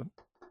episode.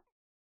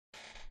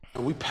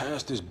 We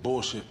passed this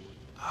bullshit.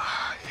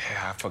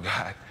 Yeah, I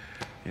forgot.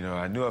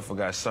 I knew I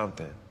forgot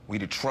something. We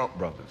the Trump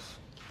brothers.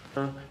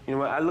 You know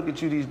what? I look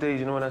at you these days,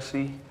 you know what I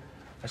see?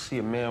 I see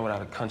a man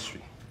without a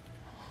country.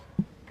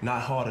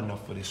 Not hard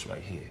enough for this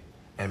right here.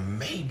 And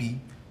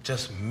maybe,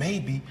 just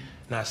maybe,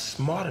 not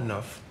smart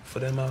enough for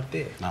them out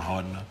there. Not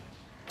hard enough.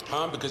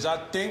 Because I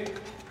think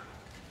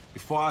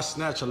before I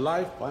snatch a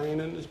life, I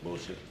ain't in this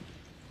bullshit.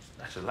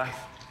 Snatch a life?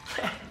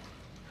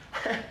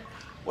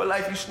 What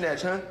life you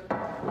snatch, huh?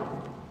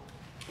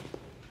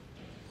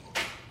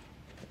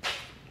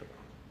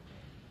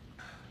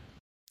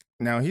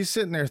 Now he's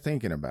sitting there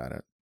thinking about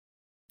it.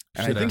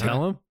 And Should I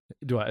tell him?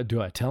 Do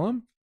I tell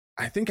him?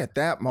 I think at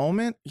that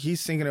moment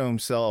he's thinking to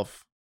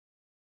himself,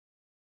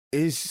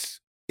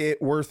 is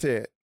it worth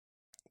it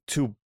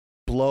to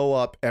blow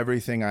up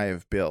everything I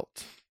have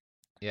built?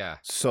 Yeah.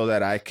 So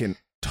that I can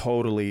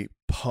totally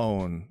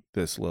pwn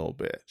this little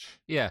bitch.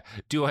 Yeah.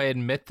 Do I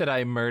admit that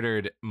I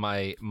murdered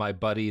my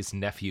buddy's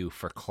nephew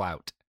for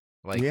clout?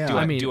 Like, Yeah.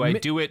 do I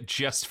do it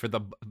just for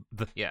the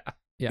yeah.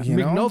 Yeah, You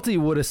know? McNulty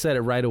would have said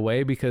it right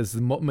away because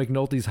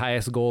McNulty's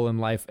highest goal in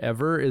life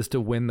ever is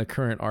to win the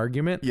current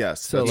argument.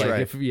 Yes, so that's like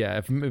right.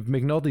 if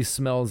McNulty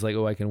smells like,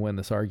 oh, I can win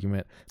this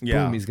argument,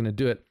 Yeah. boom, he's gonna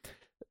do it.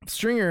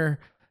 Stringer,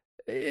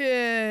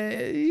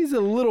 he's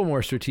a little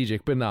more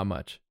strategic, but not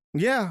much.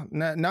 Yeah,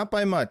 not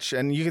by much.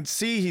 And you can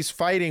see he's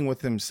fighting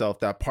with himself.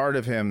 That part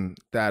of him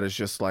that is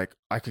just like,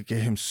 I could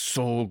get him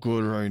so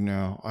good right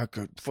now. I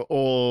could,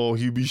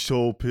 he'd be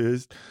so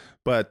pissed.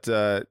 But,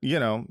 you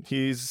know,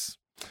 he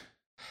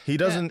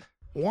doesn't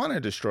want to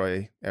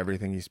destroy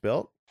everything he's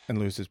built and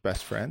lose his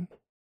best friend.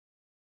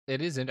 It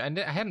isn't.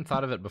 I hadn't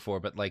thought of it before,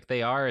 but like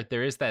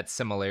there is that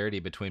similarity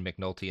between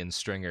McNulty and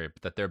Stringer,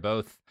 that they're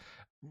both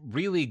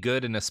really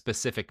good in a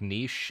specific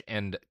niche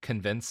and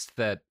convinced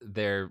that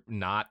they're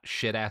not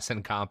shit-ass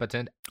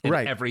incompetent in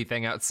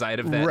everything outside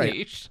of that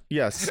niche.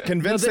 Yes,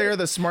 convinced they are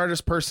the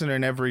smartest person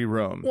in every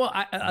room. Well,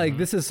 I like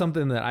this is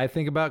something that I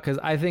think about because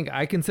I think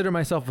I consider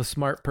myself a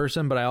smart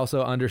person, but I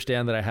also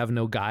understand that I have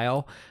no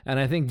guile. And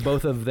I think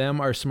both of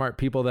them are smart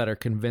people that are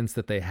convinced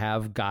that they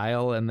have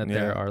guile and that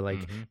there are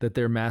like that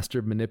they're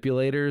master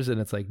manipulators.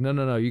 And it's like,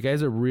 no, you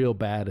guys are real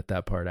bad at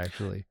that part,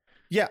 actually.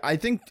 Yeah, I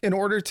think in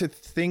order to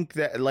think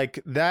that,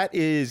 like, that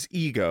is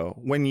ego.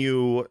 When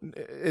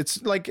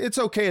it's like, it's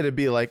okay to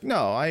be like,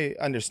 no, I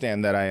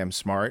understand that I am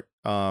smart.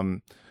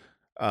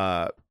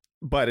 But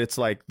it's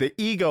like the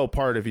ego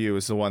part of you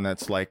is the one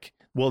that's like,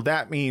 well,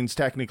 that means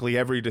technically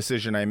every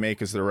decision I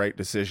make is the right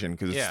decision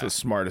because it's the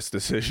smartest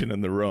decision in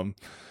the room.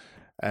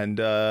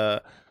 And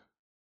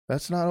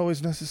that's not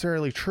always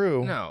necessarily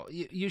true. No,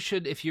 you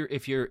should, if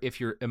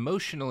you're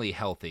emotionally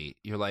healthy,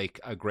 you're like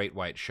a great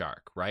white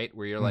shark, right?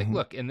 Where you're like,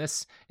 look, in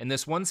this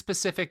one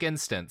specific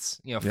instance,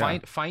 you know,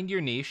 find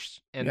your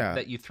niche and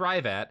that you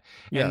thrive at,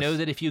 and know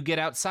that if you get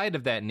outside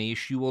of that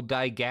niche, you will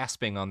die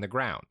gasping on the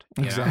ground.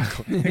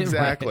 Exactly.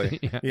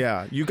 Exactly.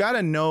 Yeah. You got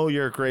to know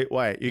you're a great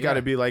white. You got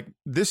to be like,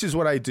 this is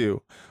what I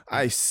do.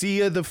 I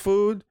see the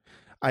food.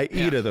 I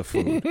eat of the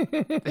food.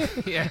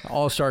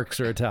 All sharks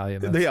are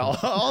Italian. They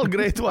all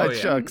great white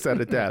sharks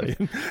are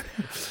Italian.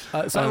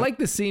 So I like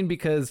this scene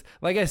because,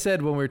 like I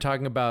said when we were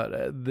talking about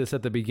this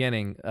at the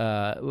beginning,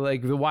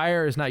 like The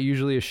Wire is not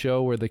usually a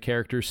show where the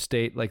characters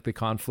state like the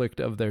conflict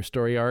of their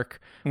story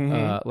arc,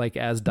 like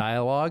as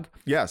dialogue.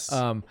 Yes.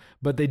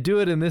 But they do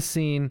it in this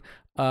scene.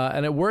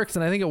 And it works,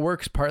 and I think it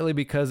works partly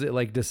because it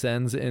like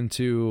descends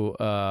into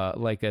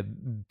like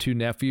two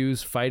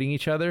nephews fighting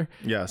each other.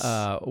 Yes,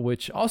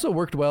 which also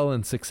worked well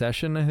in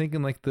Succession. I think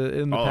in the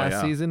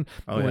past season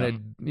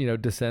when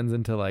it descends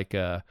into like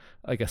a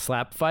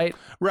slap fight.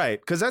 Right,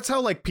 because that's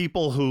how like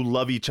people who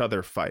love each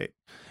other fight.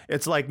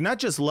 It's like not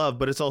just love,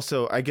 but it's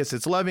also, I guess,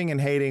 it's loving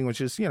and hating, which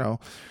is, you know,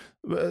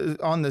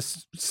 on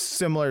this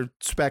similar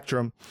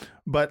spectrum.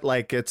 But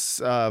like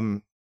it's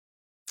not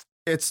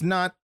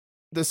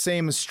the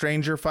same as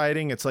stranger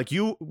fighting. It's like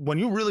when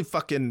you really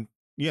fucking,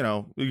 you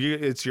know,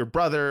 it's your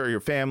brother or your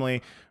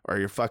family or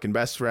your fucking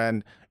best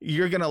friend,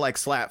 you're gonna like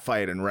slap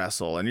fight and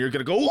wrestle, and you're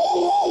gonna go,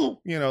 ooh!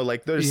 You know,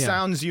 like there's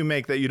sounds you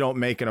make that you don't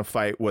make in a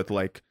fight with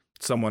like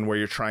someone where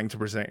you're trying to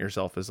present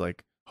yourself as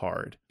like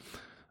hard.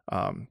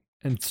 And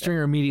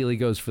Stringer immediately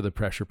goes for the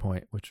pressure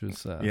point, which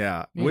was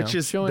which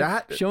is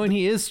showing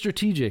he is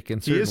strategic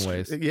in certain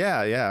ways.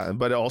 Yeah,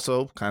 but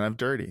also kind of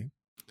dirty.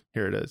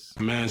 Here it is.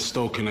 Man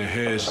stoking a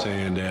head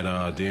saying that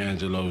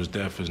D'Angelo's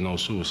death is no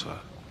suicide.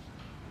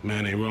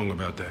 Man ain't wrong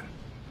about that.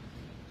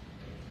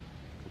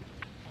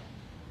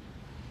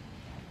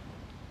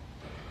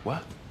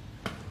 What?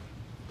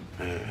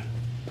 Man.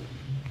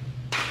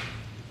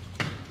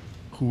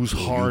 Who's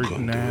hard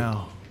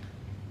now?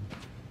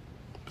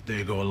 But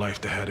there go a life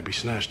that had to be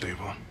snatched,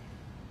 Avon.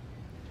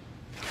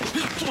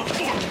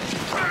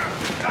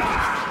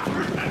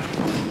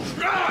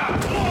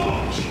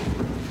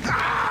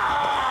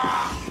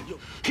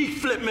 He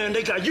flipped, man.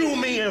 They got you,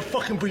 me, and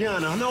fucking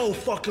Brianna. No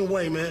fucking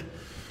way, man.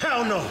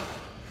 Hell no.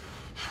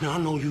 Now, I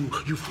know you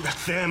that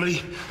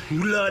family.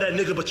 You love that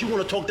nigga, but you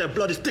want to talk that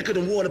blood is thicker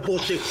than water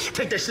bullshit.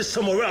 Take that shit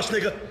somewhere else,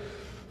 nigga.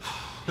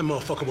 That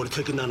motherfucker would have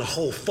taken down the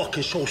whole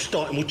fucking show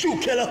starting with you,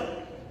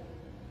 killer.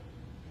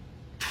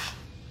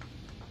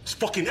 It's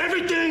fucking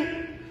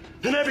everything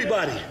and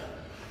everybody.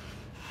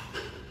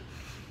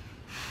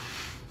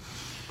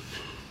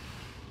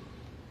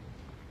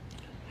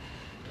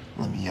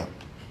 Let me up.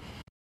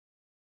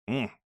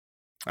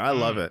 I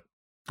love it.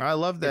 I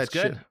love that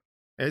shit.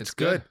 It's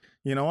good.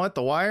 You know what?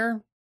 The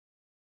Wire?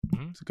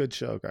 It's a good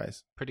show,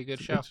 guys. Pretty good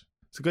show.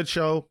 It's a good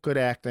show. Good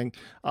acting.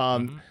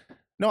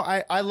 No,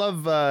 I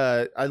love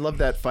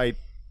that fight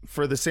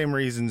for the same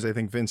reasons I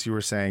think, Vince, you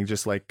were saying,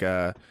 just like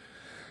they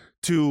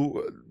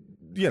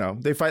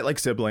fight like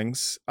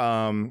siblings.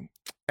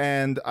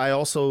 And I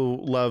also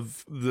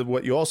love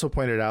what you also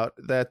pointed out,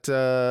 that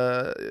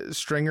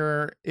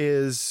Stringer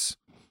is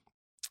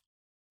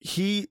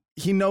he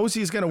knows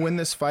he's going to win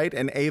this fight,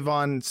 and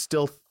Avon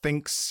still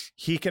thinks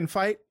he can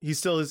fight. He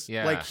still is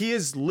like, he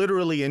is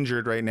literally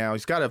injured right now.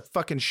 He's got a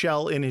fucking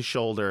shell in his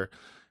shoulder,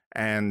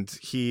 and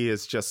he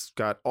has just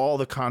got all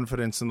the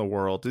confidence in the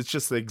world. It's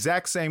just the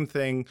exact same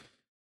thing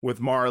with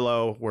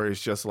Marlowe, where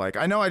he's just like,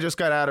 I know I just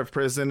got out of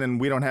prison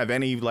and we don't have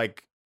any,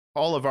 like,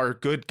 all of our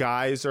good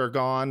guys are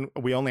gone.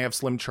 We only have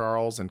Slim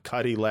Charles and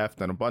Cuddy left,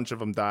 and a bunch of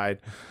them died.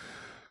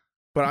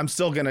 But I'm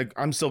still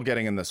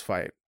getting in this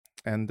fight.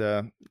 And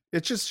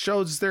it just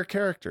shows their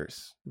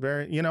characters.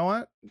 Very, you know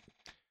what?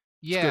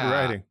 It's good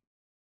writing.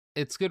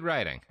 It's good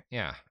writing.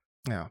 Yeah.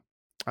 Yeah.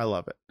 I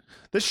love it.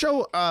 This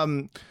show,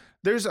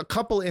 there's a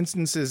couple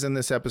instances in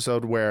this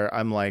episode where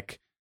I'm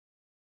like,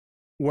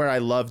 where I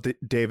love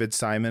David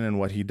Simon and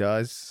what he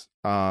does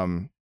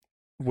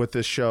with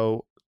this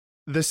show.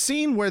 The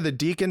scene where the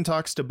deacon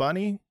talks to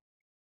Bunny,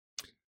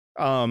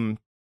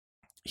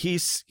 he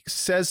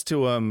says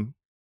to him,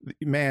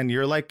 man,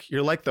 you're like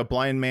the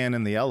blind man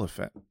and the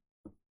elephant.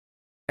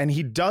 And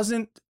he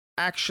doesn't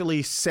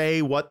actually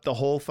say what the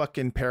whole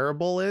fucking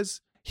parable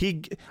is.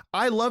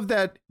 I love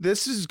that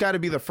this has got to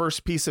be the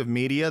first piece of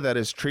media that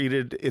has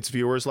treated its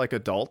viewers like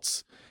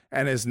adults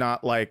and is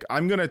not like,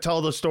 I'm going to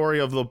tell the story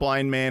of the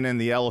blind man and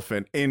the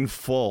elephant in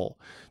full.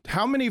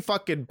 How many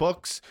fucking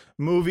books,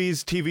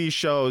 movies, TV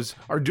shows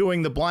are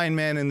doing the blind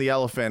man and the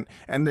elephant,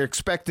 and they're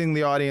expecting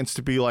the audience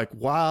to be like,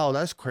 wow,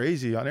 that's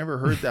crazy. I never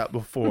heard that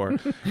before.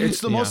 It's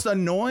the most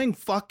annoying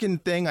fucking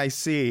thing I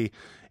see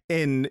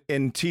in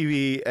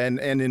TV and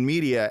in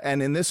media.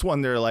 And in this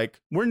one, they're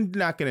like, we're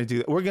not going to do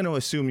that. We're going to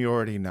assume you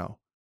already know.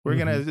 We're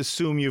going to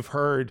assume you've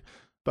heard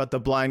about the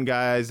blind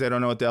guys. They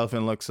don't know what the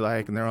elephant looks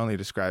like, and they're only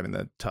describing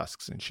the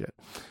tusks and shit.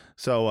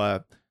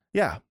 So,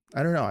 yeah,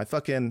 I don't know.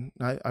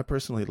 I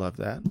personally love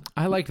that.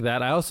 I liked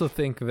that. I also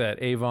think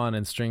that Avon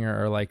and Stringer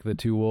are like the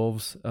two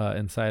wolves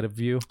inside of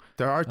you.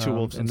 There are two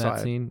wolves in inside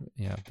that scene.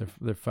 Yeah,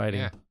 they're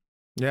fighting.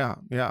 Yeah.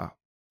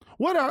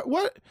 What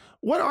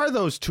are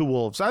those two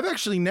wolves? I've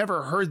actually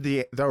never heard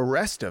the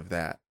rest of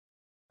that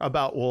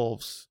about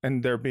wolves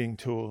and there being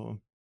two of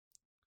them.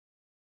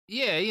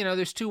 Yeah,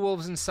 there's two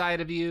wolves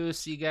inside of you,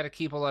 so you got to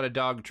keep a lot of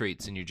dog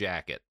treats in your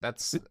jacket.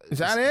 Is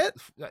that it?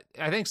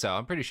 I think so.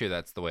 I'm pretty sure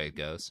that's the way it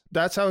goes.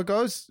 That's how it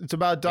goes? It's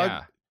about dog?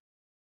 Yeah.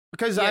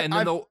 Because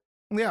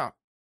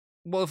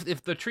Well,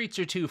 if the treats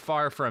are too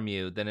far from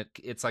you, then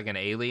it's like an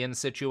alien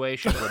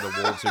situation where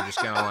the wolves are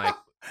just going to like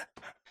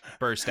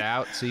burst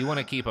out. So you want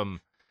to keep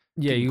them.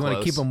 Yeah, you want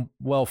to keep them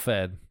well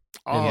fed.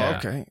 Oh,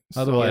 okay.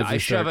 Otherwise, I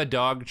shove a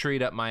dog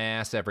treat up my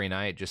ass every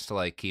night just to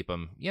like keep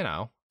them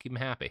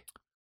happy.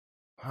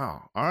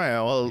 Wow. All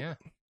right. Well,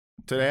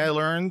 today I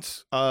learned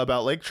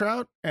about lake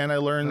trout, and I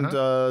learned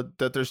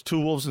that there's two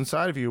wolves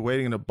inside of you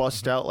waiting to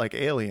bust out like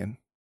Alien.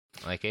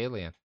 Like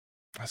Alien.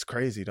 That's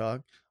crazy,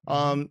 dog.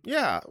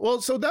 Yeah.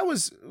 Well, so that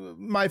was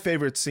my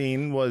favorite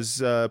scene was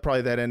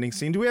probably that ending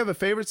scene. Do we have a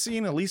favorite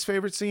scene, a least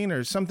favorite scene,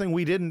 or something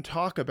we didn't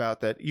talk about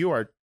that you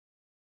are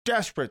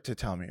desperate to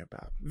tell me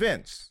about?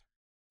 Vince.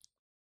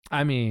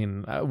 I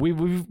mean,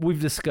 we've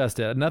discussed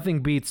it.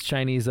 Nothing beats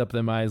Chinese up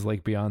them eyes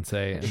like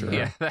Beyonce. And,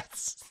 yeah,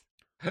 that's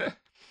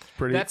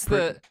pretty. That's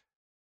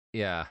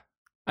yeah.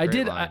 I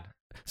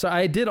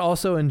did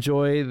also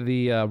enjoy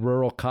the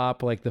rural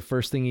cop. Like the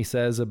first thing he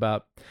says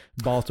about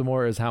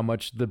Baltimore is how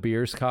much the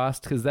beers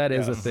cost, because that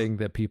is a thing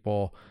that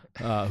people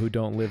who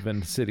don't live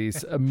in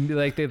cities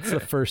like it's the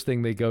first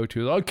thing they go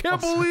to. I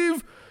can't believe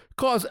it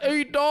costs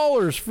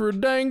 $8 for a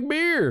dang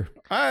beer.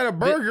 I had a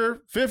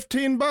burger,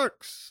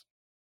 $15.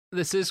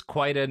 This is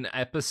quite an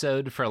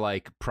episode for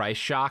like price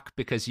shock,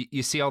 because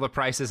you see all the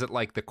prices at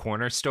like the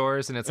corner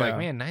stores, and it's like,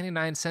 man,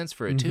 99 cents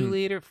for a 2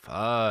 liter?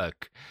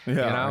 Fuck.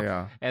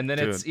 Yeah. And then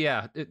it's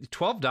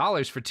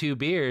 $12 for 2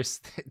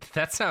 beers.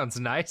 That sounds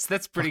nice.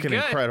 That's pretty good.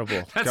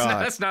 Incredible.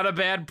 That's not a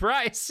bad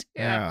price.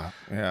 Yeah.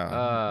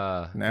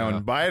 Now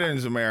in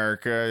Biden's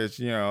America, it's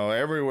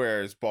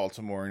everywhere is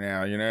Baltimore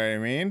now. You know what I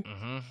mean?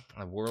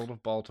 A world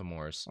of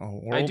Baltimores.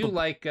 I do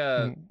like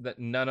that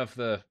none of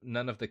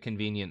the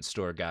convenience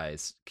store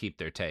guys keep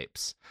their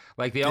tapes.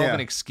 Like they all have an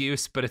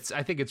excuse, but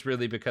I think it's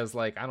really because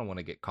like I don't want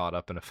to get caught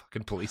up in a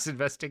fucking police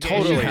investigation.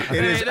 Totally.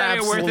 It is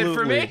absolutely worth it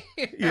for me.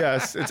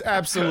 Yes, it's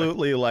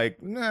absolutely like,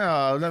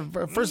 no,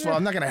 first of all,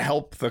 I'm not going to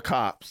help the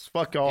cops.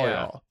 Fuck all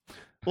y'all.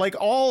 Like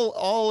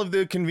all of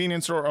the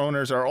convenience store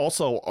owners are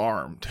also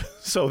armed.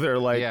 So they're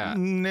like,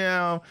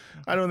 no,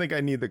 I don't think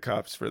I need the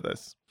cops for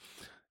this.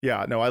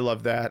 Yeah, no, I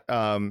love that.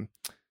 Robert,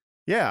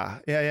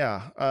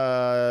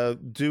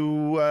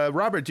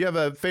 do you have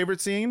a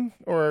favorite scene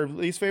or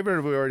least favorite, or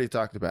have we already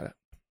talked about it?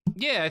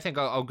 Yeah, I think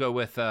I'll go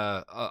with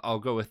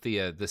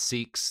the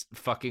Sikhs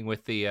fucking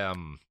with the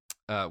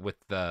with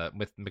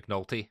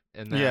McNulty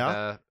in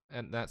that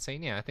and that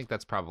scene. Yeah, I think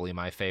that's probably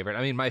my favorite.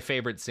 I mean, my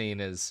favorite scene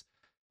is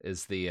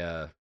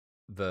the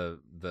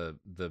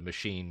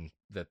machine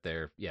that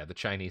the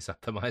Chinese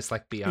optimized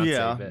like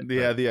Beyonce.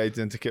 The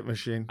identikit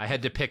machine. I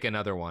had to pick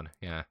another one.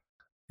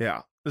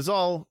 Yeah, it's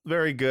all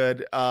very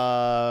good.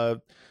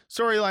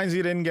 Storylines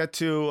you didn't get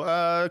to.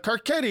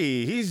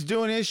 Carcetti, he's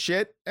doing his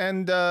shit,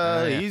 and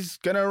he's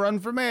gonna run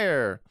for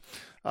mayor.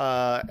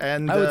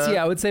 And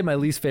I would say my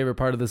least favorite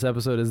part of this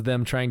episode is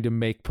them trying to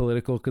make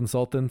political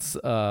consultants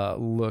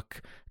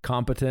look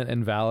competent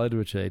and valid,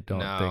 which I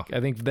don't think.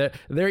 I think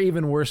they're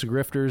even worse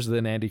grifters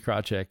than Andy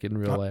Krachek in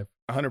real life.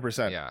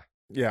 100%.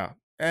 Yeah.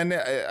 And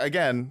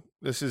again,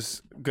 this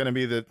is going to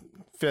be the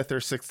 5th or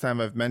 6th time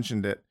I've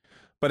mentioned it,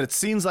 but it's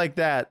scenes like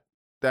that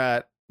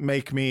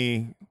make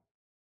me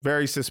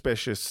very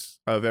suspicious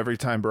of every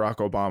time Barack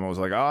Obama was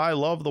like, I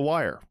love The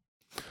Wire.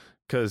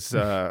 Because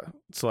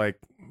it's like,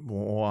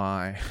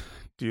 why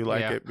do you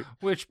like it?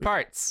 Which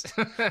parts?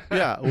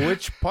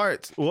 Which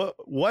parts?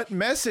 What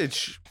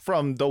message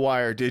from The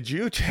Wire did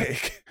you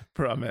take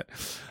from it?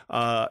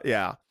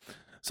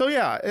 So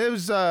it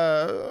was.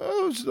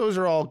 Those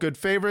are all good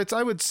favorites.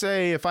 I would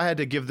say if I had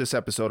to give this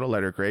episode a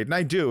letter grade, and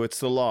I do, it's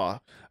the law.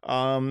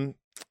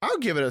 I'll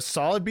give it a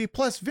solid B+.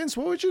 Vince,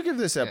 what would you give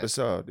this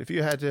episode if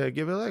you had to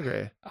give it a letter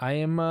grade? I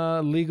am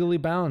legally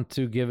bound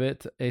to give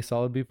it a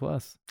solid B+.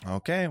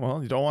 Okay,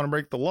 well, you don't want to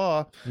break the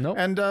law. Nope.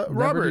 And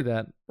Robert, do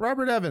that.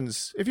 Robert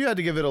Evans, if you had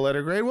to give it a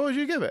letter grade, what would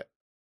you give it?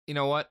 You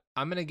know what?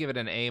 I'm going to give it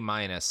an A-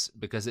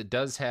 because it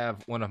does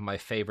have one of my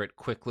favorite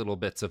quick little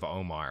bits of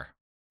Omar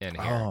in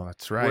here. Oh,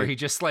 that's right. Where he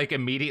just like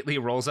immediately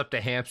rolls up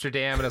to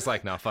Amsterdam and is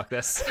like, no, fuck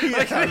this.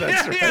 That's right.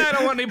 I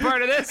don't want any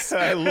part of this.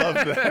 I love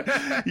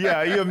that.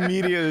 Yeah, he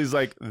immediately is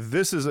like,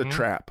 this is a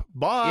trap.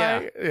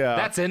 Bye. Yeah.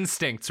 That's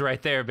instincts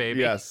right there, baby.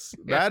 Yes.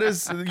 That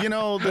is,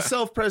 the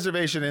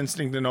self-preservation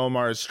instinct in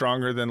Omar is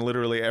stronger than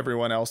literally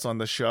everyone else on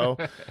the show.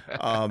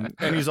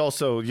 And he's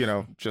also,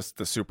 just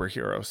the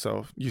superhero.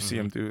 So you see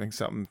him doing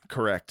something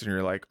correct and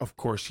you're like, of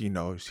course he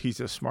knows. He's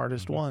the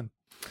smartest one.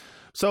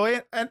 So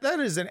and that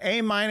is an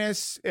A-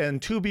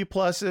 and 2 B+.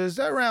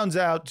 That rounds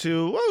out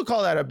to, we'll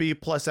call that a B+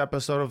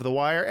 episode of The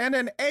Wire and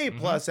an A+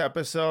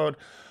 episode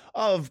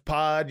of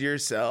Pod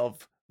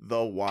Yourself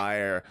The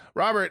Wire.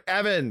 Robert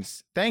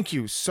Evans, thank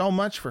you so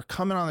much for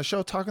coming on the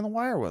show, talking The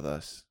Wire with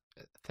us.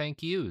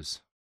 Thank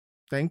yous.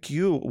 Thank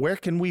you. Where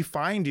can we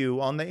find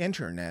you on the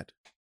internet?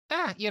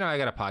 I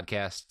got a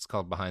podcast. It's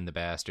called Behind the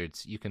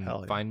Bastards. You can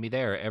find me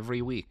there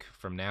every week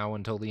from now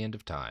until the end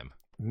of time.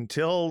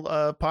 Until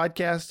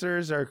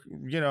podcasters are,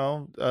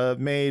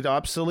 made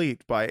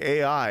obsolete by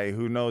AI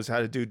who knows how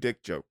to do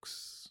dick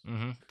jokes.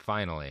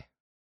 Finally.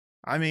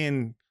 I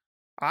mean,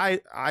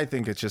 I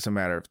think it's just a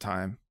matter of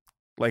time.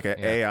 Like an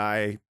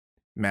AI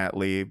Matt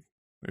Lieb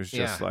who's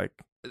just like,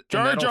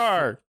 Jar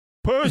Jar,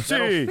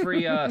 pussy! That'll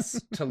free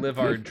us to live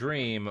our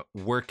dream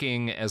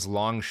working as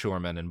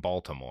longshoremen in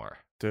Baltimore.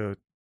 Dude,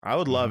 I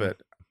would love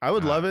it. I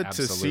would love it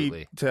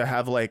to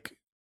have like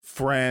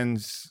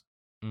friends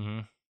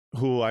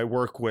who I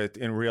work with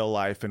in real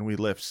life and we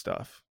lift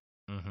stuff.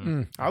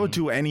 I would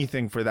do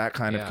anything for that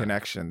kind of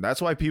connection.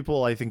 That's why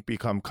people, I think,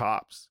 become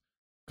cops.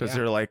 Because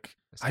they're like,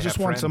 I just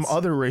want some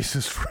other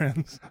racist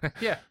friends.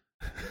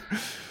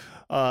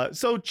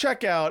 So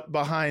check out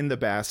Behind the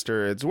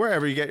Bastards,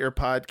 wherever you get your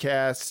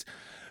podcasts.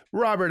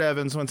 Robert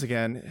Evans, once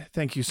again,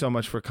 thank you so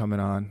much for coming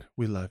on.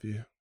 We love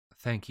you.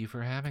 Thank you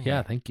for having me.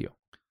 Yeah, thank you.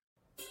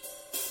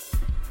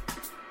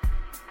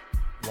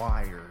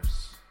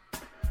 Wires.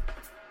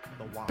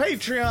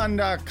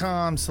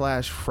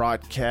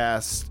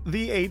 Patreon.com/fraudcast.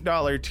 The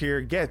 $8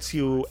 tier gets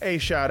you a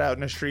shout out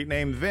and a street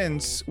name.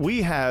 Vince,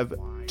 we have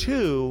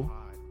 2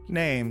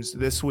 names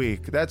this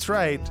week. That's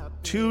right,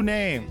 2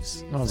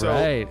 names. All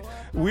right.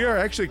 We are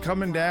actually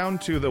coming down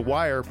to the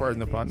wire, pardon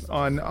the pun,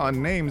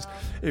 on names.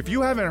 If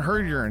you haven't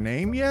heard your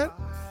name yet,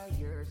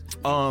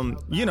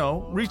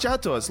 reach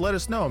out to us. Let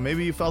us know.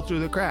 Maybe you fell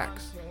through the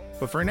cracks.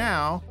 But for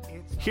now,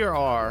 here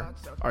are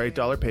our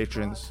 $8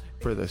 patrons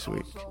for this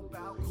week.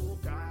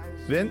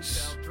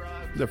 Vince,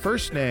 the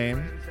first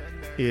name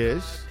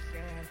is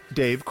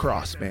Dave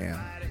Crossman.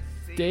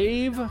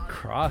 Dave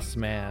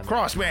Crossman.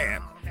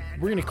 Crossman.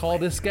 We're going to call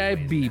this guy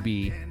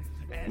BB.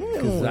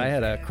 Because I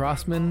had a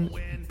Crossman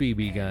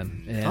BB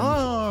gun.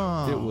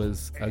 And it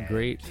was a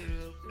great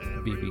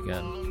BB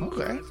gun.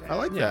 Okay. I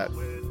like that.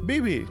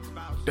 BB.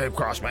 Dave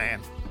Crossman.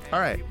 All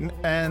right.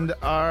 And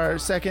our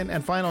second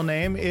and final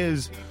name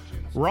is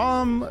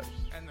Rom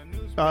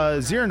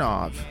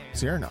Zirnov.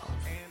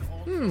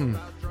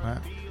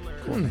 Wow.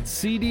 Cool.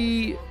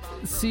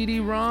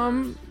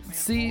 CD-ROM.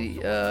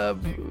 We're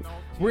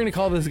going to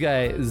call this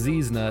guy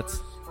Z's Nuts.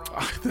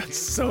 Oh, that's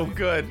so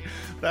good.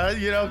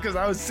 Because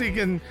I was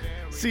thinking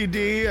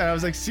CD, and I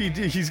was like,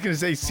 CD, he's going to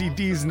say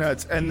CD's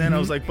nuts. And then I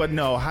was like, but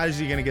no, how's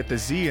he going to get the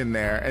Z in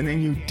there? And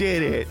then you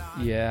did it.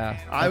 Yeah.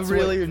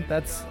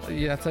 That's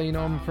how you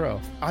know I'm a pro.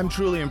 I'm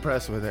truly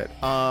impressed with it.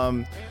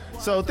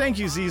 So thank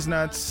you, Z's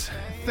Nuts.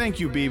 Thank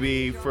you,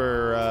 BB,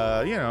 for,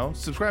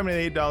 subscribing to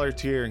the $8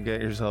 tier and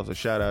get yourself a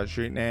shout-out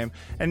street name.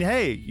 And,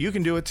 hey, you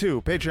can do it,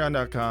 too.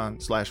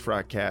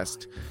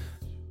 Patreon.com/Frogcast.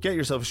 Get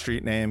yourself a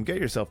street name. Get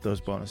yourself those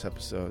bonus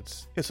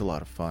episodes. It's a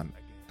lot of fun.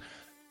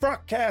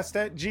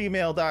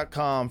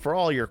 Frogcast@gmail.com for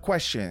all your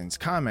questions,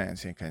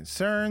 comments, and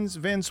concerns.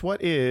 Vince,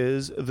 what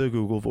is the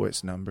Google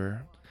Voice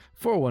number?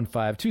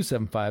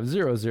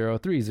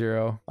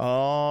 415-275-0030.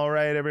 All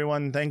right,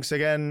 everyone. Thanks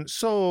again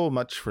so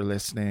much for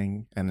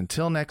listening. And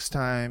until next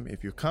time,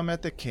 if you come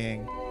at the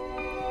king,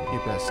 You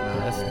best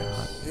not.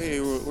 Hey,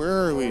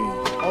 where are we?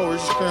 Oh, we're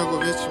just gonna go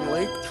get some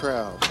lake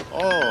trout.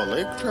 Oh,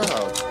 lake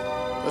trout.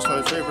 That's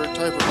my favorite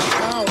type of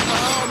trout.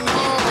 Oh, no.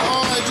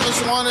 Oh, I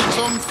just wanted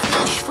some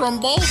fish from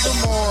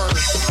Baltimore.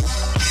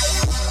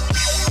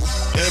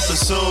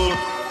 Episode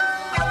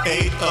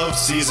 8 of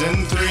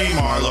season 3.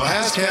 Marlo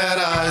has cat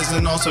eyes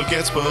and also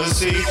gets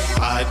pussy.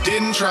 I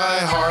didn't try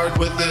hard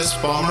with this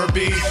bomber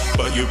bee,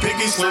 but you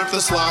piggies slurp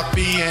the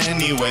sloppy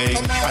anyway.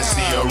 I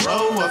see a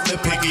row of the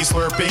piggies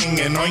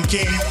slurping and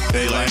oinking.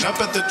 They line up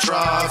at the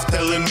trough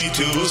telling me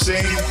to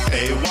sing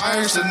a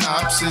wire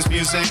synopsis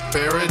music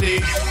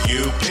parody.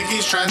 You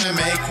piggies trying to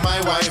make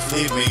my wife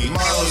leave me.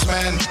 Marlo's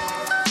men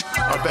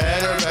are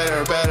better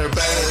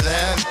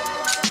than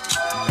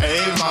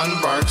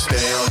Avon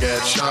Barksdale.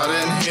 Gets shot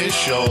in his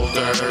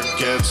shoulder,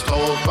 gets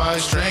told by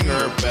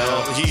Stringer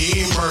Bell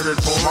he murdered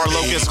poor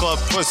Marlo gets club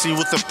pussy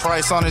with the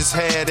price on his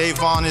head.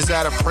 Avon is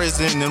out of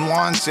prison and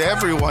wants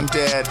everyone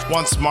dead.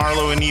 Wants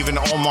Marlo and even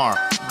Omar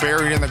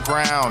buried in the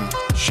ground.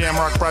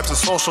 Shamrock bribes a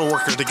social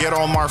worker to get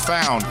Omar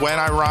found. When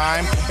I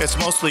rhyme, it's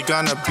mostly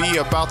gonna be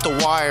about The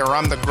Wire.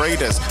 I'm the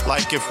greatest,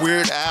 like if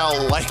Weird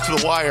Al liked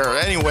The Wire.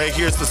 Anyway,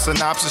 here's the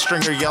synopsis.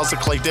 Stringer yells at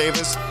Clay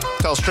Davis.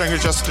 Tells Stringer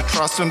just to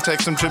trust him,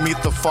 takes him to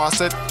meet the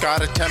faucet.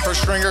 Got a temper,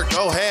 Stringer?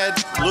 Go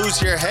ahead, lose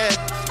your head.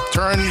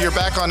 Turn your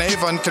back on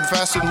Avon,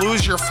 confess and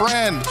lose your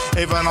friend.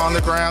 Avon on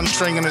the ground,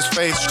 string in his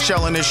face,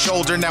 shell in his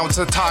shoulder. Now it's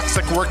a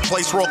toxic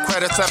workplace. Roll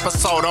credits,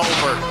 episode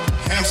over.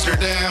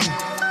 Amsterdam,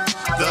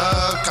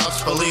 the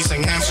cops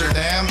policing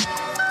Amsterdam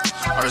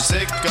are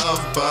sick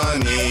of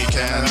Bunny,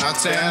 cannot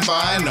stand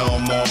by no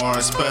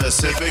more.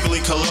 Specifically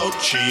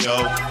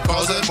Colocchio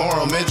calls it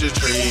moral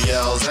midgetry,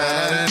 yells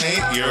at an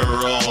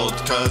 8-year-old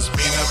cause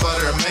peanut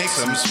butter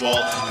makes him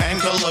swole. And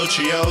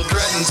Colocchio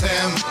threatens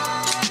him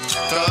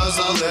cause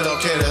the little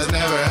kid has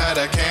never had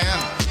a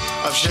can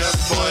of Chef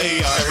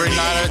Boyardee. Every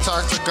night I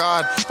talk to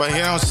God, but he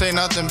don't say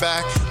nothing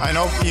back. I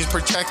know he's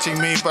protecting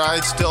me, but I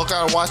still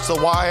gotta watch The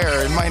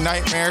Wire. In my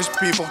nightmares,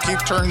 people keep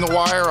turning The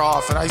Wire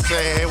off, and I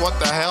say, hey, what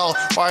the hell?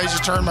 Why did you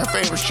turn my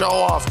favorite show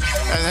off?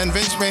 And then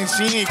Vince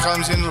Mancini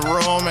comes in the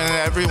room, and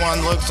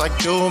everyone looks like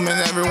doom,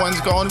 and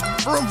everyone's going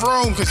vroom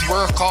vroom, because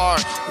we're a car.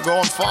 We're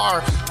going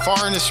far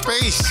into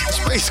space.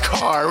 Space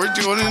car. We're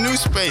doing a new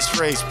space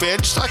race,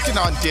 bitch. Sucking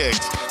on dicks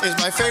is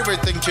my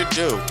favorite thing to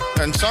do.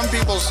 And some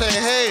people say,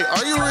 hey,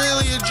 are you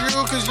really a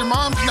Jew? Because your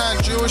mom's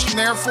not Jewish, and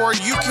therefore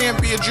you can't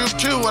be a Jew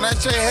too. And I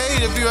say,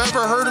 hey, have you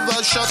ever heard of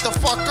us? Shut the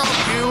fuck up,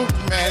 you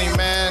Manny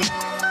man.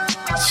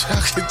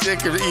 Sucking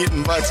dick or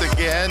eating butts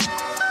again.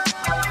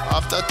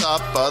 Off the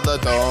top of the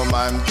dome,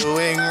 I'm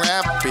doing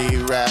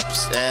rappy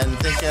raps and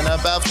thinking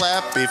about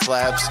flappy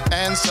flaps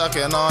and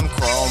sucking on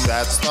chrome.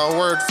 That's the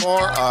word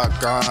for a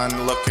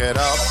gun. Look it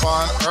up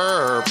on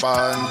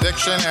Urban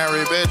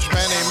Dictionary, bitch.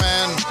 Many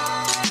men.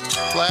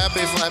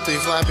 Flappy, flappy,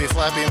 flappy,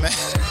 flappy man.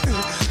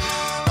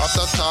 Off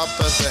the top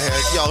of the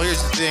head. Yo,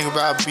 here's the thing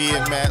about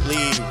being Matt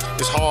Lee.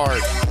 It's hard.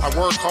 I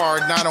work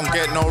hard and I don't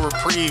get no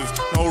reprieve.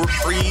 No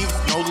reprieve,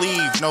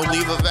 no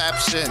leave of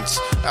absence.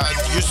 I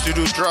used to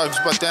do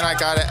drugs, but then I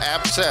got an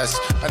abscess.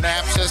 An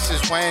abscess is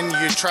when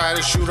you try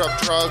to shoot up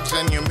drugs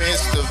and you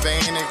miss the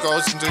vein. It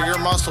goes into your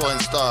muscle and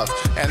stuff.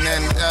 And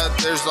then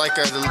there's like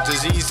a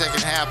disease that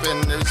can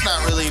happen. It's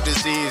not really a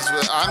disease.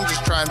 I'm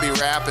just trying to be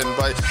rapping,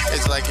 but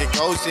it's like it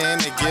goes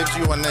in, it gives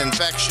you an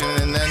infection,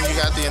 and then you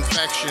got the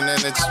infection,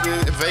 and it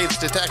evades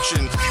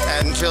detection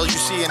until you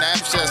see an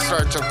abscess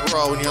start to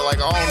grow, and you're like,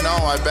 oh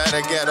no, I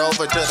better get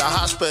over to the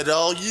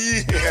hospital.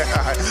 Yeah.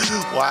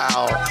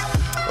 Wow.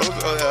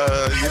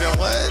 You know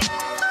what?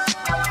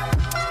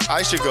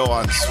 I should go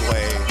on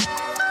Sway.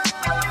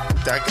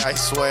 That guy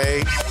Sway,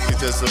 he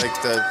does like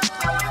the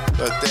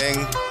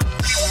thing.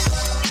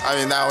 I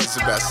mean, that was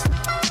the best.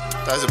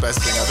 That was the best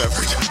thing I've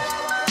ever done.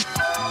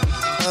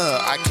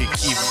 I could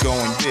keep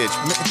going, bitch.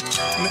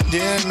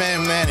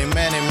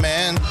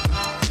 Man.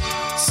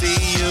 See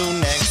you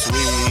next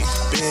week,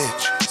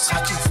 bitch.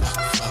 Sucky fuck.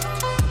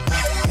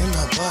 In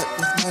my butt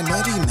with my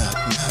nutty nut.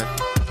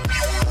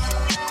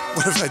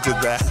 What if I did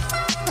that?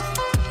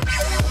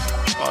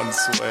 On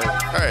Sway.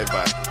 All right,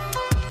 bye.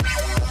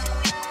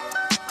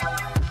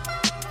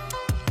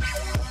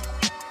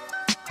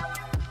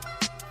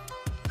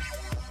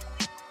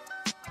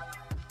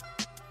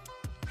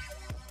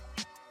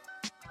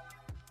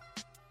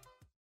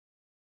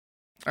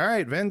 All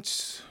right,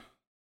 Vince.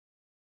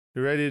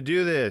 You ready to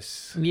do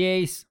this?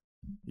 Yes.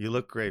 You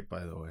look great,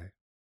 by the way.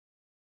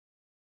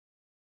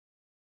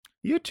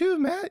 You too,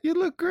 Matt. You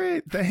look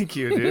great. Thank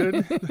you,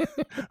 dude.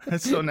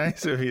 That's so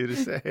nice of you to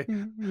say.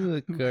 You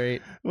look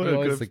great. What You a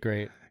always good- look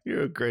great.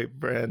 You're a great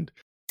friend.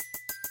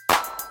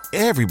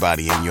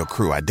 Everybody in your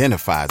crew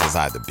identifies as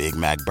either Big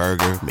Mac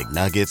Burger,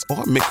 McNuggets,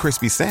 or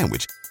McCrispy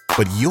Sandwich.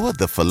 But you're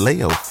the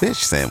Filet-O-Fish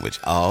Sandwich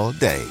all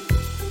day.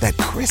 That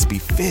crispy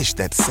fish,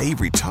 that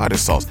savory tartar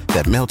sauce,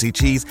 that melty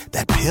cheese,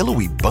 that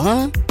pillowy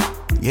bun.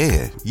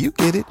 Yeah, you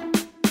get it.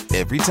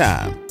 Every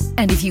time.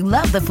 And if you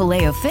love the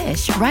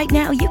Filet-O-Fish, right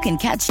now you can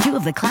catch 2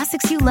 of the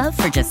classics you love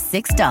for just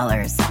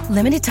 $6.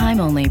 Limited time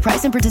only.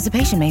 Price and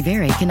participation may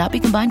vary. Cannot be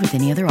combined with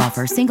any other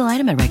offer. Single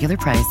item at regular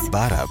price.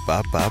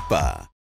 Ba-da-ba-ba-ba.